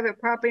by private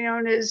property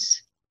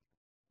owners.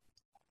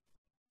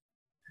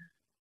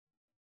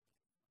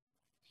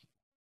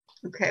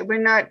 Okay,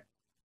 we're not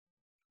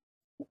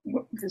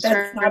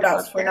That's not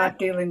us. We're not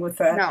dealing with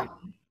that. No.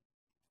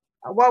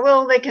 What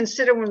will they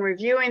consider when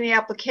reviewing the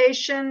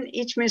application?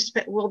 Each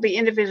municipality will be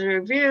individually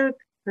reviewed,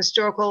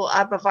 historical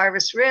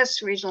arbovirus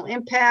risks, regional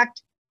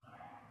impact,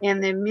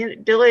 and the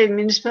ability of the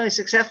municipality to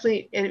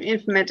successfully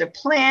implement a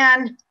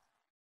plan.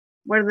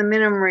 What are the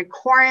minimum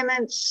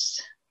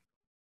requirements?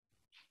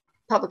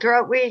 Public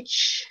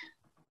outreach,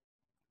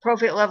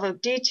 appropriate level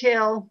of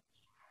detail.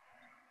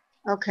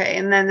 Okay,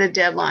 and then the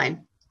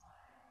deadline.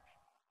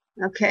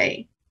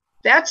 Okay,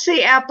 that's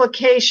the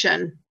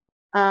application.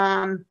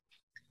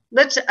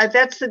 That's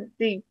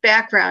the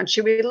background.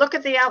 Should we look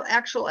at the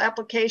actual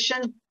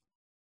application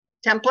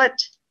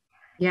template?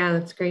 Yeah,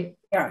 that's great.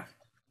 Yeah.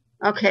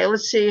 Okay,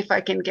 let's see if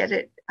I can get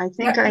it. I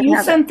think I you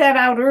have sent that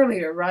out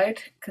earlier,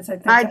 right? Because I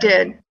think I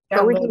did.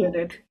 But we downloaded can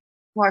it.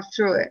 walk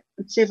through it.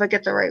 Let's see if I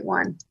get the right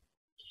one.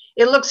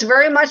 It looks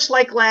very much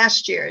like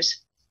last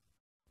year's.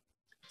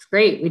 It's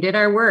great. We did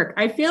our work.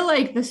 I feel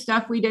like the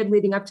stuff we did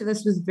leading up to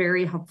this was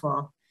very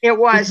helpful. It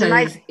was,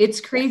 and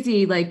it's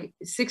crazy. Like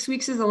 6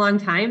 weeks is a long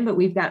time, but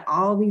we've got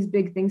all these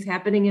big things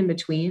happening in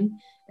between.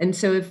 And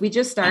so if we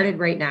just started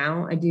right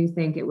now, I do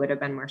think it would have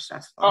been more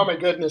stressful. Oh my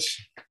goodness.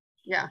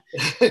 Yeah.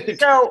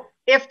 So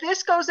if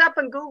this goes up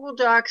in Google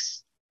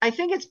Docs, I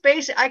think it's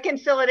basic. I can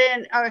fill it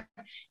in.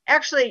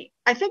 Actually,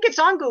 I think it's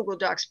on Google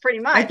Docs pretty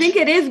much. I think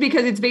it is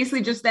because it's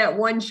basically just that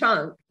one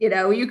chunk. You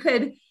know, you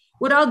could,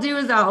 what I'll do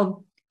is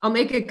I'll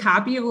make a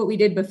copy of what we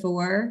did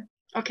before.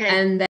 Okay.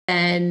 And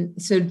then,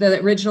 so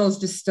the original is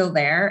just still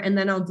there. And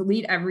then I'll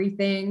delete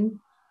everything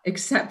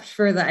except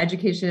for the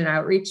education and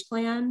outreach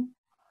plan.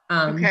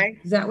 Okay.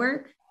 Does that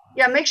work?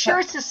 Yeah, make sure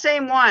it's the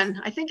same one.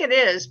 I think it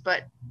is,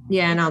 but.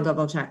 Yeah, and I'll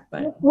double check.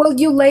 But will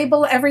you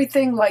label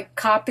everything like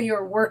copy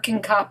or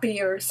working copy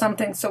or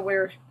something so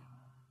we're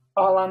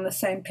all on the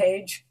same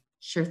page?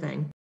 Sure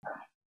thing.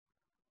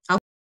 I'll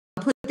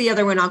put the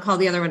other one, I'll call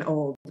the other one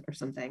old or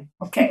something.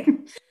 Okay.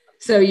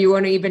 So you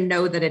won't even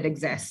know that it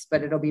exists,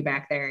 but it'll be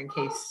back there in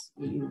case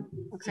you.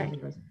 Okay.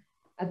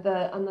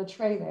 On the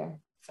tray there.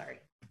 Sorry.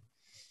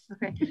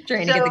 Okay.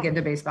 Trying to get the kid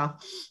to baseball.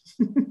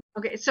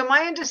 Okay. So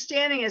my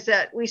understanding is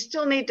that we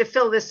still need to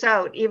fill this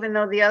out, even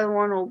though the other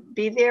one will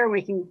be there.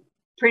 We can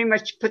pretty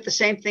much put the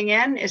same thing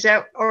in. Is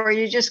that, or are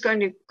you just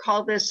going to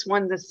call this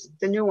one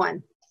the new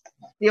one,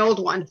 the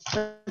old one?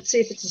 Let's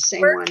see if it's the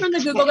same Work one. from the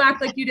Google Doc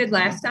like you did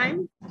last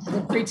time.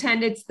 We'll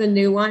pretend it's the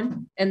new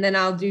one, and then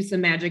I'll do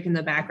some magic in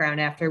the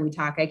background after we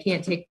talk. I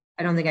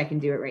don't think I can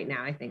do it right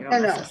now. I think it'll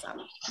mess us up.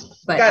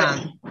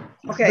 But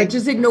Okay. but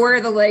just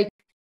ignore the like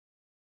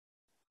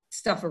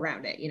stuff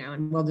around it,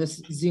 and we'll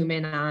just zoom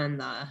in on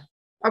the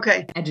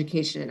Okay.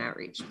 education and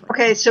outreach.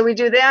 Okay, so we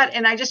do that,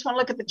 and I just want to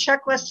look at the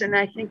checklist, and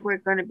I think we're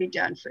going to be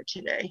done for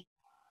today.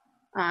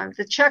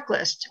 The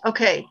checklist.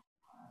 Okay,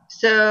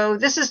 so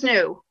this is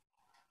new.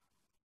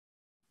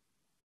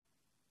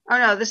 Oh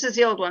no, this is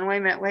the old one. Wait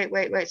a minute.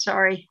 Wait.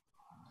 Sorry.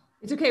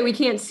 It's okay. We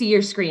can't see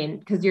your screen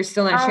because you're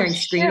still not sharing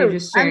screen. You're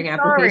just I'm sharing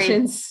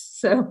applications.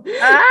 So.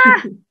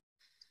 Ah!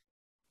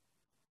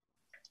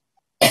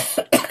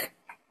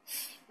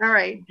 All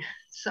right.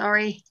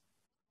 Sorry.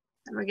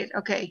 Let me get,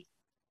 okay.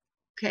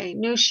 Okay,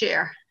 new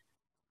share.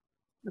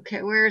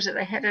 Okay, where is it?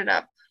 I had it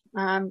up.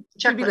 It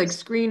should be like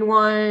screen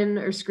 1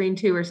 or screen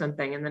 2 or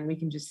something, and then we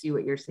can just see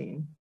what you're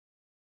seeing.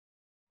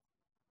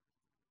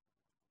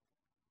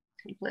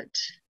 Template.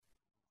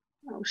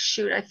 Oh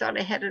shoot, I thought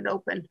I had it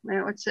open.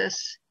 Wait, what's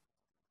this?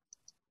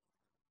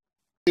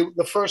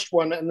 The first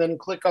one, and then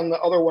click on the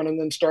other one, and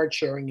then start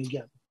sharing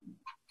again.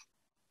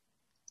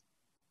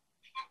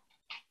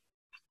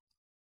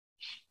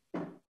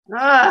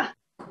 Ah.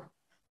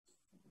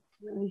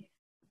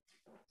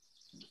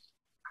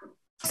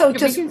 So Yeah,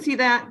 just we can see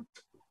that.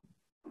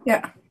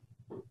 Yeah.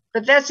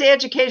 But that's the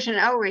education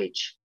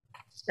outreach.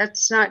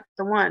 That's not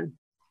the one.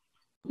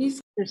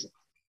 Let's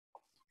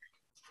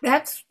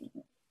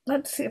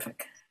see if I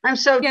can. I'm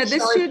so Yeah,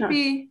 this sorry. should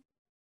be.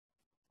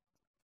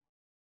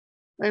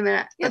 Wait a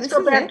minute. Yeah, Let's this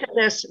go is back it. to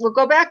this. We'll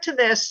go back to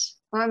this.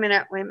 Wait a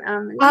minute.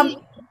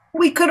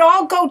 We could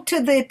all go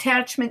to the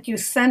attachment you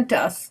sent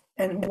us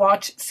and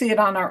see it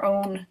on our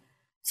own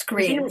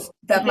screens.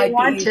 That might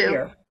be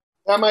easier.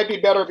 That might be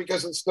better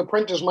because the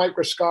print is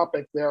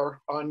microscopic there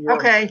on your.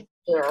 Okay.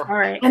 There. All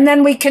right. And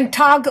then we can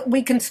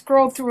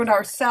scroll through it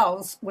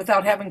ourselves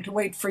without having to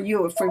wait for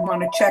you if we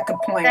want to check a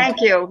point.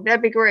 Thank you.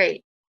 That'd be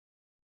great.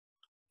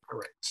 All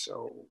right.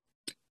 So,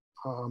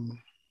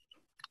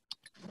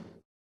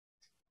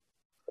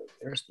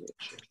 there's the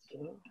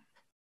agenda.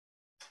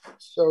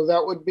 So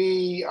that would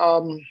be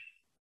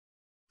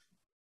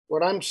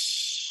what I'm.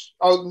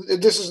 Oh,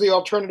 this is the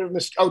alternative.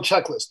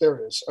 Checklist. There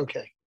it is.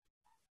 Okay.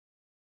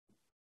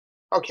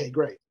 Okay,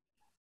 great.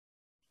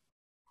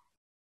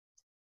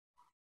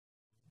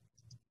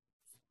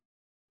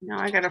 Now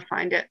I gotta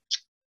find it.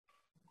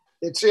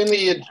 It's in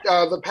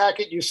the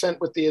packet you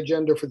sent with the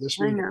agenda for this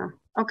meeting. I know.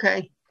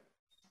 Okay.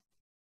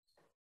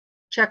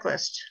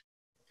 Checklist.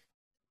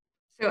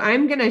 So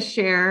I'm going to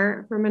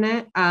share for a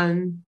minute.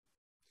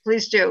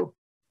 Please do.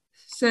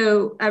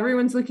 So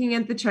everyone's looking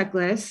at the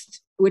checklist,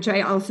 which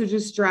I also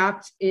just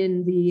dropped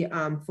in the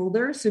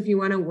folder. So if you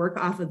want to work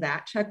off of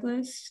that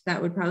checklist,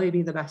 that would probably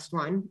be the best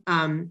one.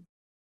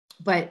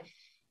 But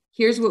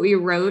here's what we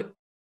wrote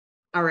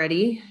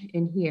already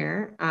in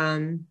here.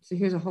 So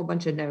here's a whole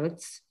bunch of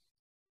notes,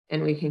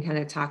 and we can kind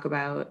of talk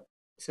about,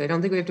 so I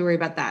don't think we have to worry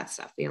about that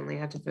stuff. We only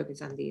have to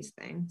focus on these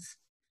things.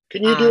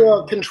 Can you do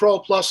a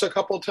control plus a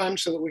couple of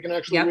times so that we can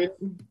actually read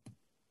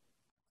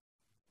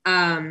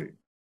it?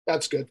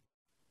 That's good.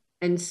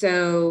 And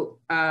so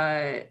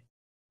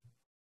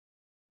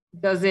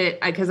does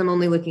it, because I'm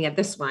only looking at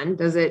this one,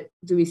 do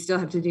we still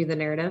have to do the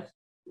narrative?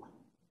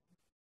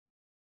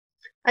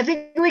 I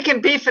think we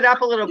can beef it up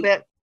a little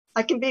bit.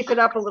 I can beef it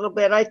up a little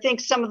bit. I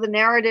think some of the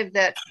narrative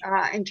that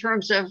in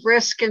terms of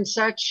risk and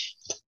such,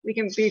 we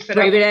can beef it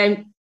up.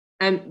 Right,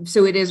 but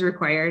so it is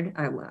required.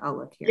 I'll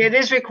look here. It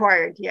is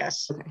required,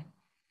 yes. Okay.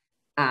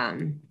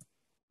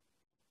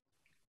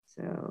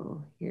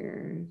 So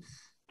here's,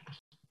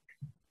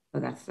 oh,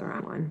 that's the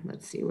wrong one.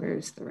 Let's see,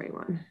 where's the right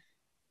one?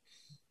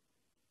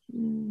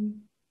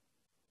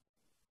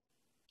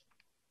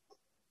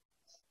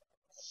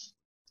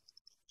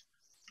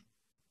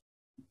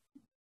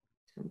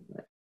 Template.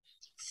 Let's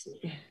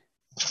see.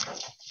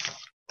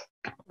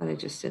 I thought I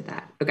just did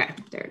that. Okay,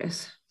 there it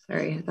is.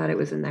 Sorry, I thought it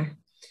was in there.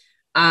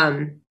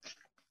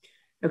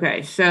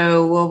 Okay,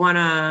 so we'll want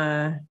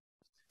to,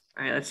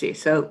 all right, let's see.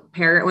 So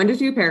 1 to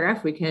 2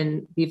 paragraph, we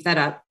can beef that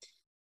up.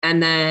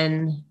 And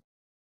then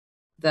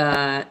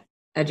the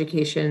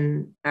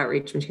education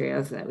outreach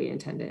materials that we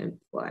intend to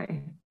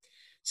employ.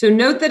 So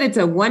note that it's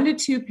a 1 to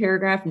 2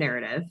 paragraph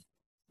narrative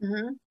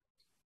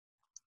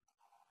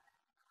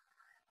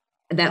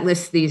that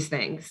lists these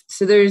things.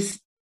 So there's,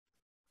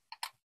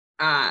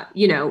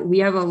 we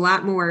have a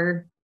lot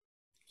more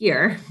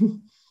here.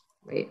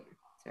 Wait,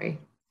 sorry.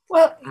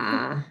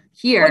 Well,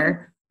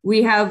 here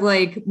we have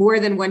like more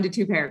than 1 to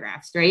 2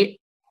 paragraphs, right?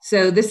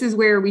 So this is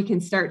where we can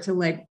start to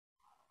like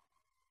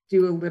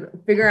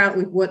figure out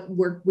like what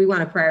work we want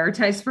to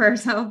prioritize for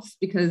ourselves,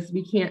 because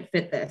we can't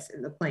fit this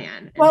in the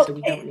plan. And so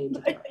we don't need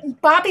to.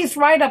 Bobby's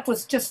write-up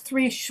was just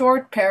 3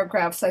 short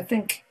paragraphs. I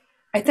think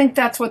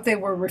that's what they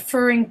were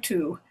referring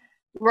to.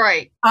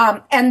 Right.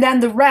 And then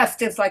the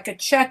rest is like a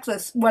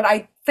checklist. What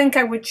I think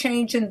I would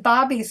change in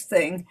Bobby's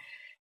thing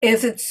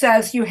is it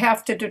says you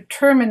have to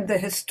determine the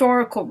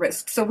historical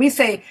risk. So we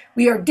say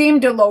we are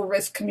deemed a low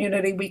risk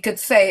community. We could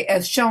say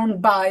as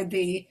shown by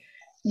the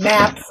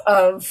maps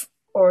of,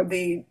 or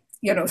the,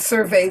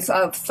 surveys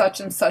of such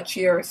and such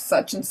year,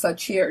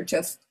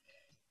 just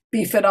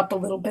beef it up a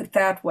little bit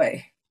that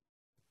way.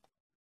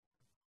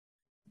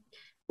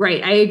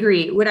 Right, I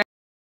agree. What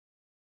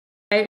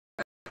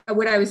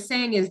what I was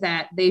saying is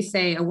that they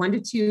say a 1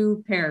 to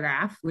 2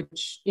 paragraph,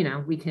 which, you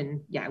know, we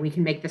can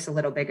make this a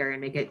little bigger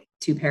and make it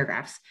 2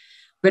 paragraphs.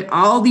 But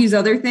all these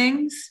other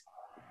things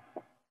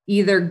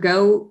either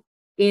go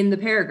in the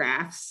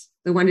paragraphs,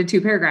 the 1 to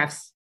 2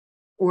 paragraphs,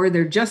 or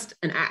they're just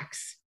an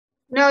X.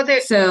 No,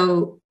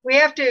 so we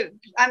have to,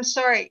 I'm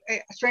sorry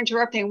for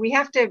interrupting. We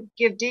have to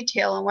give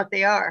detail on what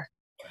they are.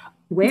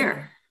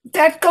 Where?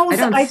 That goes,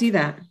 I don't see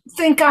that.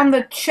 Think on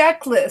the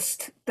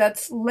checklist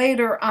that's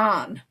later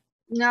on.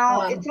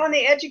 No, it's on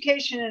the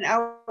education and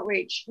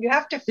outreach. You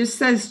have to. This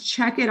says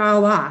check it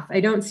all off. I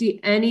don't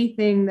see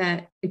anything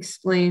that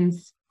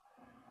explains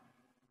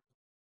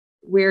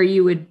where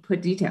you would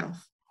put details.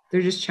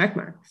 They're just check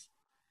marks.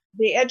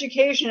 The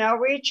education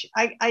outreach,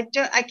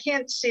 I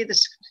can't see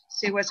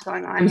what's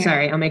going on. I'm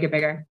sorry, I'll make it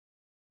bigger.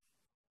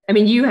 I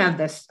mean, you have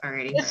this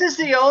already. This is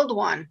the old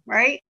one,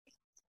 right?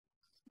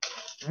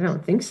 I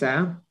don't think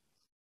so.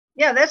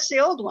 Yeah, that's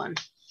the old one.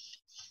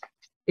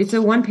 It's a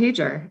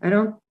 1-pager. I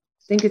don't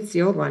think it's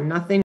the old one.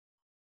 Nothing.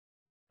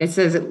 It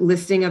says a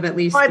listing of at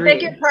least 3. I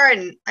beg your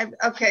pardon.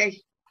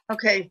 Okay.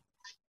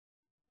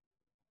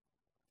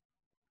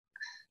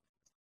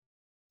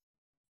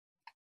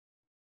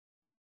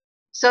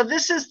 So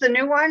this is the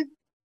new one?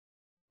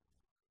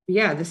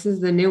 Yeah, this is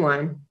the new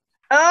one.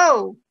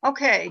 Oh,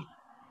 okay.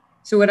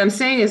 So what I'm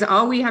saying is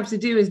all we have to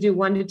do is do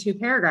 1 to 2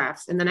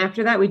 paragraphs. And then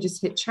after that, we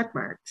just hit check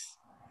marks.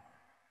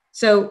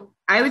 So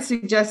I would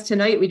suggest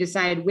tonight we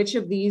decide which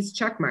of these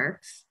check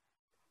marks,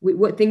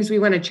 what things we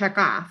want to check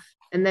off.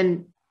 And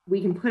then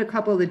we can put a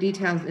couple of the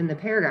details in the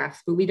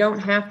paragraphs, but we don't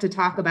have to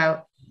talk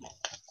about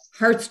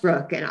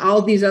Hartsbrook and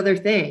all these other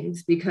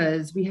things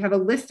because we have a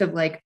list of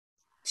like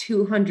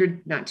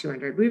 200, not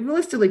 200, we have a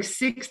list of like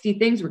 60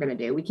 things we're going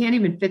to do. We can't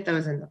even fit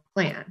those in the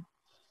plan.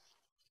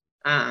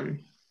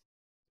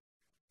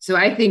 So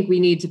I think we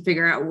need to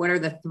figure out what are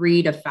the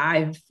 3 to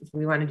 5 if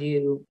we want to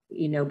do,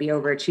 you know, be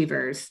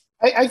overachievers.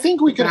 I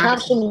think we could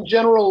have some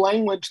general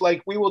language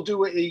like we will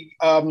do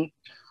a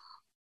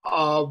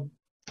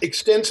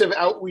extensive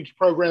outreach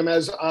program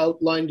as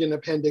outlined in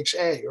Appendix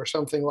A or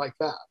something like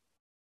that.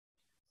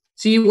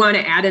 So you want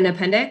to add an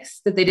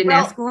appendix that they didn't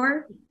ask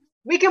for?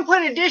 We can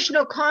put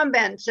additional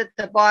comments at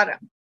the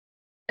bottom.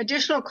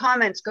 Additional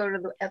comments go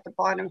to at the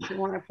bottom if you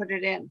want to put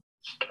it in.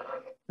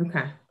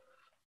 Okay.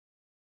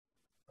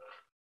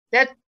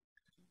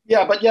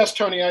 Yeah, but yes,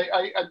 Tony,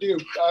 I do.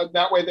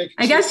 That way they can.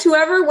 I guess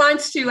whoever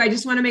wants to, I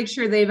just want to make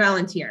sure they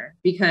volunteer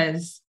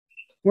because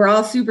we're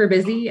all super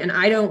busy and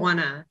I don't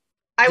want to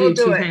do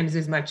 2 times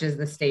as much as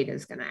the state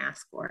is going to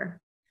ask for.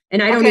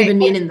 And I don't even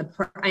mean in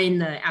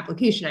the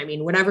application. I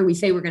mean, whatever we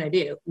say we're going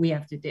to do, we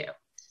have to do.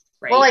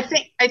 Right? Well,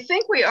 I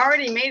think we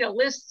already made a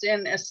list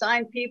and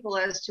assigned people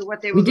as to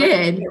what they were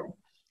going to do.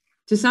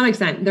 To some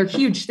extent. They're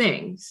huge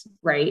things,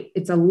 right?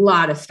 It's a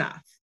lot of stuff.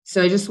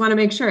 So I just want to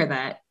make sure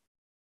that,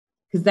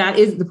 because that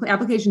is, the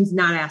application's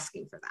not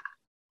asking for that.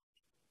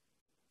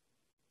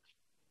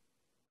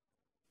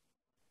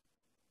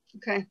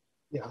 Okay.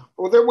 Yeah.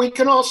 Well, then we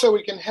can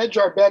hedge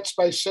our bets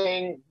by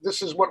saying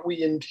this is what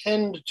we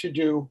intend to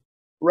do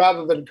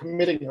rather than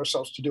committing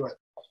ourselves to do it.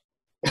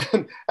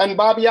 And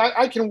Bobby,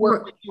 I can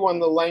work with you on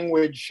the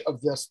language of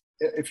this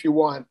if you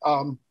want.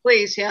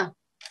 Please, yeah.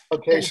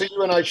 Okay, so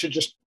you and I should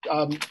just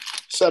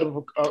set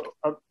up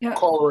a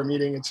call or a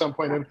meeting at some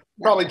point and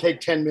probably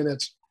take 10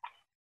 minutes.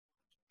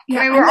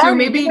 Yeah, so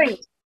maybe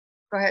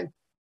go ahead.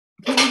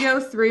 Can we go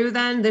through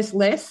then this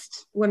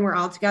list when we're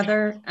all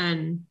together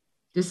and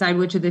decide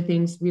which of the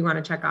things we want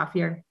to check off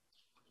here?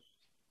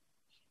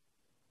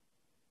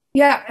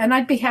 Yeah, and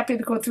I'd be happy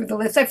to go through the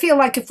list. I feel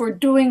like if we're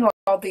doing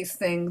all these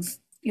things,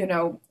 you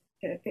know,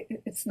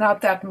 it's not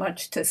that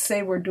much to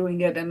say we're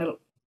doing it, and it'll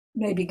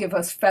maybe give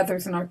us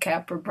feathers in our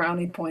cap or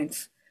brownie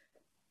points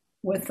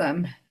with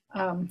them.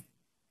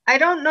 I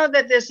don't know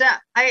that there's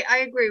that.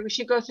 I agree. We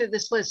should go through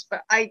this list,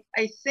 but I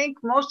think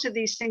most of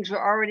these things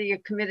we're already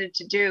committed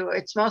to do.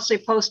 It's mostly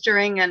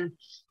postering and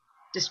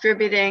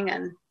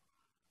distributing,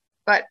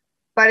 but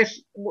if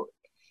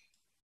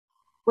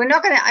we're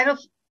not going to,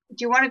 do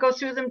you want to go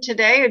through them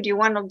today, or do you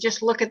want to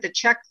just look at the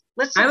check?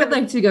 I would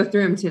like to go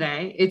through them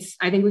today.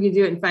 I think we could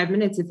do it in 5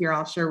 minutes if you're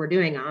all sure we're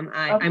doing them.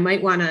 I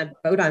might want to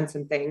vote on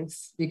some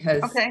things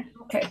because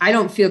I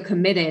don't feel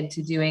committed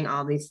to doing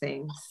all these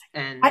things.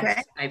 And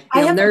I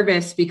feel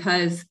nervous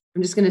because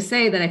I'm just going to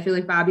say that I feel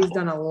like Bobby's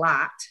done a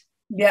lot.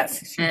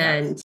 Yes.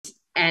 And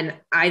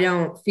I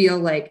don't feel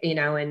like, you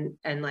know,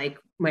 and like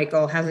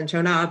Michael hasn't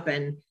shown up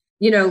and,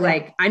 you know,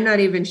 like, I'm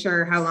not even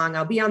sure how long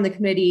I'll be on the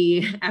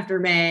committee after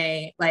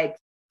May. Like,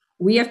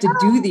 we have to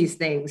do these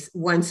things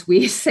once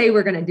we say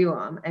we're going to do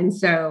them. And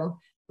so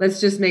let's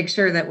just make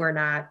sure that we're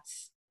not,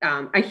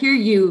 I hear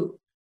you,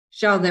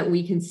 Shell, that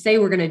we can say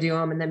we're going to do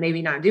them and then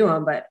maybe not do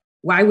them, but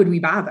why would we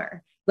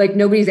bother? Like,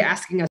 nobody's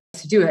asking us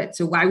to do it.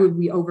 So why would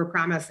we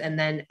overpromise and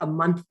then a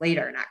month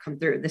later not come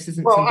through? This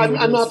isn't something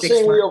I'm not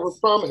saying we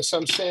overpromise.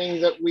 I'm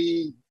saying that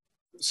we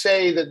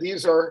say that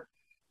these are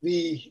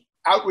the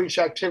outreach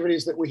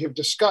activities that we have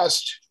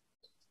discussed.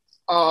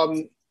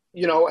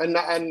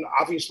 and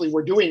obviously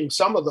we're doing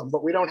some of them,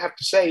 but we don't have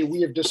to say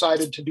we have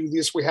decided to do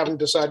this. We haven't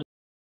decided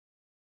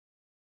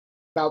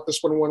about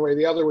this one way or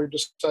the other. We've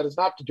decided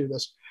not to do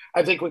this.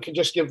 I think we can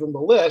just give them the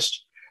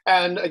list.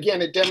 And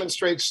again, it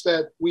demonstrates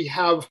that we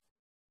have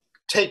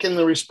taken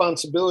the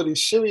responsibility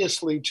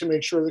seriously to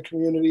make sure the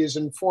community is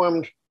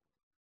informed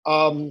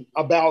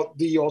about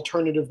the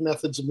alternative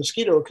methods of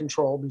mosquito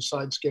control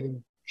besides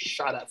getting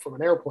shot at from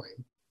an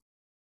airplane.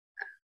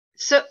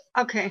 So,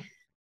 okay.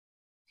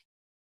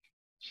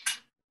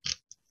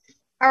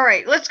 All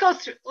right, let's go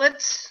through,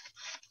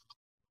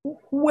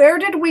 Where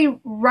did we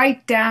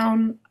write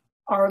down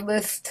our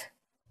list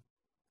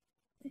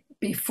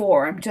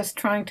before? I'm just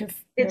trying to.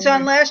 It's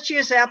on last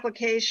year's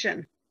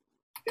application.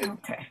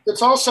 Okay.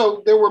 It's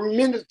also, there were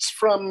minutes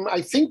from,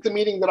 I think, the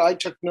meeting that I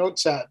took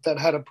notes at that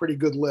had a pretty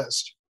good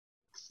list.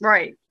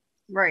 Right.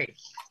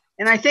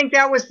 And I think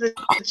that was the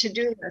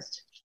to-do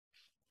list.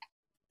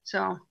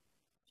 So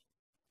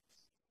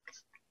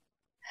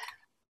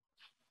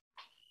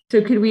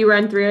could we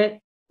run through it?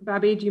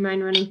 Bobby, do you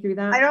mind running through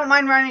that? I don't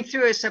mind running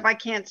through it, so if I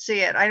can't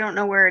see it, I don't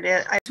know where it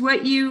is. It's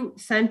what you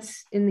sent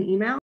in the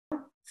email.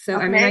 So,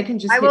 Okay. I mean, I can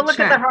just I will hit look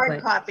check, at the hard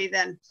but copy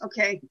then.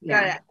 Okay,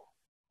 Yeah. got it.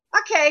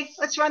 Okay,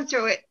 let's run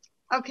through it.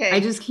 Okay. I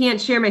just can't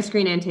share my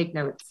screen and take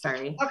notes.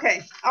 Sorry.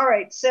 Okay, all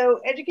right. So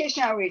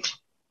education outreach,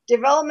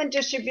 development,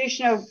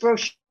 distribution of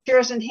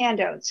brochures and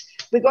handouts.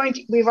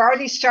 We've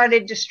already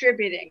started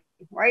distributing,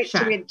 right?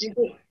 Sure. So we do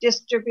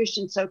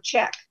distribution, so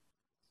check.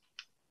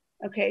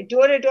 Okay,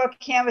 door-to-door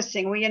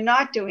canvassing, we are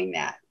not doing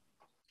that.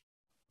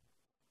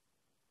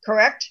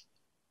 Correct?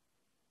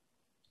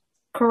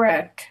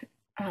 Correct.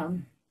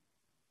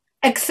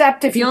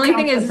 Except if The you only count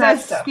thing is the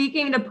that's Festa.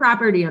 speaking to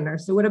property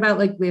owners. So what about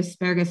like the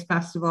Asparagus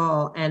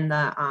Festival and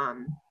the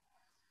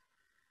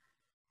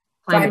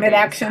Climate Day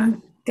Action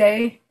stuff?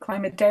 Day,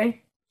 Climate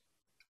Day.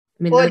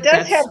 I mean, Well, like,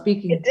 that's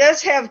speaking. it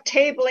does have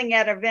tabling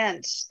at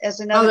events as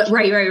Oh, another.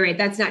 right.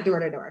 That's not door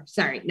to door.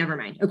 Sorry, never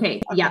mind.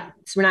 Okay, yeah.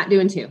 So we're not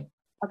doing two.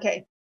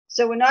 Okay,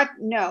 so we're not,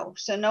 no,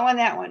 so no on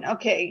that one.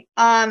 Okay,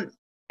 and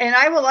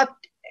I will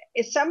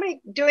is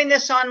somebody doing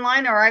this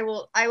online, or I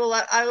will. I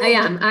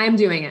am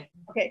doing it.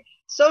 Okay,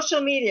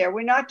 social media,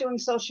 we're not doing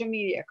social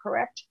media,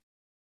 correct?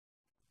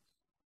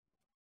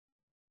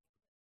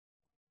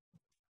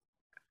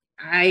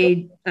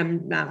 I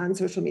am not on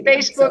social media.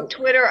 Facebook,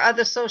 Twitter,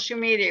 other social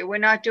media, we're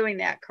not doing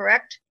that,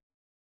 correct?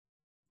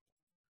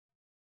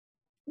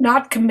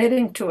 Not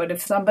committing to it.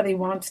 If somebody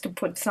wants to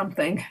put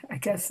something, I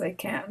guess they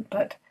can,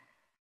 but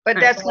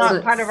That's right,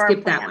 not part of our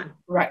skip plan. that one.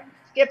 right.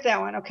 Skip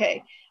that one,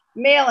 okay.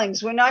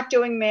 Mailings, we're not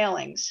doing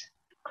mailings.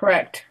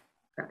 Correct.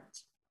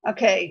 Correct.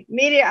 Okay,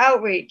 media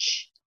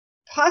outreach,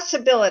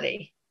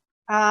 possibility.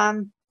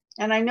 And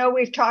I know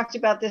we've talked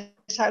about this,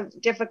 how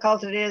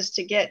difficult it is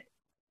to get,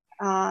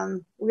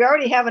 we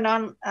already have it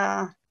on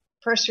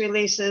press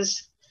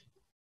releases.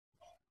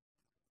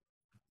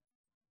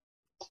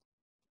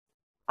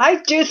 I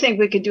do think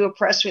we could do a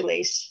press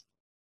release.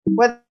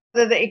 Whether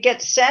it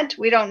gets sent,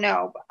 we don't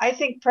know. I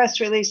think press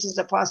release is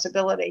a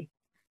possibility.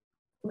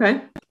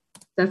 Okay,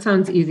 that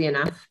sounds easy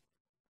enough.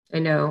 I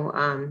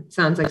know,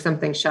 sounds like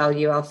something, Shell,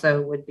 you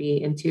also would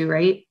be into,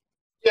 right?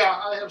 Yeah,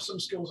 I have some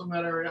skills in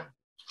that area.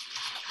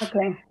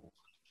 Okay.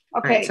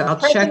 All right, so I'll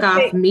check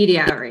off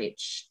media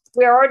outreach.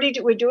 We're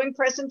doing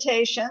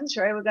presentations,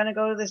 right? We're going to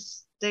go to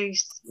the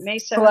May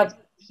 7th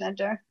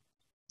Center.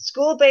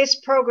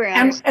 School-based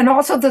programs. And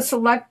also the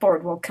select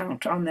board will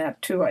count on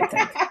that too, I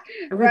think. I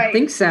would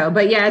think so,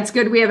 but yeah, it's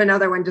good we have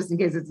another one just in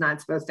case it's not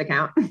supposed to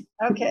count.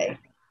 Okay,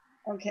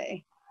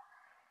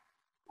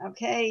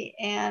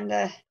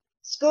 and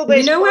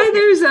school-based. You know why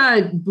there's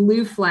a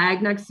blue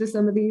flag next to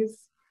some of these?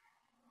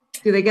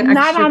 Do they get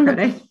extra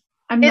credit?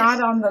 I'm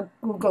not on the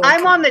Google.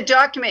 I'm on the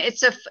document.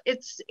 It's a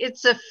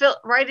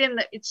right in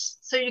the. It's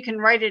so you can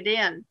write it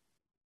in.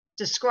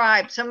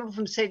 Describe. Some of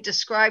them say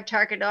describe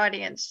target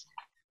audience.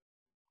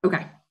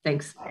 Okay,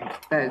 thanks.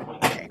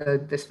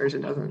 This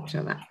version doesn't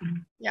show that.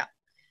 Yeah.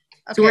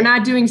 Okay. So we're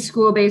not doing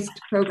school-based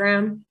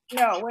program?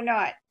 No, we're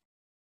not.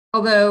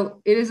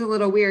 Although it is a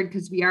little weird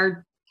because we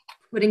are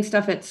putting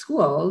stuff at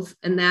schools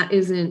and that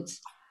isn't,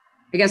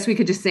 I guess we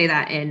could just say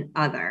that in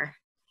other.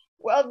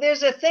 Well,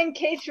 there's a thing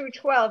K through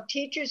 12,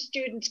 teachers,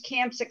 students,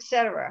 camps,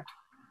 etc.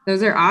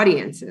 Those are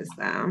audiences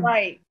though.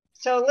 Right.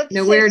 So let's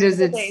Now, where does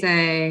it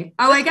say?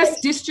 Oh, I guess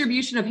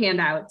distribution of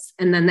handouts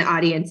and then the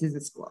audience is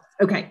the school.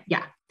 Okay,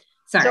 yeah.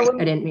 Sorry,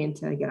 I didn't mean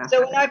to get off.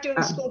 So we're not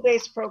doing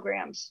school-based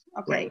programs.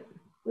 Okay. Right.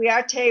 We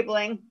are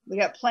tabling. We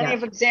got plenty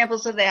of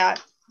examples of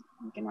that.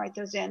 You can write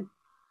those in.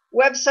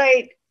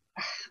 Website,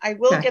 I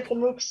will get the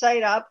MOOC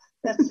site up.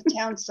 That's the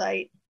town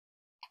site.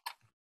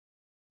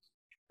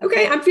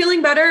 Okay, I'm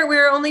feeling better.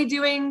 We're only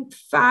doing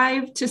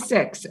 5 to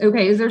 6.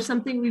 Okay, is there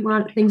something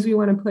things we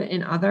want to put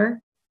in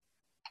other?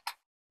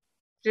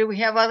 Did we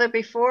have other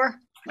before?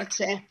 Let's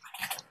see.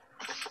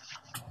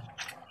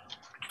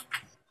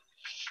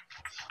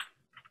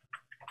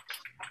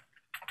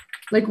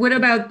 Like, what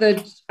about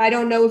I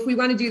don't know if we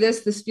want to do this.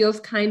 This feels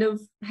kind of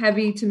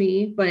heavy to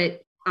me,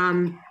 but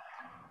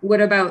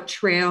what about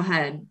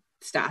trailhead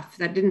stuff?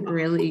 That didn't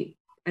really,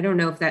 I don't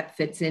know if that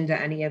fits into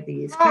any of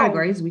these Oh,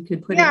 categories. We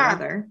could put in yeah.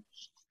 other.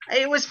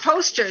 It was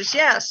posters,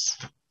 yes.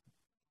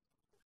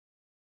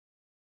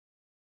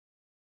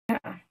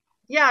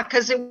 Yeah,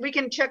 because we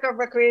can check our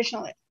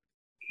recreational.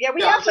 Yeah,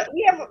 we have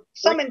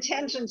some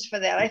intentions for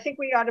that. I think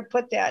we ought to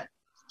put that.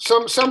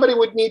 Somebody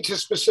would need to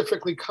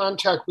specifically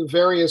contact the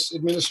various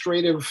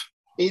administrative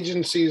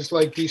agencies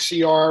like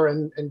VCR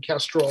and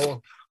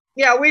Kestrel.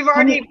 Yeah, we've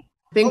already.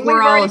 I think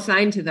we're all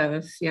assigned to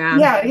those.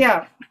 Yeah.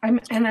 Yeah.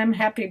 I'm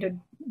happy to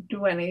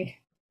do any.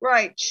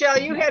 Right. Shell,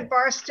 you had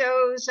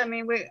Barstows. I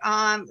mean, we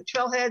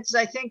Trailheads.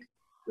 I think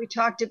we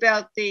talked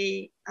about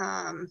the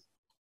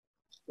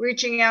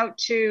reaching out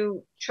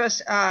to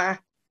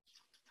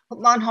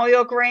Mount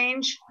Holyoke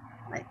Range.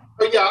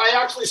 But yeah,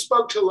 I actually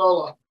spoke to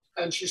Lola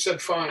and she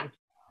said fine.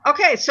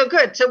 Okay, so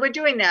good. So we're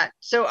doing that.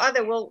 So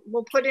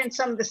we'll put in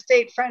some of the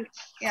state friend.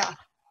 Yeah,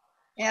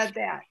 add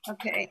that.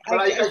 Okay.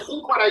 But I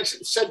think what I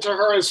said to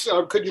her is,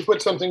 could you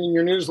put something in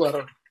your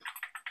newsletter?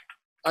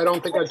 I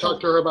don't think I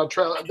talked to her about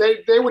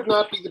Trailhead. They would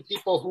not be the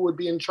people who would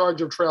be in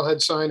charge of Trailhead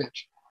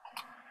signage.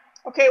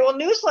 Okay, well,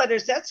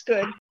 newsletters, that's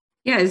good.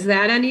 Yeah, is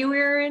that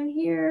anywhere in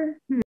here?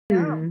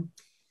 No.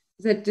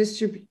 Is that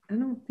distribute? I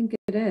don't think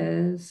it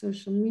is.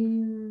 Social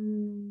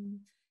media.